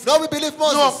Moïse. No, we believe Nous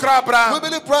on Moses. croit Abraham. We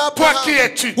believe Abraham. Toi qui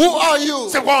es-tu? Who are you?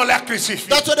 C'est pourquoi on l'a crucifié.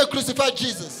 That's why they crucified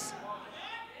Jesus.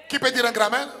 Qui peut dire un grand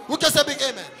amen? We can say big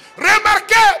amen.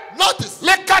 Remarquez Notice,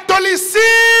 le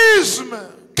catholicisme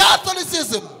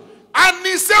Catholicism en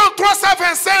Nicée en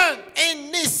 325.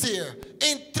 in Nicaea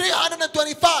in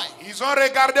 325. Ils ont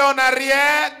regardé en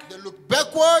arrière. They look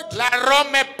backward. La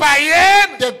Rome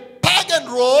païenne The pagan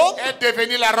Rome est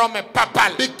devenue la Rome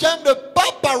papale. became the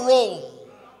Papa Rome.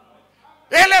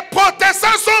 Et les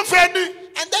protestants sont venus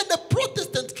And then the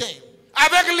Protestant came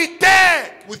avec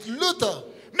Luther. with Luther.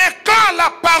 Mais quand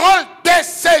la parole de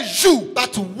ces jours,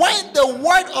 But when the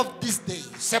word of this day,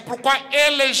 c'est pourquoi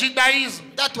et le judaïsme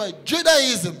that's why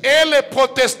Judaism, et les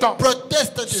protestants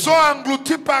Protestantism, sont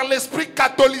engloutis par l'esprit they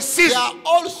catholicisme are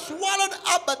all swallowed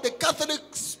up by the Catholic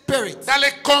spirit. dans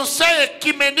les conseils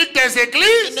écuméniques des In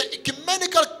églises, the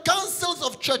ecumenical councils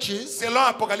of churches, selon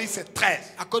Apocalypse 13.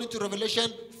 according to Revelation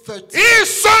 13, Ils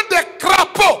sont des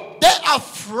crapauds. they are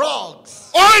frogs.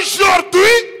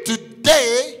 Aujourd'hui,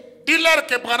 Today, dis-leur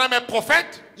que Branham est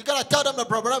prophète. you gotta tell them that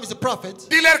Abraham is a prophet.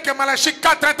 Dis-leur que Malachie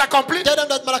 4 est accompli. Tell them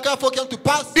that Malachi 4 came to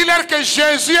pass. Dis-leur que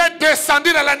Jésus est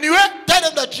descendu dans la nuée. Tell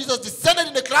them that Jesus descended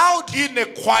in the cloud. Ils ne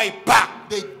croient pas.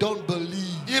 They don't believe.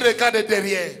 Ils regardent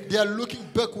derrière. They are looking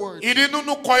backward. Il dit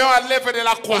nous croyons à l'œuvre de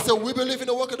la croix. They say, we believe in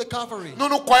the work of the Calvary. Nous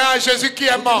croyons à Jésus qui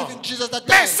est We mort. believe in Jesus that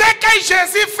Mais died. ce que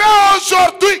Jésus fait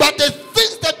aujourd'hui, But the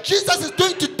things that Jesus is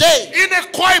doing today, ils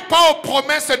ne croient pas aux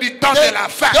promesses du temps they de la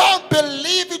fin. don't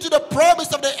believe into the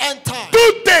promise of the end time.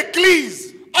 Toute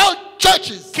église All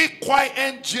churches qui croit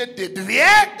un Dieu de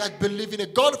derrière, that believe in a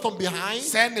God from behind,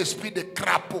 c'est un esprit de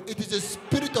crapaud. it is a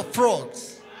spirit of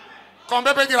frogs.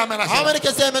 Combien peut dire amen à How ça? many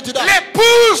can say amen to that?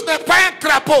 L'épouse n'est pas un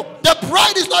crapaud. The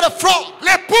bride is not a frog.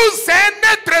 L'épouse, c'est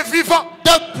un être vivant.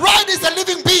 The bride is a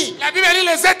living being. La Bible dit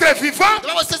les êtres vivants The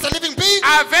Bible says a living being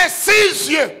avaient 6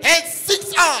 yeux. has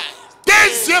 6 eyes.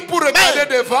 2 yeux pour regarder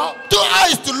devant. 2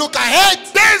 eyes to look ahead.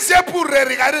 2 yeux pour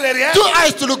regarder derrière. 2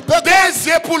 eyes to look back. 2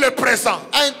 yeux pour le présent.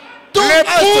 And 2 eyes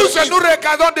L'épouse, to nous look.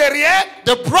 regardons derrière.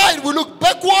 The bride will look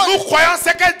backward. Nous croyons ce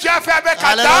que Dieu a fait avec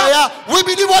Adam, Hallelujah. We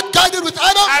believe what God did with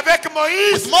Adam, avec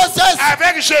Moïse, with Moses,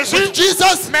 avec Jésus. with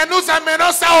Jesus. Mais nous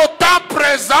amenons ça au temps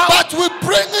présent. But we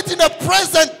bring it in the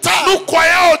present Nous time.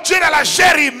 croyons au Dieu dans la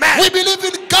chair humaine. We believe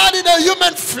in God in a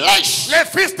human flesh. Le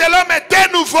Fils de l'homme est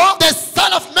de nouveau. The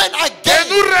Son of Man Et again.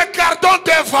 nous regardons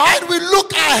devant. And we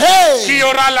look ahead. Qu'il y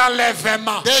aura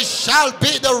l'enlèvement. There shall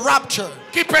be the rapture.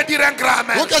 Qui peut dire un grand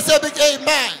amen? Who can say big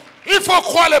amen? Il faut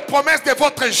croire les promesses de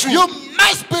votre jour. You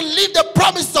must believe the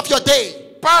promises of your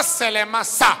day. Pas seulement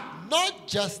ça. Not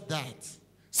just that.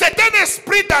 C'est un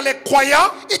esprit dans les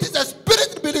croyants. It is a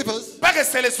spirit in believers Parce que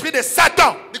c'est l'esprit de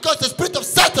Satan. because the spirit of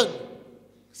Satan.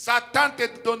 Satan te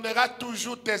donnera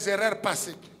toujours tes erreurs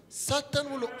passées. Satan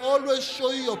will always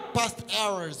show you your past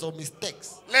errors or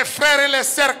mistakes. Les frères et les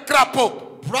sœurs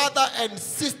crapauds. Brother and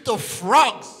sister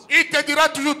frogs. Il te dira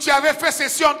toujours, tu avais fait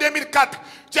ceci en 2004,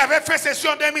 tu avais fait ceci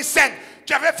en 2005,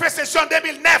 tu avais fait ceci en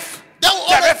 2009, They will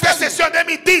tu avais always fait tell ceci en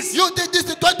 2010. You did this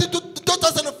in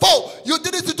 2004. You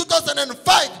did it in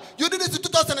 2005. You did it in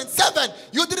 2007.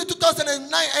 You did it in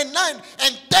 2009 and 9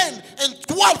 and 10 and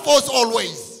 12 was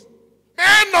always.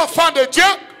 Un enfant de Dieu,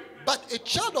 But a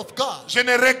child of God, je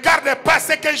ne regarde pas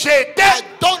ce que j'ai été, I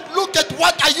don't look at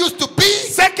what I used to be.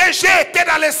 ce ce que j'ai été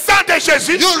dans le sang de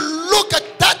Jésus. You look at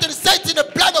that and say it in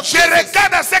the blood of Je Jesus.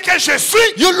 regarde à ce que je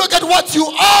suis. You look at what you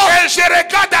are Et je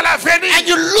regarde à l'avenir. and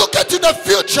you look at the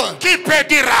future. Qui peut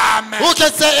dire Amen? Who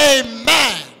can say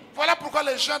amen? Voilà pourquoi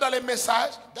les gens dans les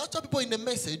messages That's why people in the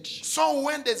message, sont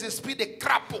loin des esprits de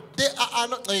crapauds. they are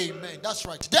not, amen, that's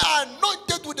right. They are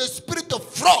anointed with the spirit of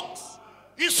frogs.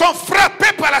 Ils sont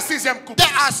frappés par la sixième coupe. They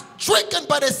are stricken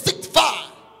by the sixth fire.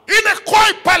 Ils ne croient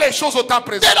pas les choses au temps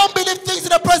présent. They don't believe things in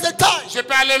the present time. Je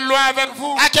peux aller loin avec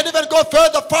vous. I can even go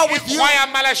further far with Ils you. croient à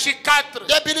Malachie 4.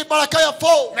 They believe Malachi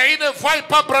 4. Mais ils ne voient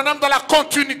pas Branham dans la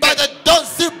continuité. But they don't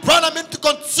see Branham into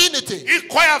continuity. Ils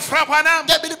croient à Frère Branham.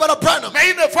 They believe Brother Branham. Mais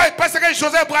ils ne voient pas ce que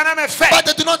Joseph Branham a fait. But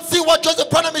they do not see what Joseph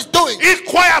Branham is doing. Ils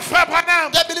croient à Frère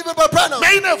Branham. They believe in Brother Branham.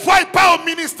 Mais ils ne voient pas au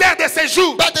ministère de ces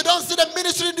jours. But they don't see the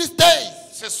ministry in these days.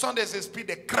 Ce sont des esprits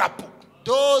de crapauds.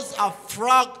 Those are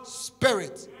frog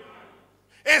spirits.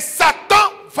 Et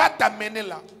Satan va t'amener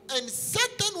là. And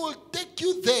Satan will take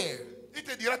you there. Il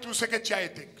te dira tout ce que tu as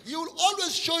été. He will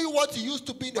always show you what you used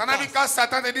to be in the On a vu past. quand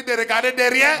Satan te dit de regarder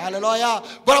derrière. Hallelujah.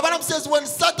 But Branham says when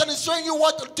Satan is showing you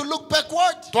what to look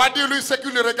backward, Toi dis-lui ce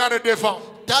qu'il regarde devant.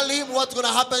 tell him what's going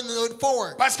to happen going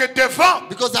forward. Parce que devant,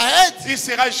 Because ahead, il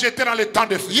sera jeté dans le temps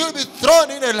de feu. you'll be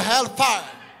thrown in a hellfire.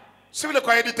 Si vous le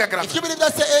croyez, dites un grand. If you believe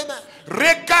that, say amen.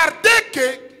 Regardez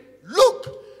que Look,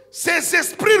 ces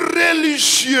esprits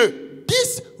religieux,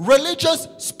 this religious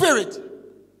spirit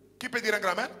qui peut dire un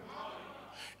grand amen,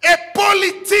 et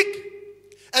politique,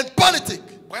 and politics.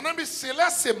 Branham dit, cela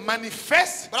se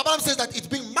manifeste But Abraham says that it's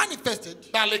being manifested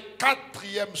dans le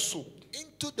quatrième sceau.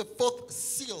 into the fourth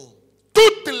seal.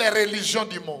 Toutes les religions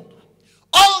du monde.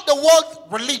 All the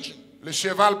world religion, Le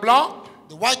cheval blanc,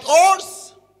 the white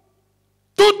horse,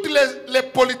 toutes les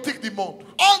politiques du monde.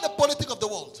 all the politics of the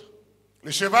world,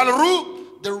 Le cheval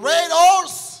roux, the red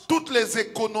horse, toutes les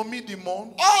économies du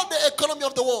monde all the economy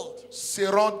of the world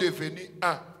seront devenues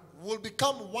un. will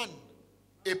become one.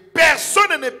 Et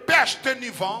personne ne peut acheter ni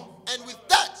vendre And with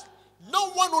that,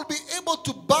 no one will be able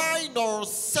to buy nor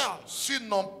sell s'ils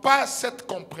n'ont pas cette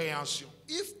compréhension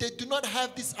if they do not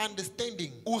have this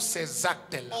understanding ou ces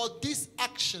actes-là. or these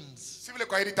actions. Si vous le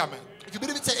croyez, dites amen. If you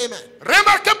believe it, say amen.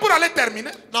 Remarquez pour aller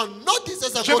terminer. Now notice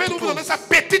as I Je go vais to vous donner close, ça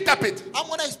petit à petit. I'm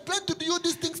going to explain to you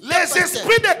these things step Les by step.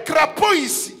 esprits de crapauds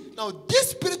ici, Now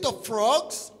this spirit of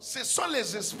frogs, ce sont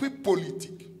les esprits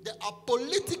politiques. they are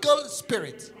political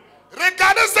spirits.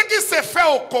 Regardez ce qui se fait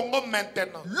au Congo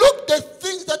maintenant. Look the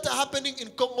things that are happening in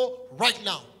Congo right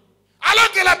now.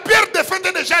 Alors que la pierre de feu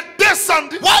est déjà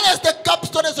descendue, While as the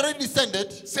capstone has already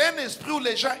descended, c'est un esprit où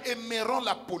les gens aimeront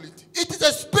la politique. it is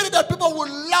a spirit that people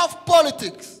will love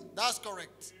politics. That's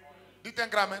correct. Dites un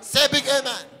grand amen. Say a big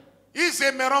amen. Ils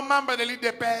aimeront membres de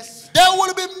l'IDPS. There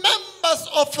will be members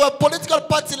of a political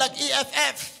party like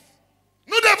EFF.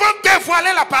 Nous devons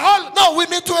dévoiler la parole. No, we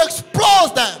need to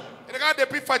expose them. Regarde,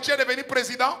 depuis Fachi est devenu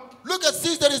président, Look at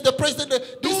Caesar is the president.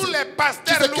 tous les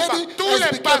pasteurs Tshisekedi Louba, tous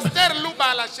has les become- pasteurs Louba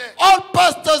à la chair. All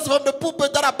pastors from the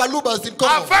pulpit that are balubas in Congo.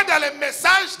 Avant dans les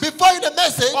messages, Before in the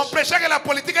message, on prêchait que la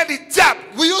politique est du diable.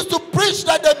 we used to preach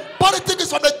that the politics is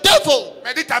from the devil.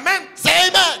 Mais dites amen. Say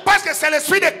amen. Parce que c'est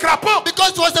l'esprit des crapauds.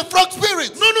 Because it was a frog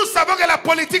spirit. Nous savons que la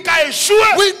politique a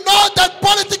échoué. We know that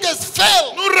politics has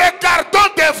failed. Nous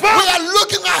regardons devant. We are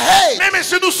looking ahead. Même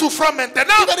si nous souffrons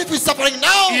maintenant, Even if we're suffering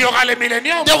now, il y aura le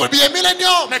millénium. there will be a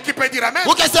millennium. Mais qui peut dire amen?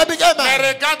 Who can say a big Mais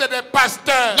amen? regarde des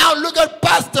pasteurs. Now look at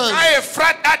pastors. Quand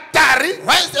Euphrate a tari,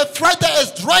 Once the Friday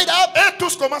is dried up, et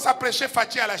tous commencent à prêcher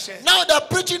Fachi à la chair. now they're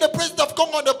preaching the president of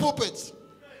Congo on the pulpit.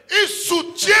 Ils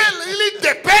soutiennent, ils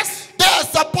dépêchent They are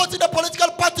supporting the political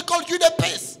party called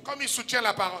UDPS. comme ils soutiennent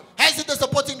la parole. As it is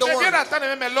supporting the Je viens word.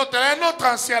 d'entendre même l'autre, un autre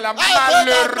ancien là, I heard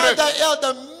malheureux. another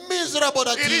elder miserable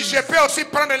that Il dit, he je peux aussi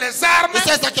prendre les armes, He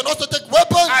says I can also take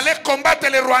weapons. aller combattre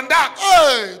le Rwanda.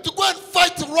 Hey, to go and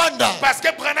fight Rwanda. Parce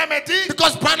que Branham a dit,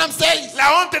 Because Branham says,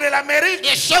 la honte de l'Amérique,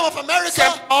 the shame of America,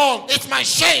 c'est honte. it's my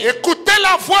shame. Écoutez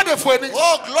la voix de Phoenix.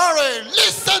 Oh, glory.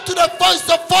 Listen to the voice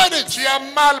of Phoenix. Tu as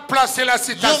mal placé la You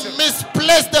citation.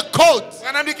 misplaced the quote.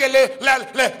 Branham dit que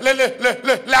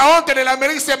la honte de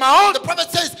l'Amérique, c'est ma honte. The prophet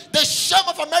says, the shame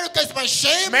of America is my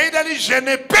shame. Mais il a dit, je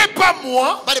ne peux pas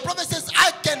moi But the prophet says,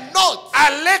 I cannot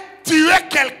aller tuer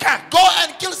quelqu'un. go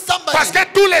and kill somebody. Parce que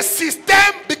tous les systèmes,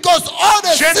 Because all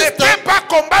the je ne system, peux pas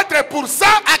combattre pour ça.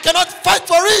 I cannot fight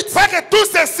for it. Parce que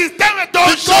tous ces systèmes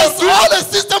Because d'aujourd'hui, all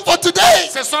the system for today,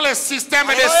 ce sont les systèmes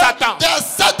de Satan. they are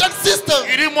Satan system.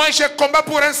 Il dit, moi je combats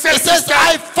pour un seul He says, système.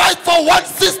 I fight for one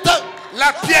system.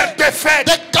 La pierre de fête.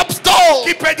 The capstone.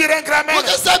 Qui peut dire un grand amen? Who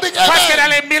can say big Parce que amen?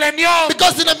 dans les milléniums,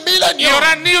 Because in the il n'y millennium,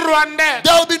 aura ni Rwandais,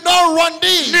 there will be no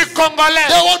Rwandese. ni Congolais,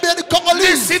 There won't be any ni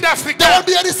Congolese. There Sud-Africains, won't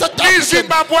be any South ni African.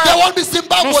 Zimbabwe. There won't be Nous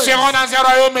Zimbabwe. serons dans un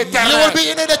royaume You will éternel.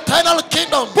 be in an eternal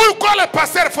kingdom. Pourquoi les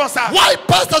pasteurs font ça? Why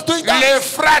pastors doing that?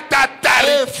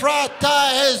 L'Ephratatari. Ephrata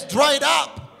has dried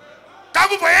up. Quand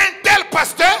vous voyez un tel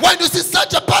pasteur, When you see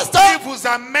such a pastor, il vous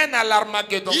amène à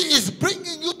l'Armageddon. he is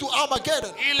bringing you to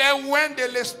Armageddon. Il est loin de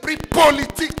l'esprit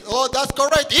politique. Oh, that's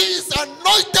correct. He is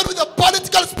anointed with a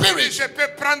political Et spirit, je peux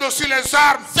prendre aussi les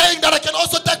armes saying that I can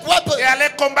also take weapons et aller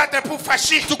combattre pour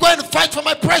fascistes. to go and fight for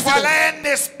my president. Voilà un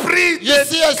esprit You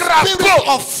see a de spirit crapaud.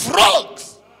 of frogs.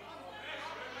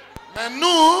 Mais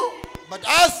nous, But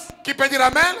us, qui peut dire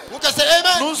amen? who can say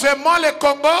amen? Nous aimons le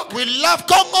Congo, We love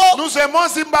Congo. nous aimons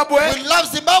Zimbabwe, We love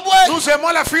Zimbabwe. nous aimons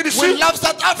l'Afrique du We Sud, love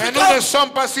South mais nous ne Africa. sommes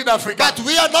pas Sud-Africains. But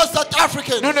we are not South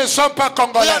African. Nous ne sommes pas We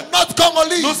Congolais. are not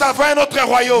Congolese. Nous avons un autre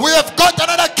royaume. We have got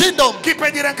another kingdom. Qui peut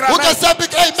dire un grand Who can amen? say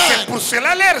big C'est amen? pour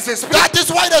cela leurs esprits. That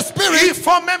is why the Ils spirit,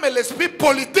 font même l'esprit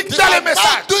politique they dans are les messages.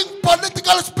 not doing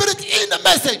political spirit in the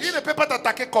message. Il ne peut pas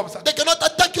t'attaquer comme ça. They cannot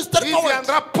attack you Il straightforward.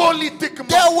 viendra politiquement.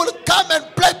 They will come and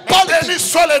play politics.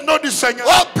 Bénissons le nom du Seigneur.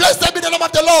 Oh, blessed be the name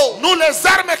of the Lord. Nous, les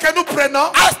armes que nous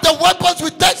prenons, As the weapons we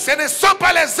take, ce ne sont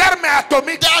pas les armes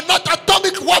atomiques, they are not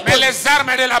atomic mais weapons, les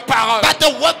armes de la parole. but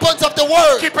the weapons of the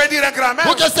word. Qui peut dire un grand amen?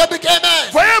 Who can say big amen?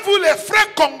 Voyez-vous, les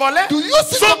frères congolais Do you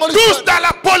see sont Congolese tous friends? dans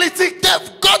la politique.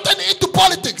 They've gotten into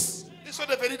politics. Ils sont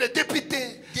devenus des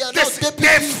députés, They are des, now des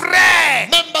deputies, frères.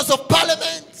 members of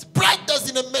parliament,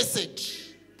 brothers in a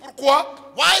message. Pourquoi?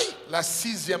 Why? La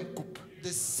 6e coupe.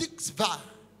 The sixth vow.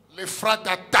 Les frères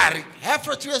d'Atari.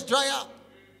 Euphrates dry up.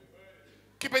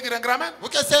 Qui peut dire un grand amen? We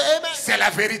can say amen. C'est la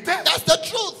vérité. That's the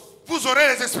truth. Vous aurez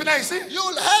les esprits là ici.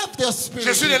 You'll have their spirit.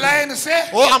 Je suis de l'ANC.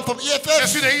 Oh, I'm from Je EFF.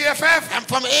 suis de IFF. I'm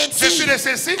from Je suis de ANC.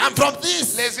 ceci. I'm from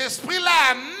this. Les esprits là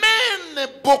amènent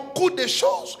beaucoup de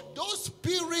choses. Those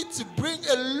spirits bring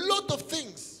a lot of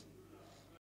things.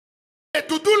 Et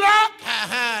tout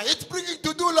là, It's bringing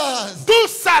to-do-las. tout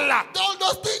ça là. All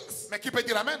those things. Mais qui peut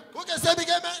dire amen? Who can say big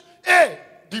amen? Et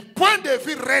du point de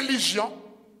vue religion,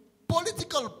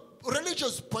 Political,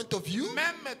 religious point of view,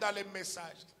 même dans les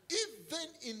messages. even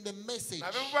in the message.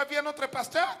 N'avez-vous pas vu un autre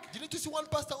pasteur? Didn't you see one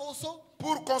pastor also?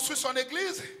 Pour construire son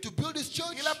église, To build his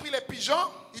church, il a pris les pigeons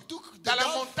he took the dans la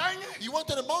dove, montagne. he went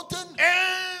to the mountain.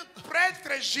 Un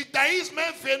prêtre judaïsme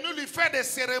est venu lui faire des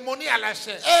cérémonies à la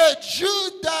chair. A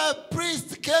Judah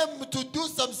priest came to do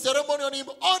some ceremony on him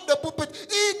on the pulpit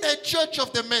in the church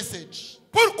of the message.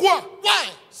 Pourquoi? Why?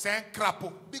 C'est un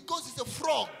crapaud. Because it's a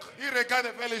frog Il regarde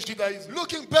vers le judaïsme.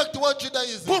 looking back toward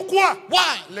Judaism. Pourquoi?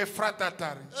 Why? Les frères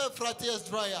tatars. Euphrates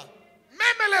dry up.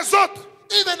 Même les autres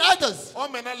Even others, ont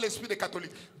maintenant l'esprit des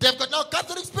catholiques. they've got now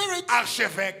Catholic spirit.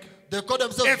 Archevêque, They call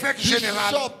themselves Évêque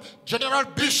général, General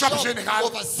Bishop Bishop, général,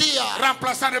 Overseer,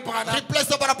 remplaçant de Branham. replaced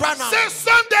by Branham. Ce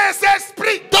sont des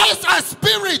esprits. Those are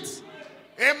spirits.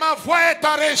 Et ma voix est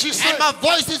enregistrée. And my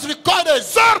voice is recorded.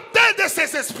 Sortez de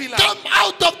ces esprits-là. Come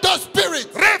out of those spirits.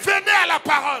 Revenez à la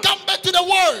parole. Come back to the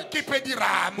word. Qui peut dire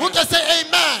Who amen? can say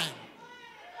amen?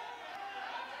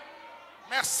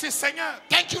 Merci Seigneur.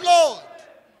 Thank you, Lord.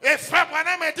 Et frère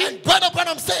Branham a dit, And Brother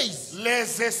Branham says,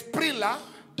 les esprits-là,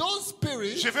 those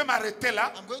spirits, je vais m'arrêter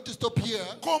là, I'm going to stop here.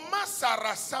 comment ça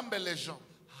rassemble les gens?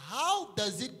 How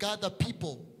does it gather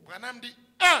people? Branham dit,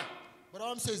 un,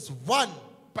 Branham says, one,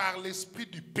 par l'esprit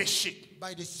du péché.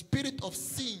 by the spirit of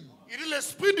sin. Il dit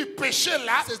l'esprit du péché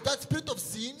là, It says that spirit of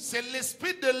sin, c'est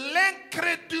l'esprit de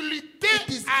l'incrédulité It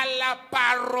is- à la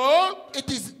parole, it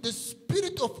is the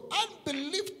spirit of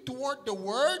unbelief toward the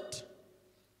word,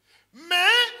 mais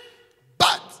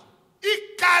but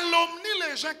il calomnie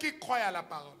les gens qui croient à la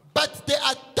parole. they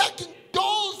are attacking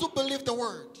those who believe the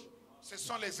word. Ce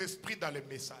sont les esprits dans les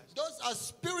messages, Those are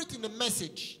spirits in the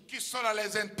message. qui sont dans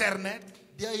les internets,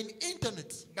 They are in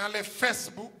internet, dans les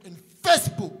Facebook, in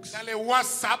Facebooks, dans les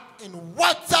WhatsApp, in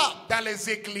WhatsApp, dans les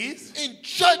églises. in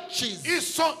churches. Ils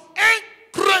sont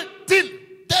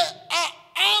incrédules They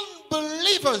are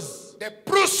unbelievers des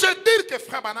procédures que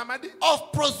frère Branham a dit,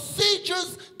 of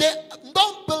procedures. They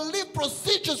don't believe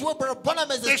procedures where Brother Branham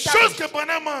has des choses que established,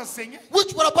 Branham a enseignées,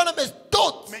 which Brother Branham has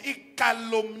taught, mais ils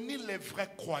calomnient les vrais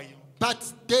croyants. but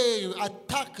they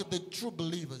attack the true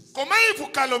believers. Comment ils vous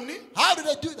calomnient? How do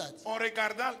they do that? En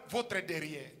regardant votre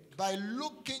derrière. By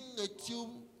looking at you,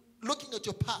 looking at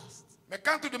your past. Mais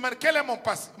quand tu demandes quel est mon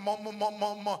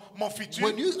futur,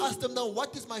 When you ask them now,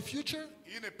 what is my future?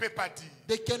 il ne peut pas dire.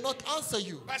 They cannot answer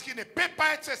you. Parce qu'il ne peut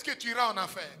pas être ce que tu iras en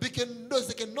enfer. Because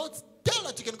they cannot tell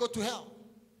that you can go to hell.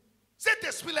 Cet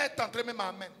esprit-là est entré même à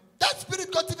Amen. That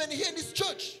spirit got even here in this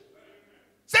church.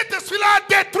 Cet esprit-là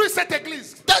a détruit cette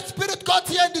église. That spirit got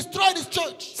here and destroyed his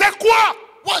church. C'est quoi?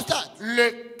 What's that?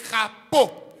 Le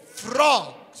crapaud.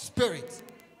 Frog spirit.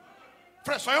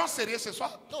 Frère, soyons sérieux ce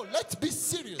soir. No, let's be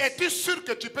serious. Es-tu sûr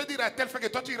que tu peux dire à tel fait que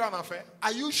toi tu iras en enfer?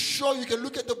 Are you sure you can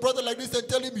look at the brother like this and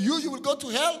tell him you will go to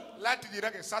hell? Là, tu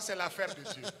diras que ça, c'est l'affaire de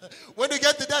Dieu. When you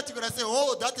get to that, you're going to say,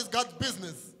 oh, that is God's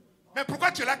business. Mais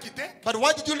pourquoi tu l'as quitté? But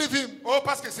why did you leave him? Oh,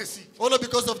 parce que ceci. Only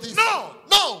because of this? Non!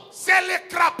 No! C'est le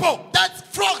crapaud. That's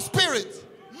frog spirit.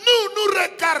 Nous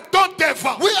regardons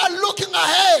devant. We are looking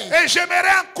ahead. Et j'aimerais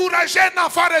encourager un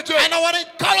enfant de Dieu. And I want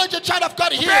to encourage a child of God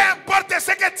Peu here. importe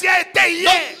ce que tu as été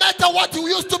No hier. matter what you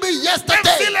used to be Même si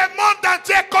yesterday, le monde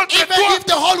entier est contre even toi. if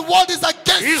the whole world is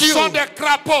against Ils sont you, des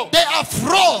crapauds. they are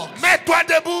frogs. Mets-toi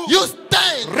debout. You stand.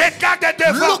 Regarde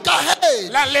devant. Look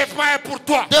ahead. L'enlèvement est pour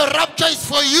toi. The rapture is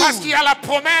for you. Parce qu'il y a la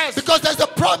promesse. Because there's a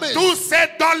promise. Tous ceux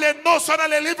dont les noms sont dans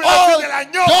le livre de la All vie de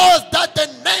l'agneau. those that the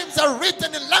names are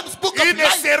written in Lamb's book of Ils ne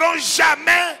life, seront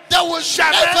jamais, they will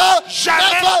jamais, never, jamais,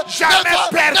 never, jamais never,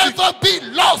 perdus. never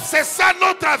be lost. C'est ça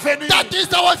notre avenir. That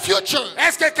is our future.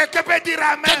 Est-ce que quelqu'un peut dire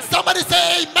Amen? Can somebody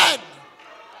say amen?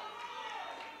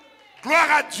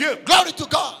 Gloire à Dieu. Glory to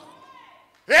God.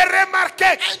 Et remarquez.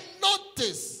 And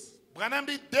notice, Branham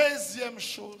dit deuxième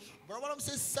chose. Brother Branham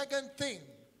says second thing.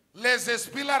 Les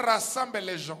esprits là rassemblent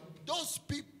les gens Those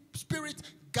spirit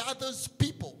gathers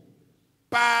people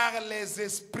par les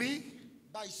esprits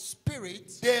by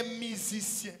spirit des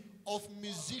musiciens. of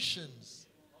musicians.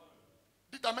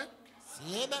 Dites Amen.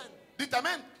 Say amen. Dites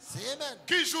Amen. Say amen.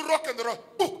 Qui joue rock and roll?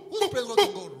 Who's playing rock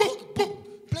and roll?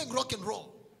 Playing rock and roll.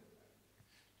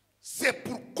 C'est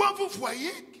pourquoi vous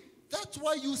voyez That's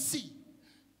why you see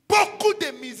beaucoup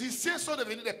de musiciens sont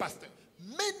devenus des pasteurs.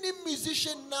 many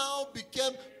musicians now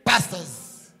became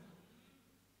pastors.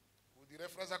 Vous direz,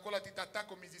 Frère Zakola, tu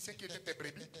t'attaques aux musiciens qui étaient tes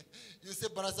brebis. You say,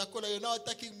 Brother Zakola, you're now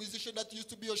attacking musicians that used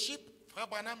to be your sheep. Frère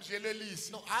Branham, je le lis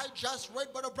ici. No, I just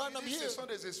read Brother Branham Il dit, here. ce sont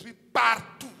des esprits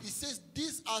partout. He says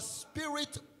these are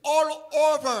spirits all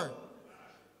over.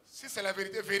 Si c'est la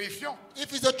vérité, vérifions.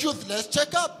 If it's the truth, let's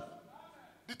check up.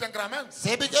 Dites un grand amen.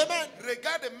 Say big amen.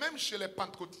 Regarde même chez les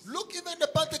pentecôtistes. Look even the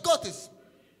Pentecostists.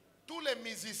 Tous les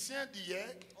musiciens d'hier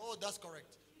Oh, that's correct.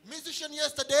 Musicians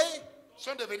yesterday,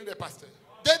 sont devenus des pasteurs.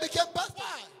 they became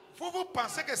pastors. Vous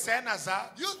pensez que c'est un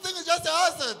hasard, You think it's just a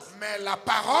hazard? mais la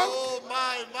parole, Oh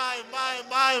my.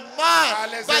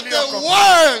 Allez-y, But lis the encore.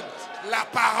 word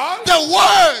the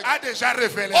word a déjà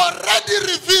révélé. already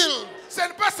revealed. Ce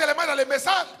n'est pas seulement dans les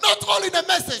messages. Not only the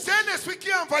message. C'est un esprit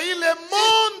qui a envahi le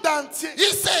monde entier.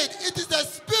 He said it is the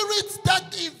spirit that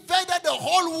invaded the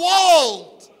whole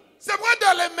world. C'est pourquoi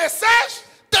dans les messages,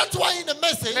 That's why in the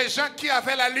message, les gens qui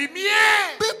avaient la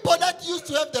lumière, people that used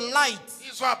to have the light,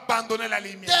 ils ont abandonné la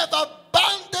they lumière. have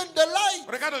abandoned the light.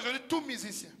 Regarde aujourd'hui, tout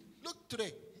musicien, Look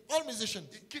today, all musicians.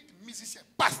 il quitte musicien,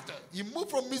 pasteur. He moved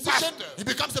from musician, Pastor. he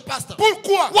becomes a pastor.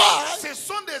 Pourquoi? Why? Ce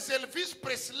sont des Elvis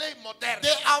Presley modernes.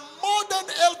 They are modern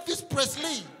Elvis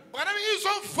Presley. Ils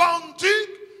ont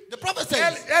vendu. The prophet says,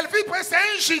 Elvis Presley, c'est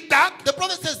un Judas. the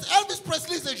prophet says Elvis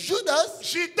Presley is a Judas.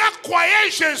 Judas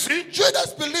croyait Jésus.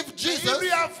 Judas believed Il Jesus. lui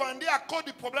a vendu à cause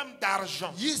du problème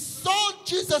d'argent. He sold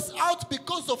Jesus out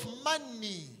because of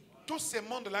money. Tout ce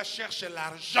monde-là cherche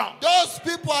l'argent. Those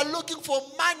people are looking for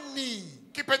money.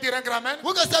 Qui peut dire un grand amen?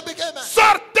 Who can say big amen?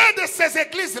 Sortez de ces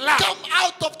églises-là. Come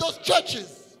out of those churches.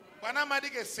 Branham m'a dit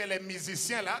que c'est les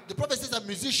musiciens là. The prophet says a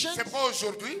musician. C'est pourquoi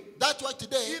aujourd'hui, That's why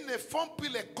today ils ne font plus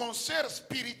les concerts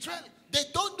spirituels. they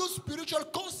don't do spiritual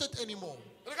concert anymore.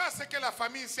 Regarde ce que la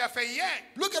famille ici a fait hier.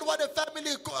 Look at what the family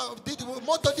did,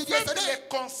 Mondiale did Faites yesterday. les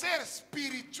concerts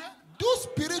spirituels Do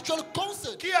spiritual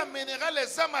concert qui amènera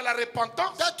les âmes à la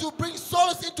repentance, that will bring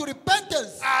souls into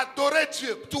repentance, à adorer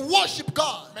Dieu. to worship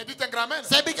God. Mais dites un grand amen.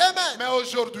 Say big amen. Mais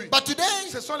aujourd'hui, But today,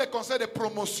 ce sont les concerts de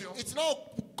promotion. it's now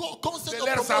concert De of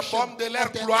leurs promotion albums, de leur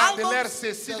of their gloire, de albums, leur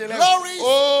ceci, de their leur... glories.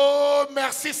 Oh,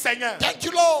 merci Seigneur. Thank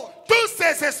you, Lord. Tous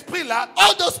ces esprits-là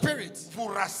All those spirits vous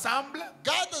rassemblent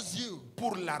gathers you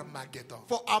pour l'Armageddon.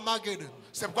 for Armageddon.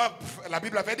 C'est pourquoi la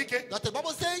Bible avait dit que That the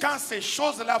Bible says, quand ces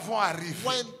choses-là vont arriver,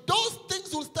 when those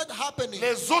things will start happening,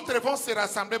 les autres vont se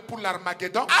rassembler pour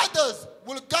l'Armageddon. others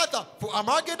will gather for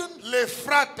Armageddon.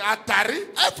 L'Euphrate a tari.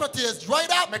 Euphrates is dried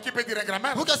up. Mais qui peut dire un grand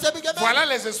mère? Who can say big amen? Voilà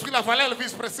les esprits là, voilà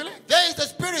Elvis Presley. There is the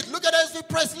spirit. Look at Elvis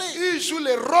Presley. Ils jouent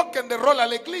le rock and roll à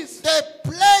l'église. They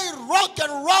play rock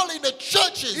and roll in the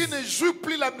churches. Ils ne jouent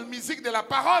plus la musique de la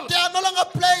parole. They are no longer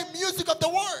playing music of the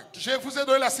word. Je vous ai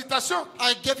donné la citation.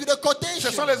 I gave you the Ce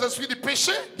quotation. sont les esprits du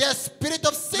péché, The spirit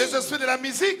of les sin, esprits de la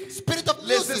musique, spirit of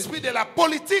les music, esprits de la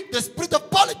politique, the spirit of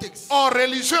politics, en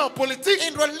religion, en politique,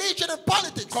 in religion and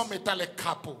politics, comme étant les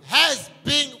crapauds. has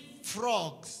been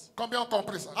frogs. Combien ont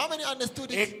compris ça? How many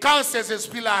understood it? Et quand ces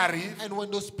esprits-là arrivent, And when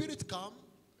those spirits come,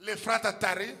 l'Euphrate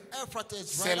arrive, Euphrates is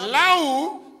c'est right up. là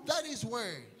où That is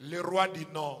where le roi du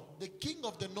Nord, the king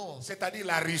of the north, c'est-à-dire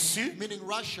la Russie, meaning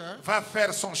Russia, va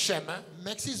faire son chemin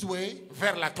makes his way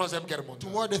vers la troisième guerre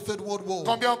mondiale. toward the third world war.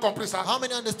 Combien ont compris ça? How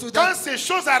many understood Quand that? ces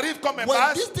choses arrivent comme une When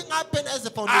base, this thing happened as a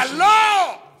foundation,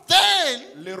 alors then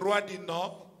le roi du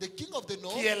Nord, the king of the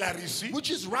north, qui est la Russie, which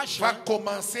is va Russia,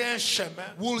 commencer un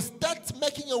chemin will start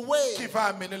making a qui way va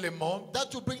amener le monde that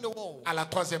will bring the world à la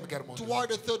troisième guerre mondiale. toward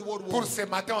the third world war. Pour ce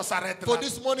matin, on s'arrête For là.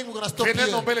 this morning, we're going to stop Venez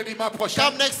here. nommer le dimanche prochain.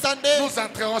 Come next Sunday, Nous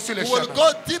entrerons sur le we will chemin.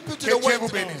 go deep into Que the Dieu way. vous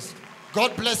bénisse.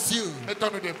 God bless you.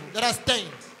 Mettons-nous debout. Let us stand.